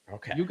 8x10.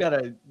 Okay. You got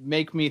to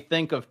make me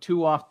think of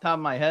 2 off the top of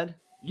my head.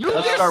 You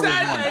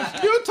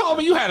told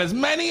me you had as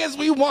many as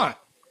we want.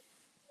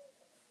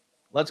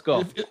 Let's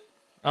go.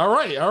 All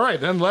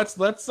right. Then let's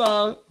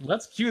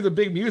cue the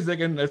big music,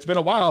 and it's been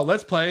a while.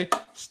 Let's play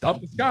Stump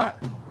the Scott.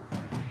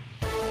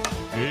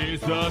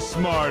 He's the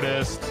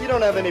smartest. You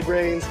don't have any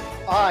brains.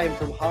 I'm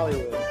from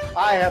Hollywood.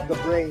 I have the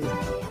brains.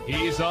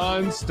 He's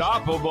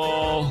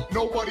unstoppable.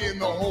 Nobody in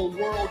the whole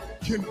world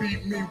can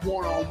beat me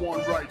one-on-one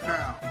right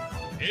now.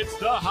 It's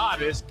the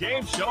hottest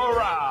game show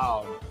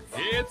around.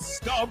 It's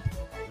Stump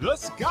the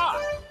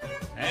Scott.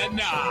 And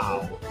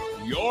now,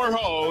 your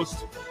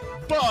host,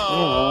 Bud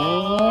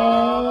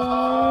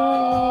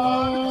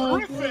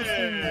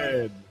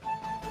Griffin.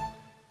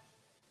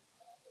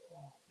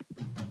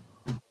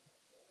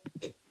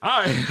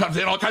 Hi, I'm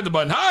saying all kinds of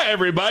buttons. Hi,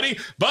 everybody.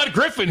 Bud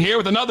Griffin here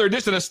with another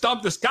edition of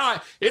Stump the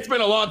Scott. It's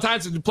been a long time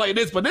since we played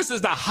this, but this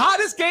is the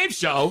hottest game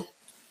show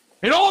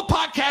in all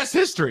podcast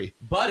history.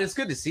 Bud, it's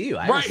good to see you.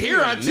 Right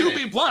here on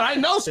 2B Blunt. I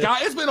know, Scott.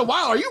 It's been a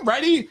while. Are you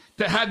ready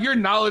to have your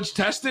knowledge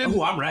tested?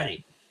 Oh, I'm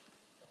ready.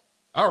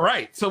 All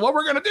right. So what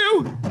we're going to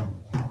do...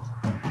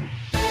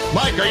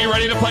 Mike, are you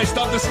ready to play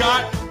Stump the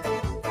Scott?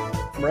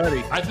 I'm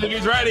ready. I think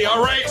he's ready.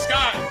 All right,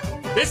 Scott.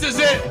 This is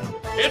it.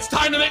 It's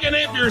time to make a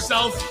name for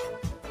yourself.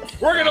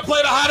 We're going to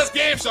play the hottest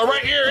game show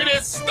right here. It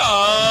is Stump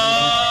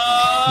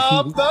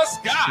the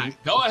Scott.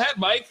 Go ahead,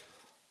 Mike.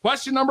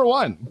 Question number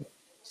 1.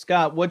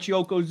 Scott, what's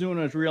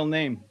Yokozuna's real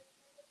name?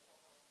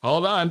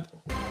 Hold on.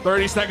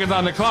 30 seconds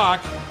on the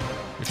clock.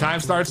 Your time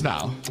starts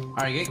now. All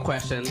right, good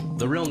question.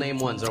 The real name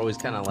ones are always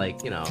kind of like,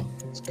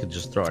 could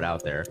just throw it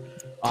out there.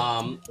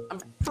 I'm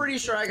pretty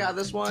sure I got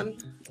this one.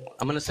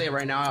 I'm going to say it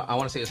right now. I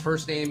want to say his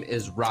first name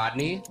is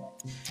Rodney.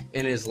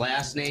 And his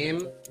last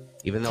name,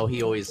 even though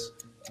he always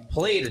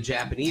played a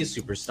Japanese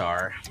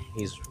superstar,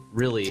 he's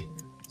really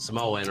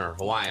Samoan or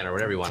Hawaiian or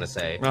whatever you want to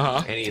say.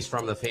 And he's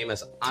from the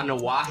famous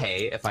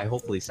Anawahe, if I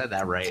hopefully said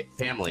that right,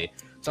 family.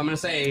 So I'm going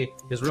to say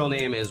his real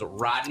name is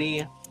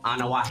Rodney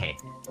Anawahe.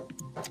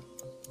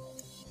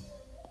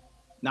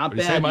 Not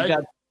bad. You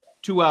got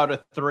 2 out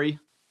of 3.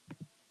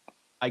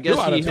 I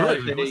guess he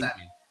has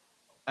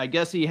I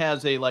guess he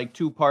has a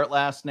 2-part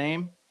last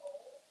name.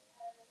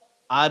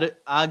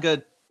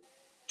 Agatupu?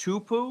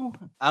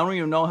 I don't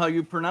even know how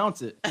you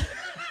pronounce it.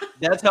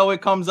 That's how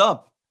it comes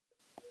up.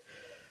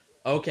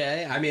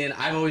 Okay. I mean,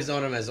 I've always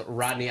known him as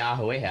Rodney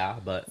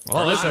Ahueha, but...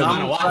 Well, listen,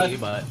 Anawahi,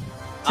 but...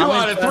 2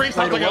 out of 3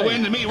 sounds like a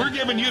win to me. We're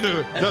giving you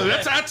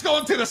that's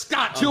going to the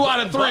Scott. 2 out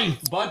of 3.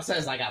 Bud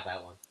says I got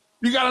that one.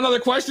 You got another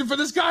question for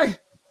this guy?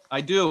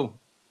 I do.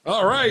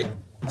 All right.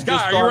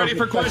 Scott, are you ready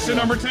for question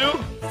number 2?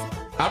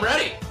 I'm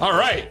ready. All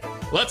right.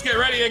 Let's get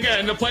ready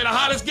again to play the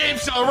hottest game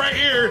show right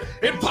here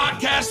in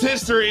podcast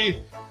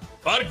history.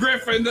 Bud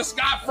Griffin, the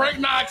Scott, Frank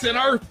Knox, and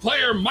our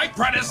player Mike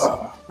Prentice.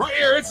 Right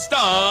here, it's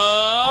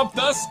Stump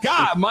the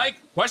Scott. Mike,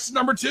 question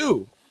number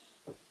 2.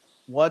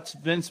 What's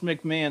Vince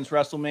McMahon's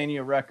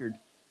WrestleMania record?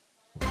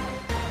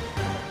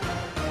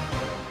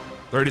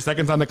 30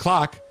 seconds on the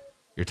clock.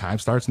 Your time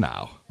starts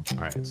now. All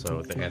right, so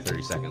I got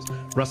 30 seconds.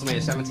 WrestleMania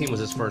 17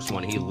 was his first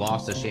one. He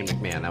lost to Shane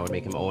McMahon. That would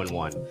make him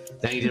 0-1.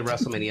 Then he did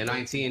WrestleMania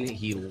 19.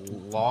 He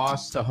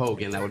lost to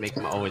Hogan. That would make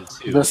him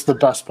 0-2. That's the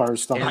best part of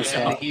Stump the And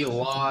Scott. he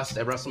lost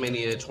at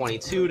WrestleMania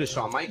 22 to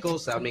Shawn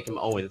Michaels. That would make him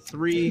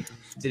 0-3.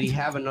 Did he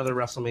have another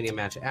WrestleMania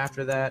match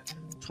after that?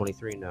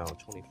 23, no.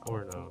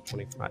 24, no.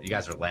 25. You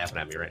guys are laughing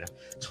at me right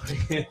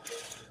now.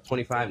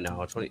 25,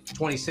 no.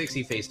 26,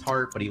 he faced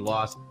Hart, but he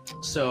lost.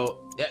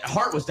 So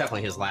Hart was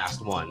definitely his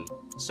last one.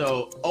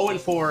 So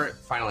 0-4,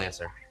 final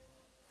answer.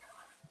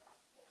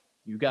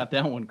 You got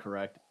that one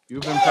correct.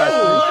 You've been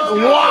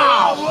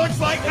wow! Looks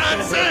like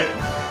that's it.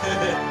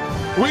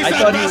 We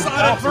said best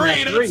out of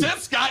 3. That's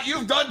it, Scott.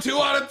 You've done 2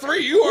 out of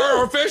 3. You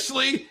are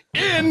officially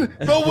in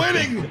the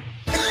winning.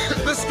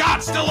 The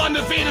Scott's still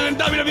undefeated in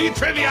WWE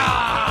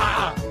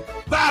trivia.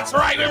 That's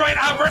right. We might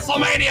have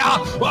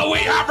WrestleMania, but we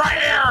have right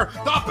here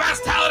the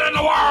best talent in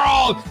the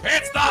world.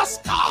 It's the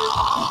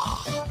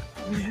Scott.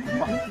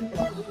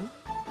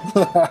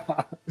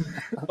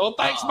 Well,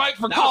 thanks, Mike,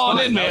 for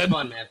calling in, man. That was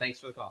fun, man. Thanks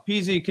for the call.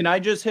 PZ, can I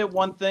just hit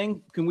one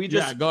thing? Can we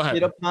just go ahead.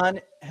 hit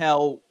upon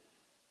how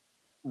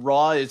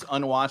Raw is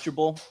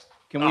unwatchable?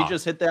 Can we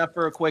just hit that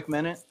for a quick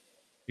minute?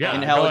 Yeah,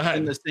 and how go it's ahead.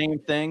 been the same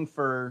thing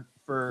for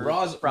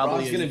Raw's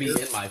probably going to be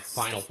in my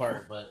final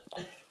part, but...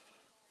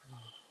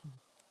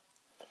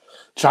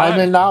 Chime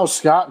in now,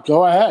 Scott.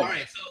 Go ahead. All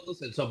right, so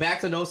listen. So back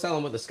to no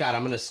selling with the Scott.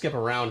 I'm going to skip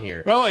around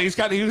here. Well, he was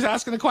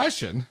asking a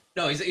question.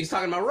 No, he's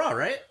talking about Raw,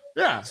 right?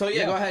 Yeah. So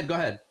yeah, go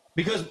ahead.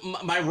 Because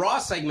my Raw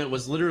segment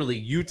was literally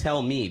you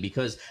tell me,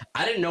 because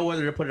I didn't know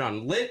whether to put it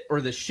on lit or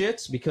the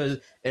shits because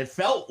it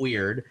felt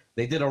weird.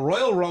 They did a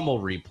Royal Rumble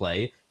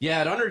replay. You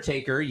had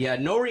Undertaker. You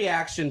had no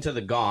reaction to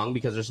the gong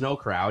because there's no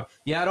crowd.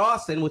 You had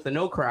Austin with the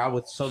no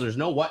crowd, so there's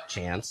no what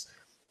chance.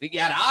 You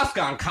had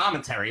Asuka on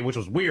commentary, which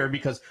was weird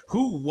because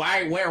who,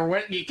 why, where,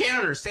 when, you can't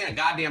understand a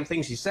goddamn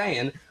thing she's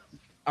saying.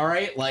 All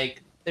right,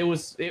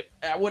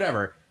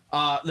 whatever.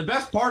 The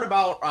best part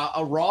about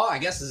a Raw, I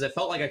guess, is it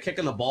felt like a kick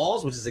in the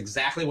balls, which is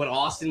exactly what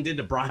Austin did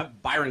to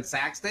Byron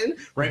Saxton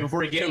right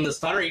before he gave him the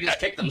stunner. He just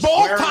kicked him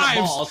both square in the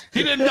times. balls.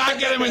 He did not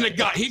get him in the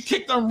gut. He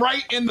kicked him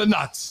right in the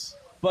nuts.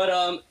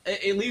 But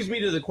it leads me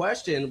to the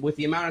question: with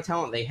the amount of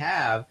talent they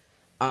have,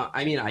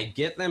 I mean, I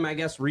get them, I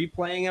guess,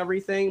 replaying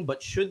everything,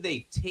 but should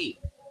they tape?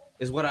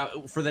 Is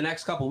what for the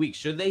next couple weeks?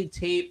 Should they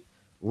tape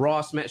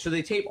Raw? Should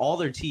they tape all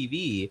their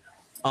TV?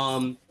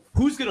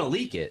 Who's gonna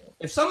leak it?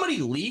 If somebody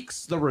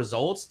leaks the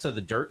results to the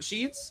dirt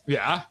sheets,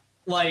 yeah,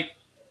 like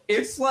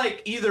it's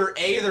like either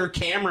A, their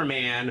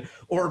cameraman,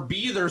 or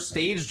B, their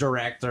stage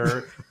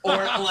director,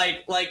 or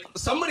like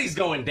somebody's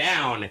going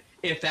down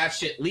if that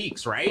shit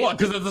leaks, right? Well,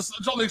 because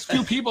there's only a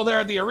few people there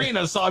at the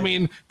arena, so I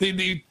mean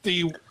the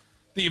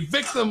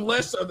victim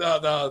list or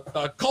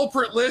the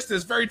culprit list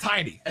is very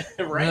tiny,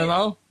 right? You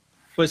know?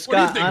 But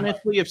Scott,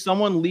 honestly, if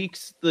someone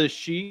leaks the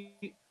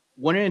sheet,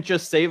 wouldn't it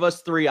just save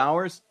us 3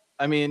 hours?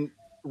 I mean,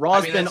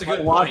 Raw's been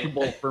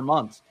unwatchable for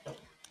months.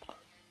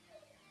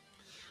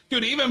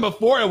 Dude, even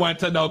before it went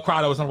to no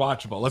crowd, it was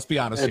unwatchable. Let's be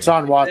honest. It's here.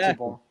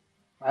 unwatchable.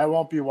 I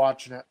won't be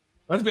watching it.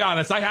 Let's be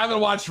honest. I haven't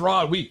watched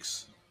Raw in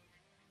weeks.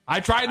 I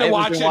tried to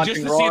watch it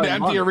just to see the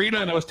empty arena,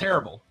 and it was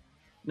terrible.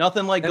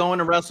 Nothing like going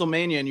to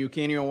WrestleMania and you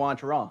can't even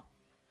watch Raw.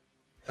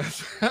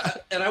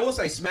 And I will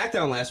say,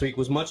 SmackDown last week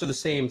was much of the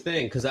same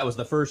thing because that was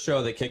the first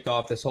show that kicked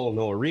off this whole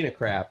no arena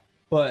crap.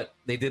 But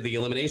they did the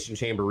Elimination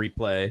Chamber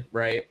replay,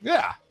 right?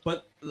 Yeah.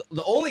 But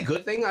the only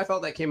good thing I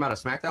felt that came out of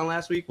SmackDown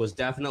last week was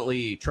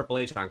definitely Triple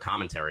H on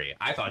commentary.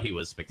 I thought he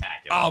was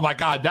spectacular. Oh my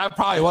God, that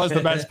probably was the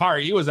best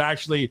part. He was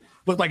actually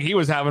looked like he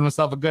was having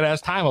himself a good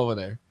ass time over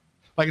there.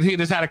 Like he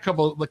just had a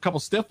couple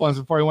stiff ones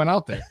before he went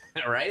out there.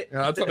 Right? You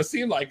know, that's what it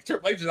seemed like.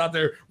 Triple H is out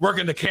there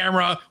working the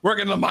camera,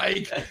 working the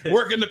mic,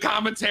 working the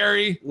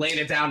commentary, laying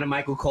it down to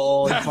Michael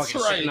Cole and That's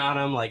fucking right. shitting on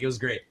him. Like, it was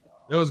great.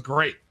 It was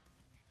great.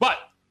 But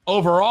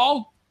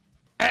overall,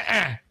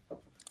 it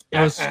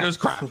was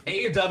crap.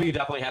 AEW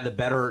definitely had the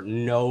better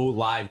no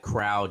live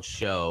crowd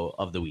show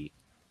of the week.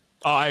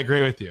 Oh, I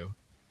agree with you.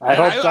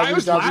 I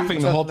was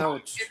laughing the whole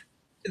time.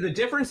 The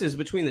differences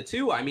between the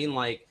two, I mean,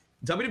 like,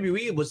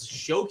 WWE was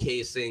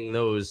showcasing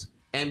those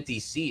empty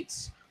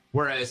seats,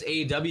 whereas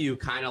AEW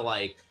kind of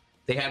like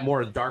they had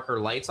more darker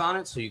lights on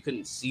it, so you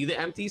couldn't see the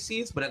empty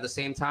seats, but at the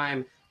same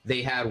time,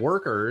 they had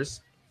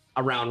workers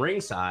around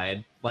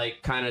ringside,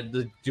 like kind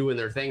of doing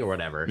their thing or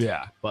whatever.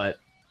 Yeah. But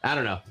I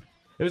don't know.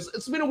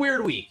 It's been a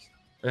weird week.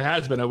 It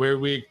has been a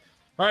weird week.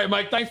 All right,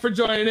 Mike, thanks for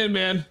joining in,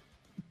 man.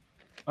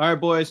 All right,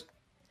 boys.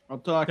 I'll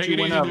talk Take to you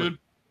it whenever. easy, dude.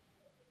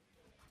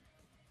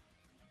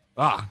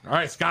 All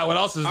right, Scott, what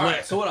else is All lit?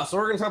 right, so what else? So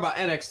we're going to talk about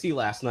NXT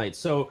last night.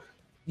 So,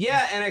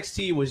 yeah,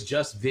 NXT was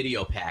just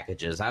video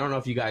packages. I don't know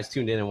if you guys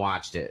tuned in and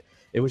watched it.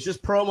 It was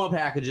just promo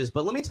packages,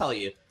 but let me tell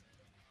you,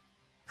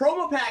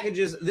 promo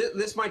packages,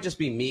 this might just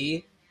be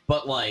me,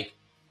 but, like,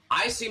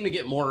 I seem to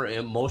get more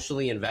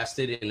emotionally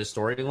invested in the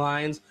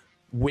storylines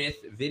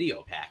with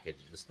video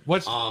packages.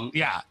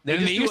 Yeah, they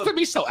used to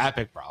be so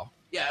epic, bro.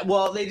 Yeah,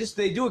 well, they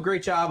do a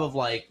great job of,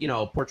 like, you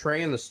know,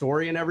 portraying the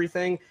story and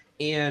everything.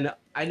 And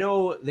I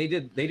know they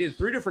did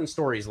 3 different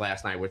stories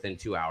last night within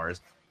 2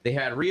 hours. They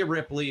had Rhea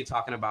Ripley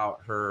talking about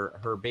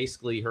her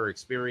basically her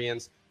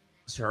experience,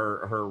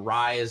 her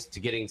rise to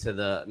getting to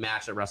the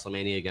match at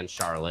WrestleMania against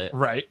Charlotte,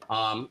 right?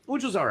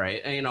 Which was all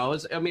right. And, you know,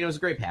 it was a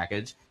great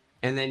package.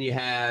 And then you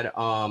had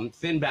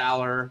Finn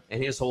Balor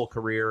and his whole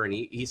career, and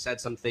he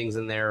said some things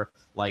in there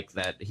like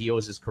that he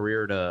owes his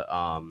career to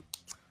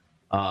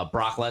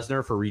Brock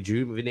Lesnar for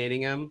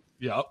rejuvenating him.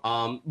 Yep.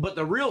 But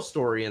the real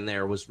story in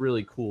there was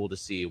really cool to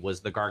see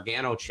was the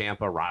Gargano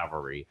Ciampa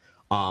rivalry.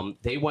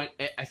 They went,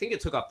 I think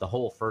it took up the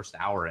whole first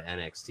hour of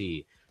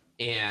NXT,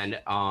 and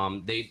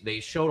they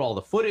showed all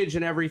the footage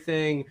and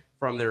everything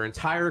from their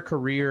entire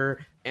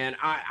career, and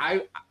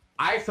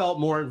I felt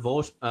more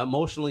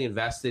emotionally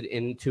invested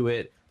into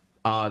it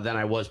than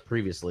I was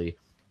previously.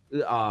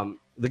 The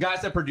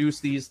guys that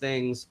produce these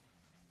things,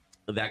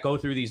 that go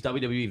through these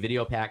WWE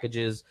video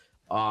packages,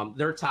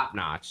 they're top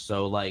notch.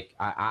 So like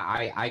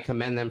I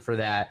commend them for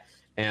that.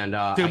 And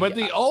Dude,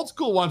 the old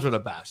school ones were the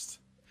best.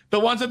 The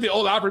ones at the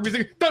old opera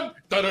music, dun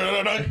dun dun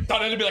dun dun,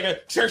 dun, and it'd be like a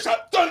chair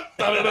shot, dun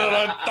dun dun dun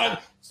dun, dun,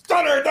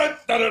 stunner, dun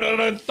dun dun dun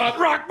dun, dun,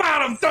 rock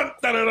bottom, dun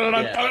dun dun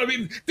dun dun. I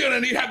mean, dude,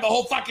 and he'd have the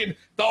whole fucking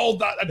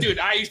old dude.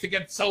 I used to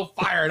get so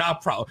fired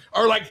up, bro.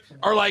 Or like,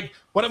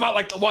 what about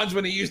like the ones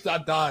when he used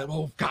to,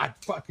 oh God,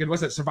 fucking,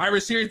 what's it, Survivor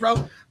Series, bro?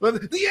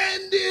 The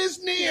end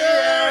is near.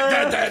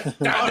 Armageddon.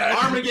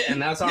 That's Armageddon.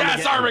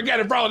 Yes,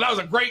 Armageddon, bro. That was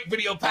a great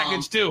video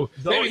package too.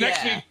 Maybe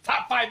next week,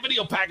 top 5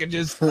 video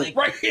packages,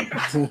 right here.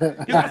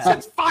 That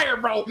shit's fire,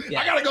 bro.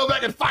 I gotta go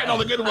back and find all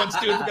the good ones,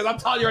 dude, because I'm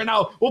telling you right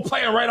now, we'll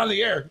play them right on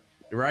the air.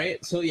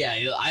 Right? So yeah,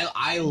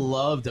 I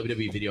love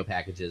WWE video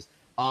packages.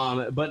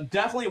 But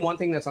definitely one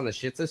thing that's on the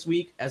shits this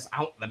week is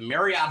out the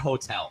Marriott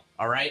Hotel.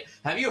 All right.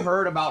 Have you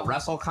heard about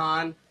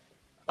WrestleCon?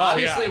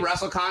 Obviously,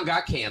 WrestleCon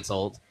got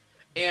canceled,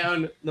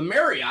 and the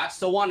Marriott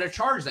still wanted to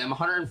charge them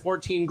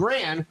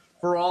 $114,000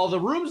 for all the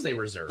rooms they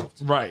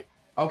reserved. Right.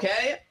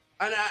 Okay.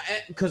 And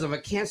because of a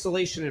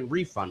cancellation and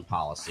refund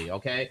policy.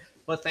 Okay.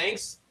 But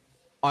thanks.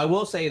 I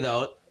will say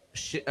though,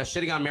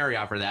 shitting on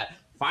Marriott for that.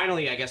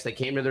 Finally, I guess they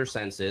came to their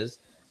senses.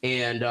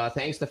 And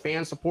thanks to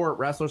fan support,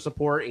 wrestler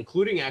support,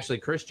 including actually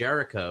Chris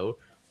Jericho,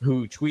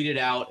 who tweeted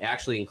out,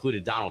 actually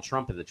included Donald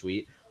Trump in the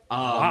tweet.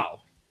 Wow.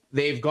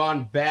 They've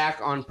gone back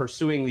on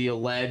pursuing the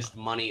alleged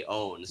money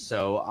owed.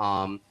 So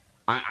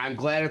I'm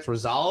glad it's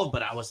resolved,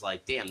 but I was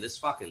like, damn, this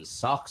fucking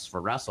sucks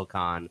for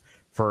WrestleCon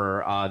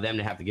for them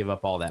to have to give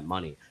up all that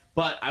money.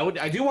 But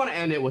I do want to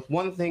end it with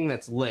one thing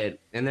that's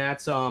lit, and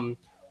that's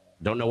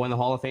Don't know when the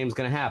Hall of Fame is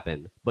going to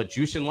happen, but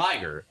Jushin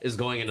Liger is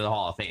going into the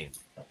Hall of Fame.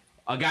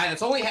 A guy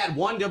that's only had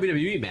one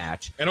WWE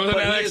match, and it was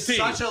but an he NXT. is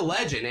such a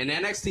legend in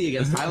NXT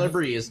against Tyler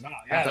Breeze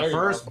at the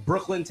first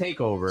Brooklyn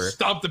Takeover.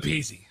 Stomp the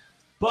peasy.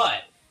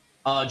 But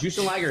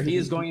Jushin Liger, he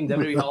is going in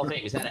WWE Hall of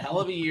Fame. He's had a hell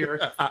of a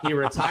year. He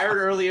retired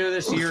earlier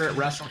this year at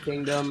Wrestle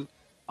Kingdom.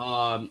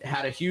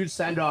 Had a huge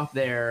send-off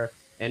there,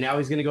 and now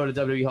he's going to go to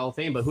WWE Hall of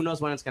Fame, but who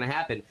knows when it's going to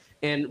happen.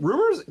 And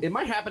rumors, it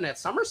might happen at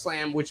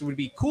SummerSlam, which would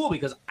be cool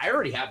because I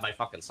already have my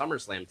fucking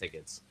SummerSlam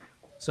tickets.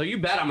 So you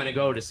bet I'm going to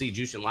go to see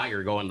Jushin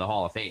Liger go into the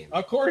Hall of Fame.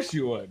 Of course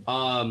you would.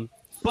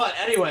 But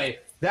anyway,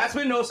 that's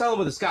been No Selling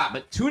with the Scott.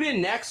 But tune in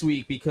next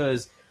week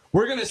because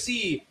we're going to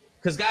see,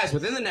 because guys,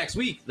 within the next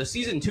week, the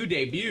Season 2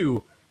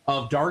 debut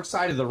of Dark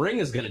Side of the Ring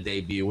is going to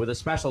debut with a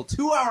special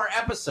 2-hour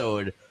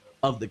episode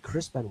of the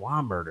Chris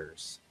Benoit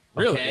murders.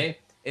 Okay? Really?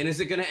 And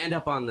is it going to end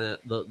up on the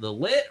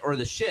lit or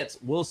the shits?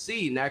 We'll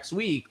see next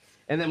week.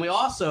 And then we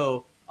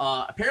also,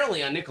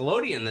 apparently on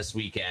Nickelodeon this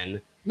weekend.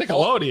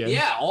 Nickelodeon?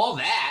 Yeah, All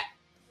That.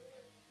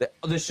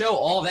 The show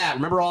All That.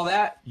 Remember All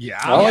That? Yeah.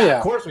 Oh, yeah.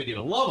 Of course we do.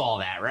 Love All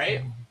That,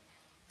 right?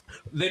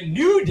 The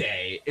New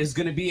Day is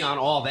going to be on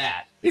All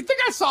That. You think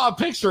I saw a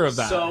picture of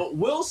that? So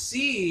we'll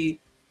see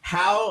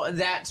how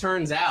that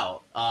turns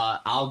out.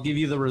 I'll give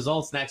you the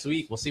results next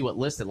week. We'll see what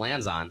list it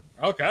lands on.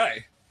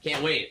 Okay.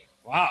 Can't wait.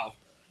 Wow.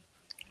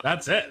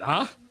 That's it,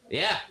 huh?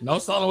 Yeah. No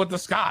Selling with the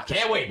Scott.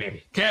 Can't wait,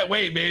 baby. Can't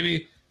wait,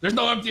 baby. There's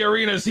no empty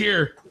arenas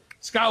here.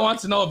 Scott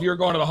wants to know if you're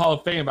going to the Hall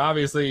of Fame.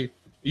 Obviously,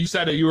 you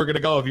said that you were going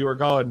to go if you were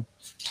going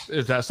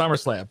to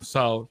SummerSlam.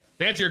 So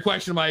to answer your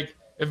question, Mike,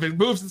 if it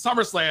moves to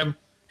SummerSlam,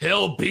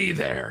 he'll be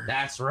there.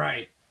 That's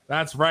right.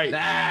 That's right.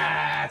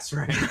 That's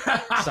right.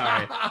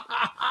 Sorry.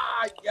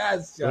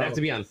 Yes. It'll have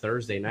to be on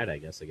Thursday night, I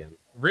guess, again.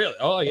 Really?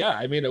 Oh, yeah.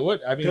 I mean, it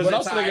would. I mean, what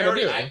else are they going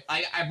to do?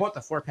 I bought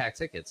the 4-pack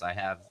tickets. I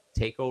have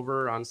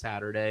TakeOver on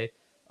Saturday,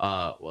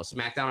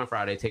 SmackDown on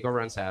Friday,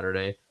 TakeOver on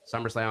Saturday,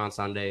 SummerSlam on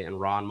Sunday, and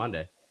Raw on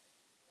Monday.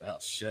 Oh,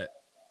 shit.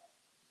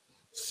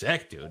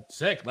 Sick, dude.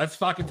 Sick. Let's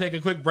fucking take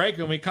a quick break.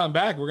 When we come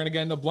back, we're going to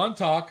get into Blunt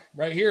Talk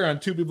right here on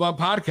 2B Blunt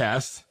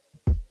Podcast.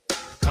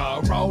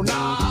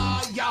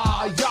 Corona,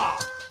 yeah, yeah.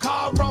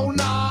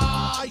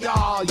 Corona,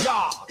 yeah,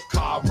 yeah.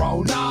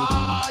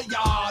 Corona,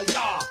 yeah,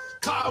 yeah.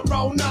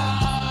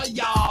 Corona,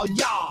 yeah,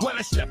 yeah. When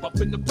I step up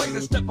in the plane, I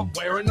step up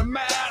wearing a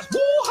mask.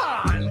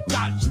 Wuhan,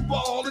 got you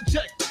all to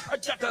check. I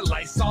got the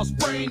Lysol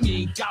spray,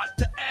 you ain't got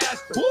to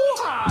ask.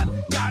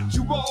 Wuhan, got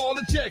you all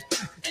to check.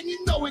 And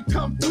you know it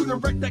come through the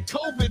wreck that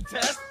COVID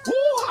test.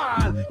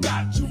 Wuhan,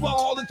 got you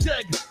all to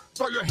check.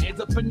 Throw your hands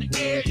up in the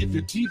air if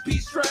you're TP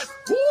stressed.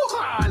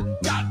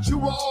 Wuhan, got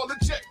you all to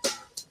check.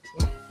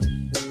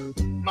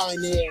 My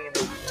name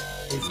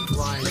is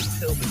Brian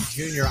Tillman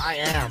Jr. I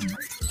am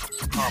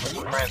Thomas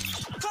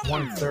Prince,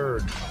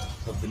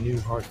 1/3 of the New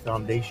Heart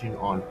Foundation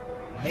on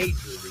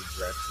Major League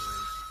Wrestling.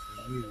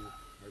 You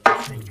are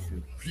listening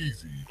to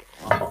Peasy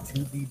on the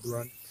 2B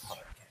Blunt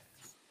podcast.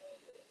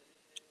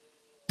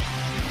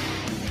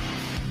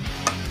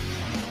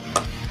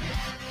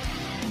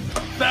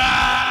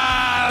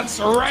 That's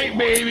right,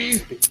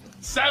 baby.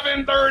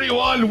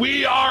 7:31.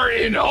 We are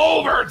in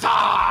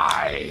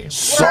overtime.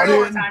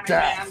 Sudden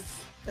death.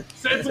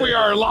 Since we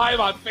are live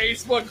on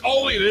Facebook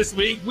only this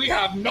week, we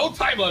have no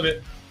time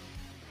limit.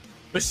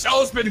 The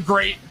show's been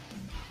great.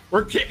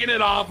 We're kicking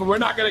it off, and we're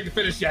not going to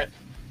finish yet.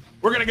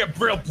 We're going to get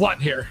real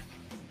blunt here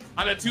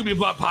on the 2B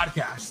Blunt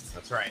Podcast.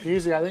 That's right.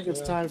 Easy. I think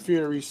it's time for you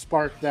to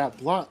re-spark that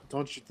blunt,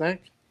 don't you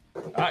think?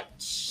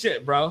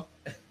 Shit, bro.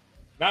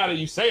 Now that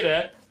you say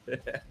that,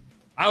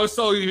 I was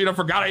so,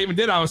 forgot I even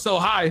did. I was so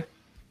high. I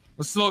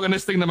was smoking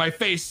this thing to my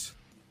face.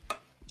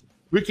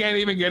 We can't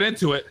even get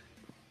into it.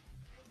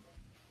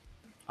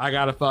 I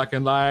gotta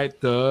fucking light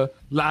the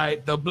blood,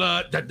 light.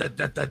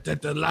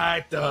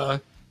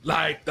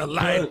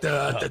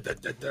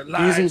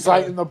 Easy's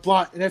lighting the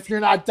blunt, and if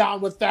you're not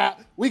down with that,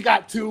 we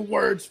got 2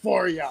 words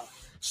for you.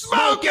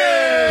 Smoke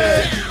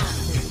it!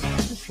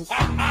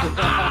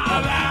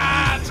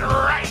 That's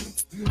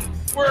right.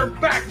 We're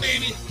back,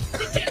 baby.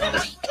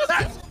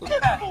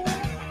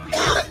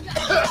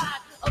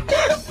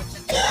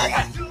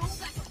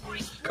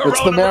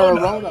 It's the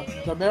Marirona.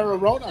 The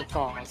Marirona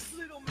cough.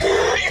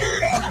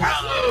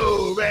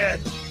 Oh, man.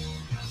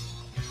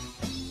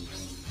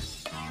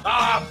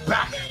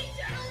 Back.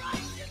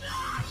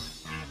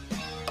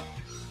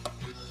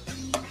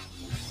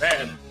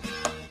 Man.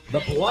 The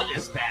blunt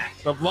is back.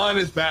 The blunt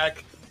is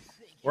back.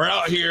 We're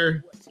out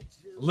here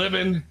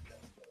living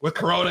with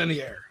Corona in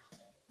the air.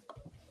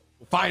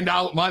 We'll find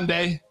out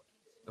Monday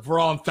if we're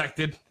all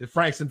infected. If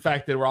Frank's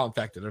infected, we're all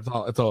infected.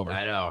 It's over.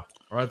 I know.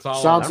 It's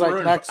all Sounds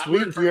over. like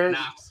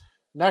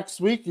next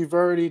week you've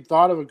already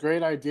thought of a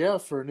great idea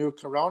for a new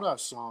Corona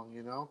song,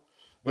 you know?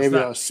 What's Maybe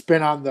that? a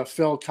spin on the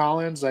Phil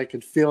Collins. I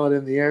could feel it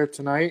in the air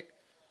tonight.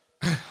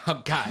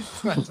 Oh, God.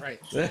 That's right.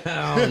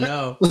 Oh,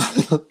 no.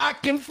 I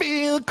can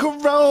feel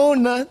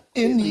Corona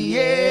in the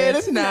air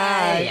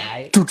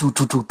tonight.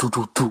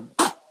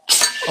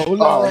 Oh,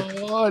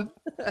 Lord.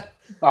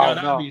 Oh,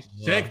 that'd be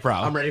sick, bro.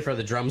 I'm ready for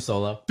the drum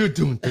solo. You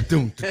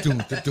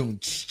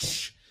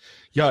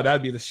Yo,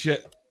 that'd be the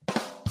shit.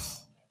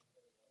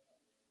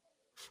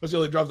 Those are the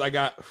only drums I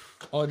got.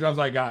 All the drums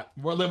I got.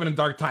 We're living in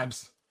dark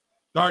times.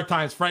 Dark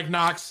times. Frank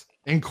Knox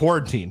in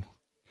quarantine.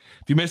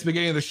 If you missed the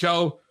beginning of the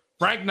show,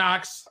 Frank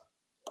Knox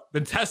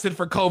been tested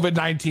for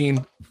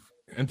COVID-19.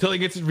 Until he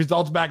gets his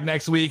results back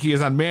next week, he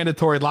is on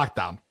mandatory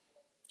lockdown.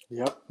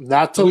 Yep.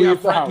 Not to we leave have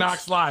the Frank house.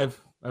 Knox live.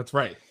 That's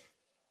right.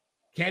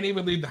 Can't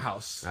even leave the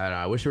house. I don't know.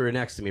 I wish you were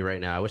next to me right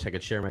now. I wish I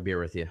could share my beer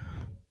with you.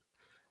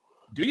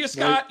 Do you,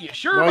 Scott? No, you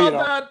sure no, you about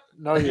don't. that?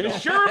 No, you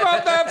don't. sure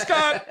about that,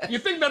 Scott? You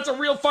think that's a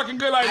real fucking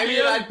good idea? I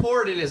mean, I'd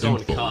pour it in his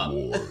own cup.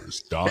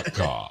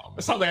 Infowars.com.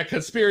 It sounds like a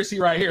conspiracy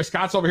right here.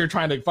 Scott's over here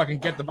trying to fucking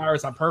get the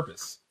virus on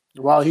purpose.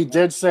 Well, he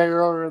did say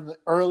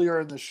earlier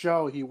in the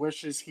show he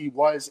wishes he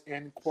was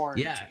in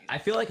quarantine. Yeah, I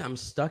feel like I'm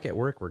stuck at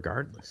work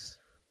regardless.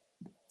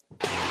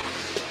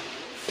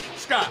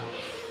 Scott,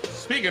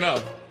 speaking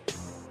of,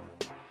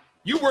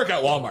 you work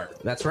at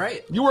Walmart. That's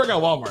right. You work at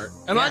Walmart.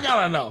 And I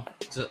gotta know.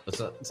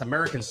 It's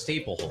American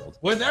staple hold.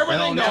 With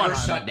everything They'll going never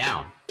on, shut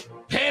down.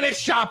 panic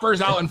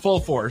shoppers out in full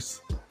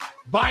force,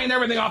 buying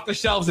everything off the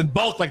shelves in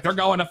bulk like they're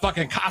going to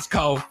fucking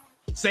Costco,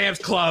 Sam's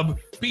Club,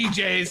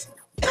 BJ's.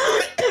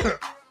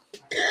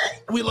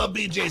 We love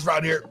BJ's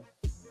around here.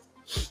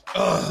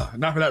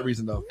 Not for that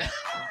reason, though.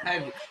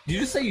 Did you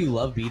just say you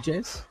love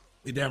BJ's?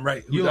 You're damn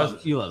right. You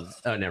love.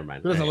 Oh, never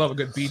mind. Who doesn't love a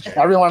good BJ?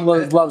 Everyone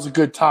loves a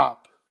good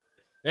top.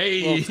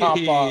 Hey, little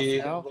top off, you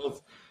know?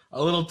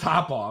 a little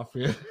top off.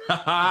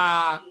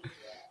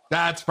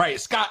 That's right,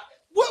 Scott.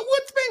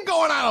 What's been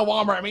going on at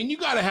Walmart? I mean, you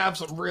got to have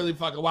some really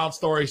fucking wild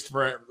stories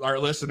for our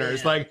listeners.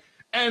 Yeah. Like,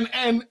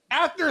 and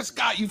after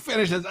Scott, you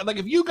finish this. Like,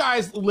 if you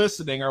guys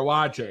listening or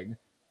watching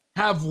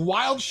have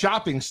wild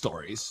shopping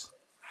stories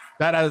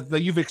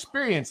that you've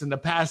experienced in the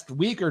past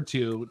week or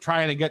two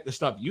trying to get the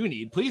stuff you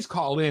need, please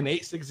call in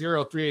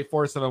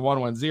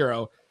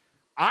 860-384-7110.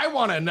 I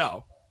want to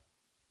know,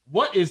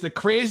 what is the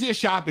craziest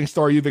shopping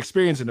story you've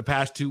experienced in the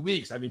past 2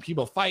 weeks? I mean,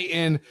 people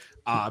fighting,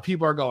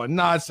 people are going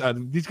nuts.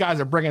 These guys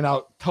are bringing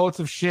out totes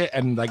of shit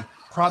and like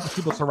crowds of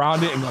people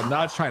surround it and go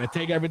nuts trying to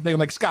take everything.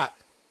 Like, Scott,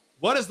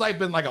 what has life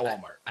been like at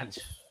Walmart?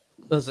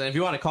 Listen, if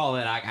you want to call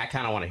in, I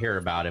kind of want to hear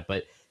about it,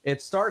 but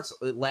it starts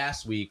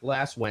last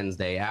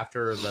Wednesday,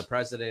 after the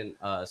president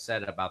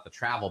said about the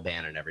travel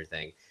ban and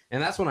everything.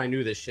 And that's when I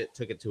knew this shit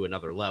took it to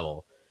another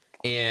level.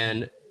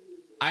 And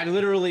I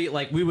literally,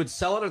 like, we would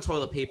sell out of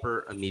toilet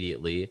paper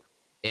immediately.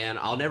 And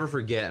I'll never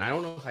forget, and I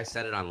don't know if I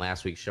said it on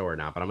last week's show or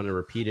not, but I'm going to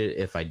repeat it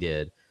if I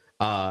did.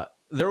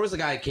 There was a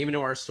guy that came into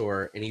our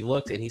store, and he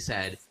looked, and he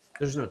said,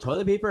 "There's no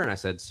toilet paper?" And I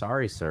said,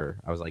 "Sorry, sir."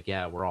 I was like,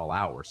 "Yeah, we're all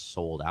out. We're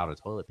sold out of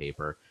toilet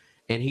paper."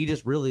 And he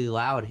just really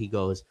loud, he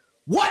goes,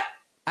 "What?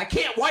 I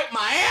can't wipe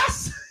my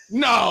ass?"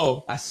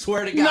 No. I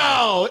swear to God.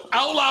 No.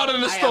 Out loud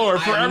in the store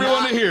for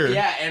everyone to hear.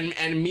 Yeah,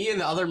 and me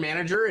and the other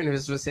manager in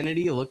his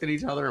vicinity looked at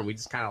each other, and we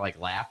just kind of like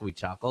laughed. We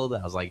chuckled.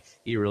 I was like,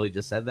 he really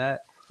just said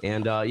that?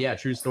 And yeah,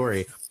 true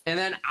story. And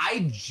then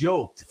I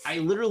joked. I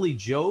literally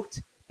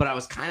joked, but I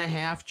was kind of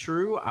half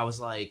true. I was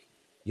like,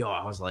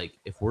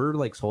 if we're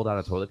like sold out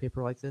of toilet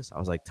paper like this, I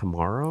was like,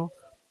 tomorrow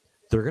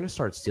they're going to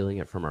start stealing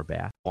it from our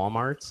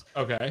Walmarts.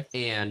 Okay.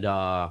 And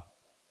our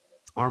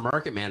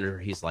market manager,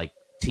 he's like,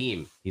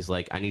 team, he's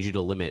like, I need you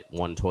to limit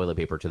one toilet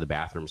paper to the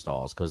bathroom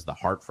stalls because the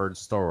Hartford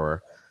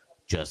store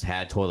just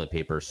had toilet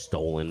paper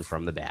stolen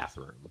from the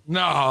bathroom.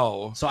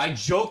 No. So I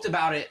joked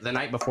about it the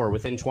night before.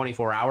 Within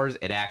 24 hours,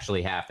 it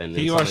actually happened.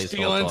 You are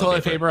stealing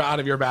toilet paper out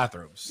of your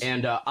bathrooms.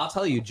 And I'll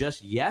tell you,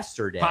 just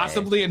yesterday,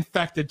 possibly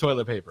infected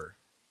toilet paper.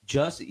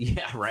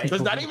 Yeah, right.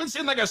 Does that even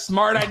seem like a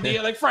smart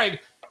idea? Like,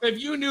 Frank, if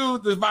you knew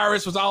the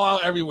virus was all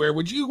out everywhere,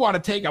 would you want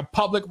to take a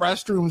public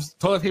restroom's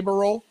toilet paper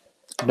roll?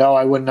 No,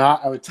 I would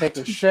not. I would take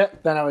a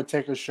shit, then I would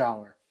take a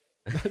shower.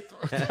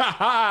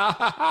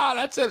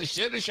 That's it.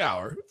 Shit in the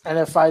shower. And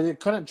if I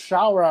couldn't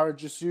shower, I would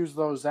just use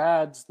those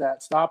ads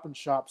that Stop and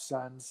Shop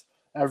sends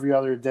every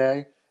other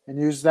day and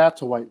use that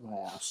to wipe my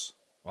ass.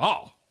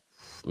 Oh,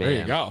 there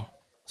you go.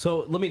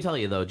 So let me tell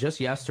you, though, just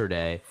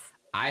yesterday,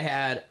 I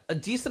had a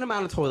decent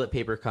amount of toilet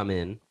paper come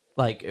in,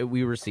 like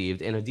we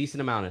received, and a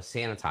decent amount of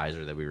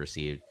sanitizer that we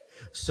received.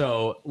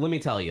 So let me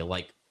tell you,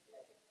 like,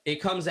 it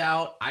comes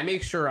out, I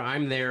make sure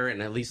I'm there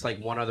and at least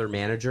like one other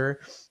manager,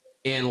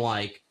 and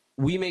like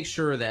we make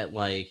sure that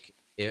like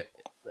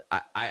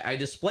I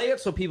display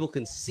it so people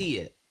can see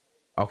it,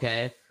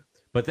 okay?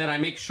 But then I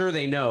make sure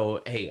they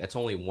know, hey, it's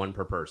only one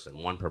per person.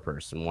 And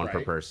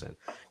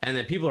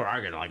then people are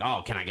arguing like,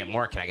 oh, can I get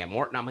more?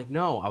 And I'm like,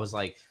 no. I was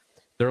like,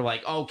 they're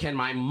like, oh, can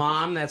my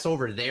mom that's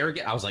over there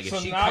get? I was like, if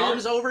she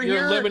comes over here,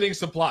 you're limiting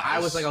supplies. I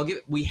was like,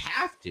 we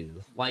have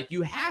to. Like,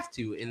 you have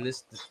to in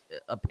this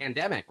a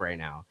pandemic right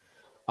now.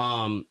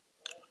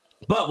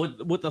 But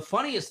what the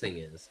funniest thing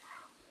is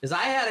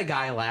I had a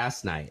guy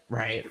last night,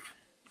 right?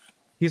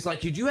 He's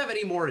like, did you have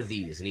any more of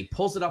these? And he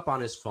pulls it up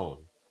on his phone.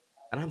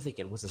 And I'm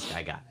thinking, what's this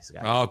guy got?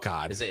 Oh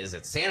God! Is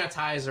it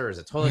sanitizer? Is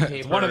it toilet paper?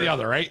 It's one or the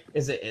other, right?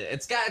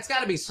 It's got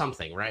to be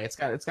something, right? It's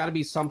got to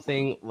be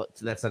something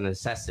that's a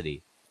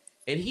necessity.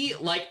 And he,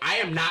 like, I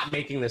am not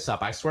making this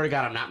up. I swear to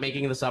God, I'm not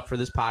making this up for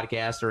this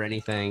podcast or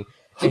anything.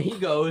 And he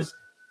goes,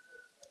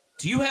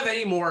 Do you have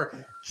any more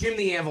Jim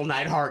the Anvil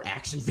Neidhart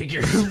action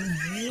figures?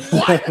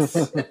 What?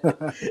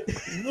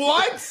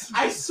 What?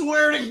 I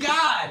swear to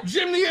God.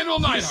 Jim the Anvil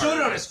He Neidhart. showed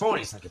it on his phone.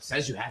 He's like, it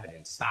says you have it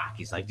in stock.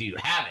 He's like, do you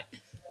have it?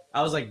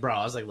 I was like,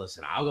 bro,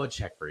 listen, I'll go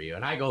check for you.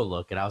 And I go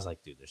look, and I was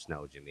like, dude, there's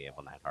no Jim the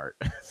Anvil Neidhart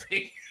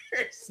figures.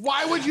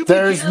 Why would you?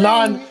 There's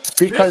none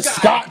because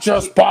Scott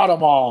just bought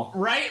them all.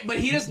 Right, but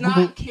he does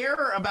not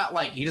care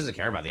about he doesn't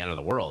care about the end of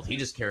the world. He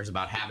just cares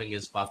about having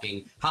his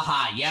fucking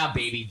haha yeah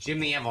baby Jim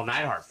the Anvil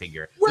Neidhart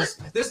figure.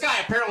 This guy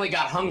apparently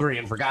got hungry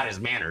and forgot his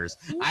manners.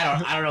 I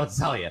don't know what to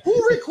tell you.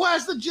 Who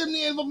requested Jim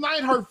the Anvil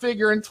Neidhart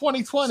figure in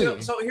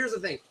 2020? So here's the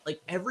thing: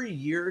 like every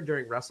year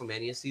during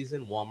WrestleMania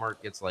season,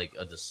 Walmart gets like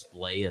a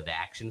display of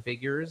action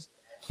figures,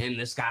 and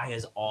this guy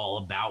is all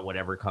about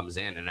whatever comes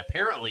in. And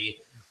apparently,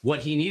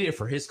 what he needed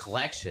for his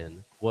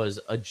collection was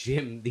a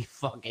Jim the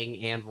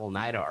fucking Anvil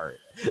Neidhart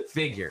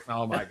figure.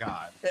 Oh my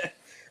god,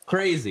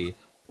 crazy!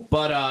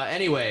 But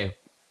anyway,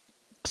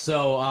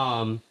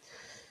 so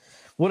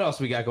what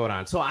else we got going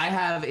on? So I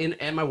have in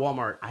my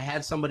Walmart, I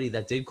had somebody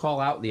that did call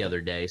out the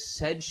other day,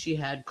 said she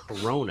had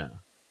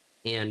Corona,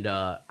 and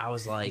I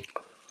was like,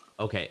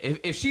 okay,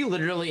 if she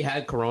literally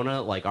had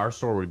Corona, like our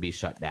store would be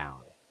shut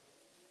down.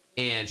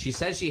 And she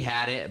said she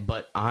had it,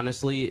 but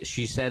honestly,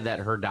 she said that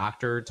her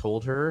doctor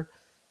told her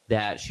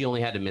that she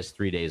only had to miss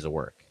 3 days of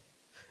work.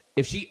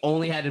 If she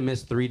only had to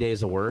miss 3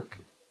 days of work,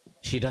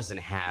 she doesn't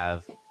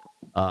have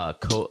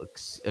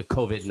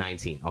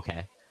COVID-19.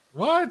 Okay.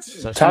 What?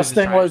 So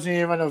testing wasn't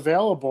even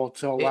available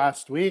till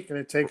last week, and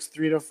it takes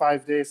 3 to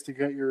 5 days to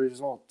get your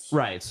results.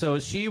 Right. So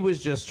she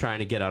was just trying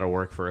to get out of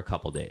work for a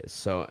couple days.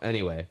 So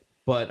anyway,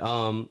 but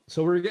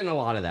so we're getting a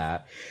lot of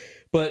that.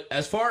 But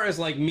as far as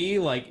like me,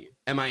 like,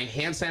 am I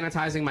hand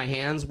sanitizing my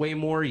hands way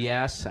more?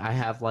 Yes, I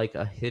have like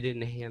a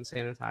hidden hand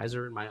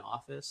sanitizer in my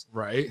office.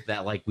 Right.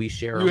 That like we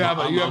share. You have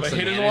a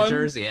hidden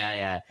managers. one?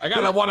 Yeah. I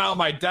got one out on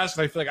my desk,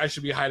 and I feel like I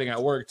should be hiding at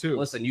work too.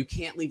 Listen, you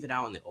can't leave it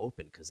out in the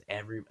open because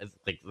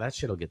that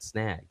shit'll get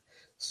snagged.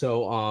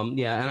 So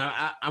yeah,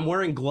 and I'm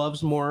wearing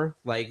gloves more.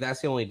 Like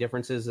that's the only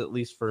differences, at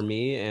least for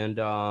me. And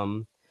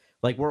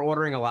like we're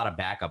ordering a lot of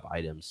backup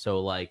items. So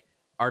like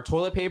our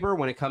toilet paper,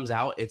 when it comes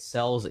out, it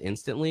sells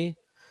instantly.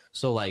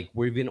 So like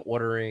we've been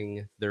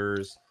ordering,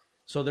 there's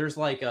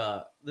like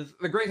the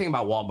great thing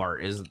about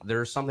Walmart is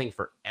there's something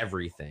for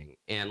everything.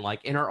 And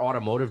like in our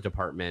automotive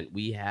department,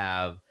 we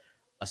have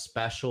a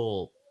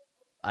special,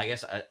 I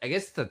guess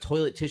the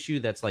toilet tissue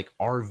that's like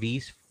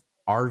RV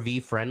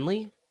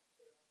friendly.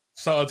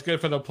 So it's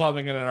good for the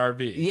plumbing in an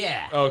RV.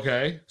 Yeah.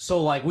 Okay.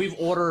 So like we've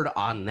ordered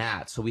on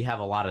that. So we have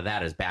a lot of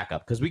that as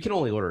backup because we can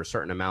only order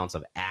certain amounts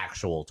of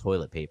actual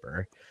toilet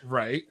paper.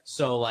 Right.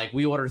 So like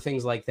we order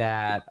things like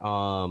that.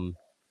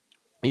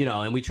 You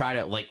know, and we try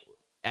to like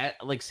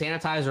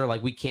sanitizer,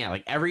 like we can't,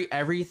 like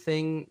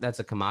everything that's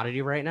a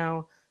commodity right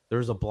now,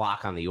 there's a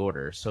block on the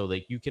order. So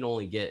like you can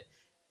only get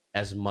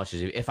as much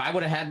as if I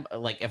would have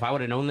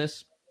known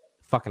this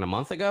fucking a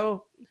month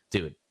ago,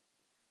 dude,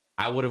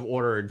 I would have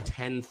ordered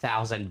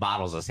 10,000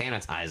 bottles of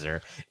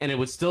sanitizer and it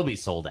would still be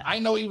sold out. I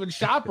know even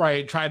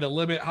ShopRite tried to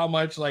limit how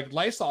much like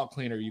Lysol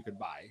cleaner you could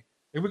buy.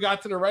 If we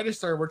got to the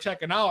register, we're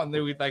checking out and they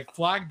would like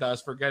flagged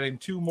us for getting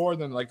 2 more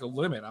than like the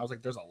limit. I was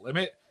like, there's a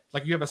limit?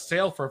 Like you have a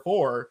sale for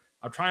 4.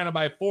 I'm trying to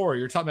buy 4.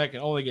 You're telling me I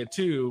can only get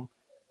 2.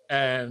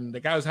 And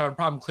the guy was having a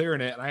problem clearing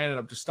it. And I ended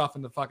up just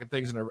stuffing the fucking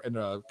things in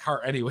a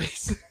cart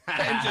anyways.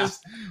 And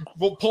just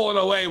pulling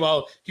away.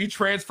 Well, he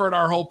transferred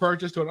our whole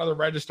purchase to another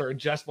register and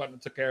Jess went and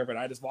took care of it.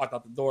 I just walked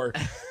out the door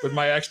with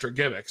my extra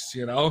gimmicks,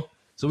 you know?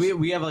 So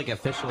we have like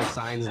official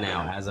signs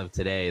now as of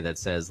today that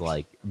says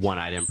like 1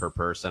 item per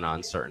person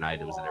on certain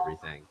items and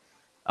everything.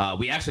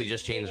 We actually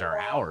just changed our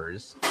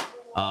hours.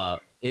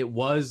 It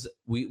was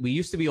we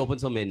used to be open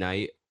till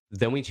midnight,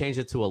 then we changed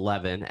it to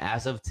 11.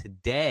 As of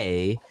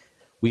today,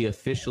 we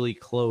officially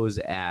close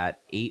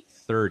at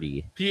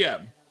 8:30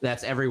 p.m.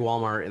 That's every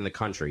Walmart in the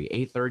country,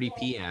 8:30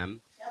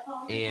 p.m.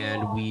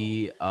 And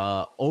we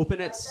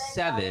open at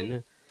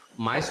 7.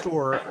 My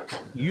store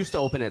used to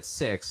open at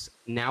 6.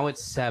 Now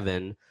it's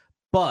 7.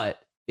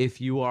 But if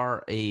you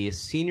are a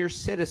senior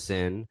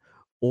citizen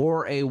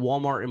or a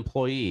Walmart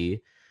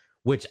employee,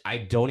 which I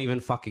don't even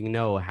fucking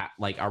know.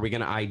 Like, are we going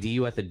to ID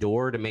you at the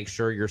door to make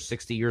sure you're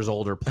 60 years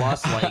old or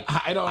plus? Like,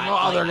 I don't know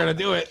how they're going to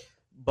do it.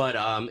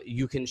 But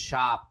you can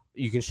shop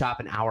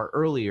an hour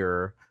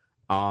earlier,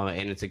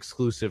 and it's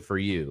exclusive for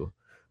you.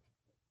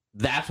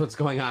 That's what's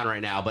going on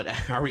right now. But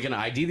are we going to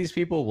ID these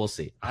people? We'll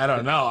see. I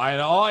don't know.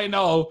 All I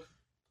know,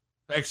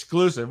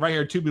 exclusive right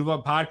here,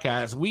 2B1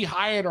 Podcast. We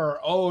hired our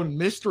own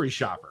mystery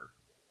shopper.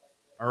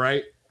 All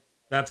right.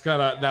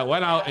 That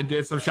went out and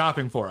did some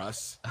shopping for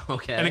us.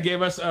 Okay. And it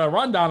gave us a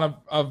rundown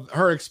of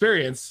her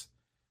experience.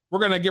 We're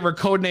going to give her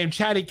code name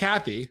Chatty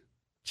Cathy.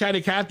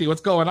 Chatty Cathy,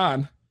 what's going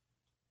on?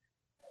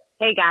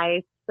 Hey,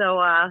 guys.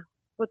 So,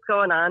 what's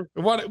going on?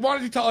 Why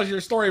don't you tell us your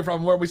story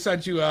from where we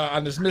sent you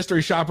on this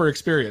mystery shopper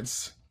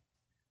experience?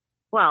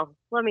 Well,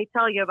 let me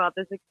tell you about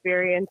this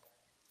experience.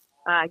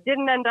 I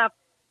didn't end up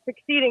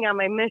succeeding on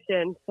my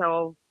mission,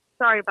 so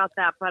sorry about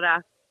that. But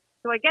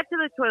So I get to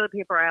the toilet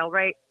paper aisle,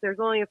 right? There's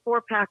only a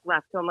 4-pack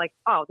left. So I'm like,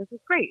 oh, this is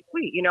great,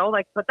 sweet, you know,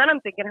 like, but then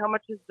I'm thinking, how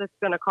much is this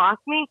going to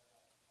cost me?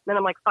 Then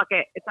I'm like, fuck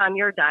it. It's on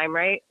your dime,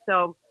 right?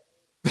 So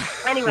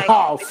anyway, I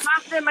toss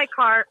it in my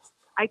cart.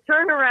 I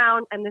turn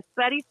around and this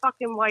Betty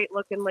fucking White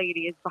looking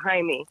lady is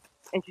behind me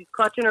and she's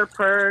clutching her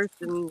purse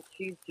and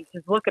she's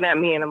just looking at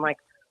me and I'm like,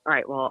 all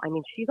right, well, I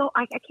mean,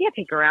 I can't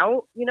take her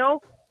out, you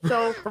know?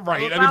 So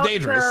right, I mean,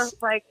 dangerous.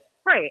 Right.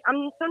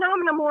 So now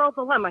I'm in a moral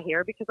dilemma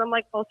here because I'm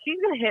like, well, she's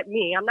going to hit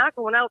me. I'm not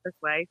going out this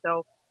way.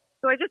 So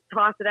I just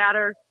toss it at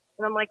her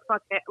and I'm like,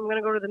 fuck it. I'm going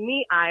to go to the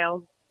meat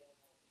aisle.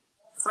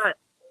 But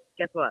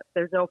guess what?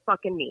 There's no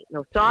fucking meat.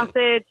 No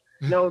sausage.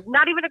 No,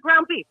 not even a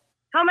ground beef.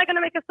 How am I going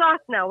to make a sauce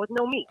now with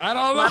no meat? I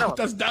don't know.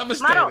 That's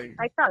devastating.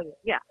 I tell you.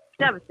 Yeah,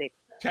 devastating.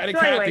 Chatty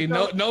Cathy,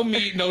 no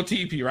meat, no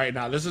TP right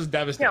now. This is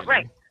devastating.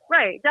 Yeah,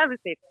 right.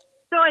 Devastating.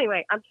 So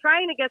anyway, I'm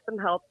trying to get some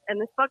help,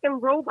 and this fucking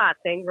robot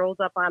thing rolls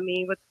up on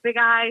me with big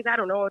eyes. I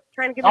don't know. It's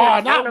trying to give me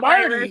a not coronavirus.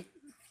 Marty.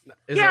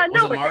 I don't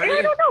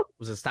know.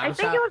 Was it I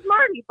think it was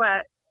Marty,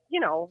 but, you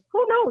know,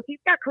 who knows? He's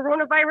got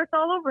coronavirus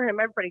all over him.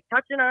 Everybody's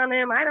touching on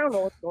him. I don't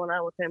know what's going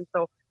on with him.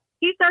 So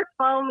he starts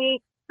following me.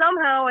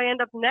 Somehow I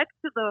end up next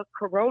to the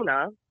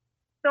corona.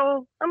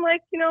 So I'm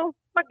like, you know,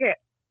 fuck it.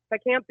 If I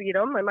can't beat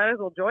him, I might as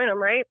well join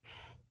him, right?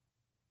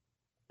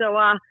 So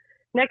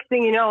next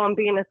thing you know, I'm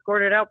being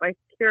escorted out by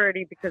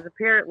security because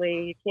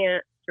apparently you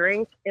can't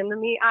drink in the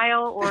meat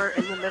aisle or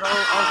in the middle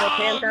of the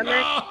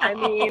pandemic.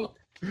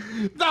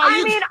 No.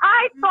 I mean,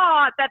 I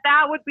thought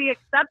that would be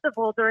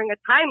acceptable during a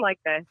time like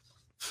this.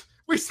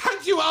 We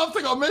sent you out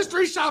to go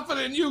mystery shopping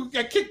and you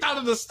get kicked out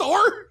of the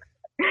store?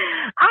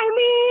 I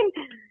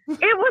mean,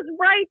 it was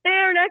right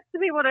there next to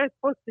me. What I was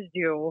supposed to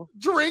do?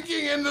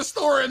 Drinking in the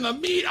store in the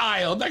meat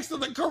aisle next to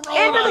the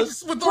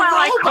Coronas with the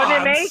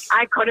robots.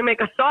 I couldn't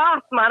make a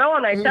sauce,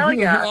 Maron, I tell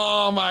you.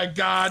 Oh my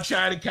God,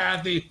 Chatty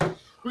Cathy.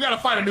 We got to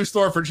find a new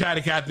store for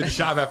Chatty Cathy to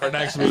shop at for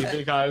next week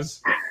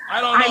because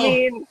I don't know. I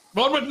mean,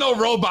 one with no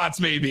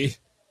robots, maybe.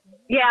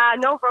 Yeah,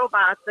 no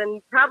robots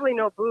and probably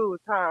no booze,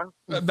 huh?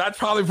 That's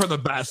probably for the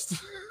best.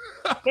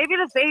 Maybe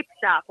the vape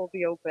shop will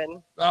be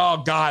open. Oh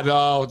God,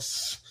 no!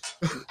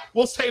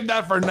 We'll save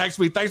that for next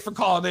week. Thanks for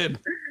calling in.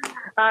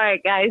 All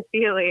right, guys. See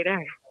you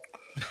later.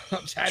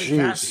 Chatty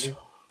Cathy.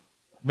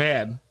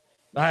 Man,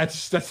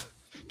 that's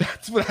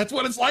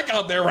what it's like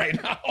out there right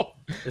now.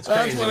 It's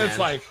that's crazy, what man. it's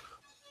like.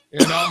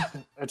 You know,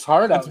 it's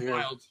hard out It's here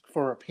wild.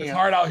 for a pimp. It's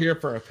hard out here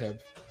for a pimp.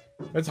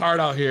 It's hard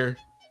out here.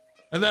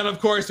 And then, of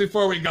course,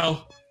 before we go,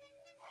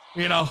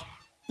 you know,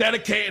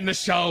 dedicating the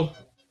show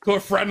to a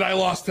friend I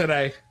lost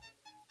today.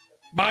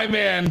 My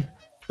man,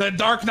 the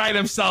Dark Knight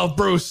himself,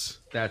 Bruce.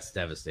 That's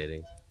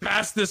devastating.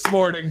 Passed this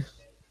morning.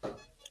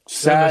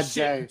 Sad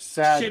day.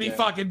 Sad Shitty day.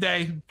 fucking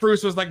day.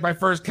 Bruce was like my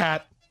first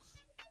cat.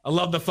 I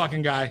love the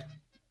fucking guy.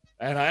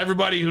 And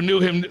everybody who knew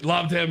him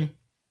loved him.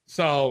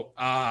 So,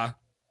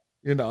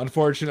 you know,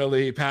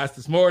 unfortunately, he passed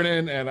this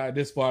morning. And I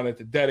just wanted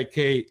to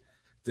dedicate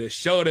this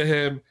show to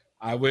him.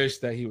 I wish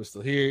that he was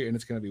still here. And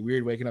it's going to be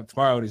weird waking up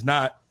tomorrow and he's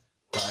not.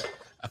 But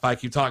if I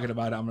keep talking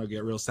about it, I'm going to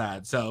get real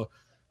sad. So,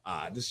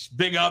 just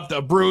big up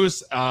to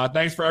Bruce.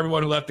 Thanks for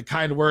everyone who left the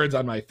kind words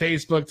on my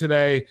Facebook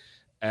today.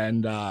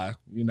 And,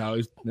 you know,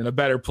 he's in a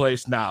better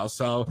place now.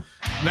 So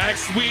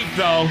next week,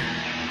 though,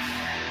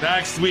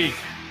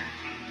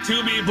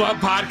 To Be Blunt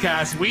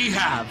Podcast, we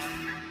have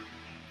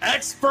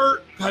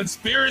expert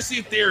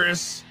conspiracy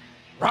theorist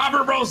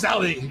Robert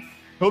Roselli,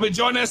 who'll be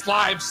joining us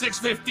live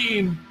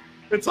 6:15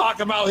 to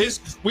talk about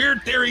his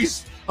weird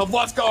theories of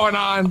what's going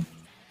on.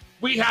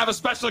 We have a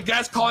special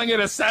guest calling it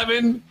a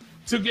 7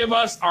 to give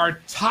us our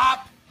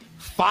top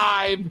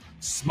 5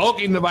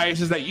 smoking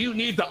devices that you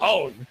need to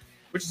own,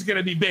 which is going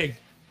to be big.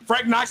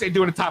 Frank Knox ain't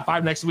doing a top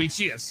 5 next week.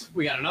 She is.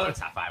 We got another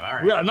top 5. All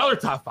right. We got another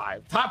top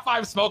 5. Top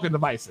 5 smoking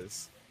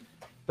devices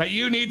that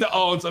you need to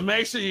own. So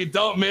make sure you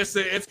don't miss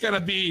it. It's going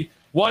to be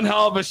one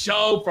hell of a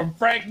show from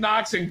Frank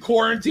Knox in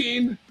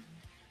quarantine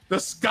to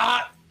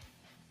Scott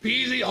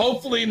Peasy.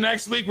 Hopefully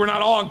next week we're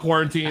not all in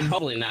quarantine.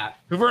 Hopefully not.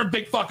 Because we're in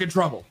big fucking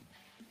trouble.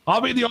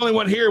 I'll be the only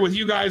one here with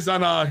you guys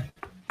on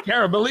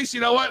camera, but at least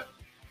you know what?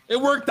 It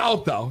worked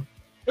out, though.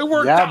 It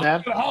worked out.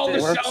 Man.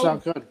 It works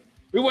out good.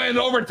 We went in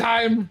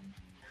overtime.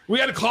 We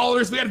had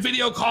callers. We had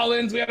video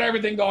call-ins. We had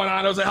everything going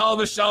on. It was a hell of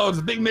a show. It was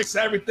a big mix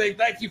of everything.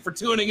 Thank you for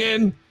tuning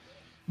in.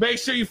 Make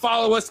sure you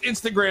follow us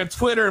Instagram,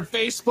 Twitter, and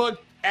Facebook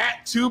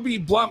at To Be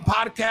Blunt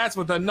Podcast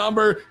with the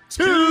number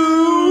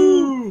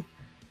 2.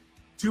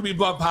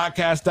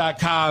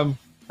 ToBeBluntPodcast.com.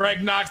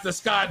 Frank Knox, the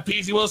Scott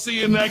Peasy. We'll see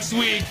you next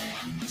week.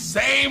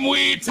 Same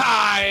weed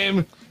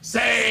time,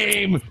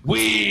 same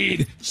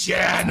weed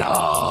channel.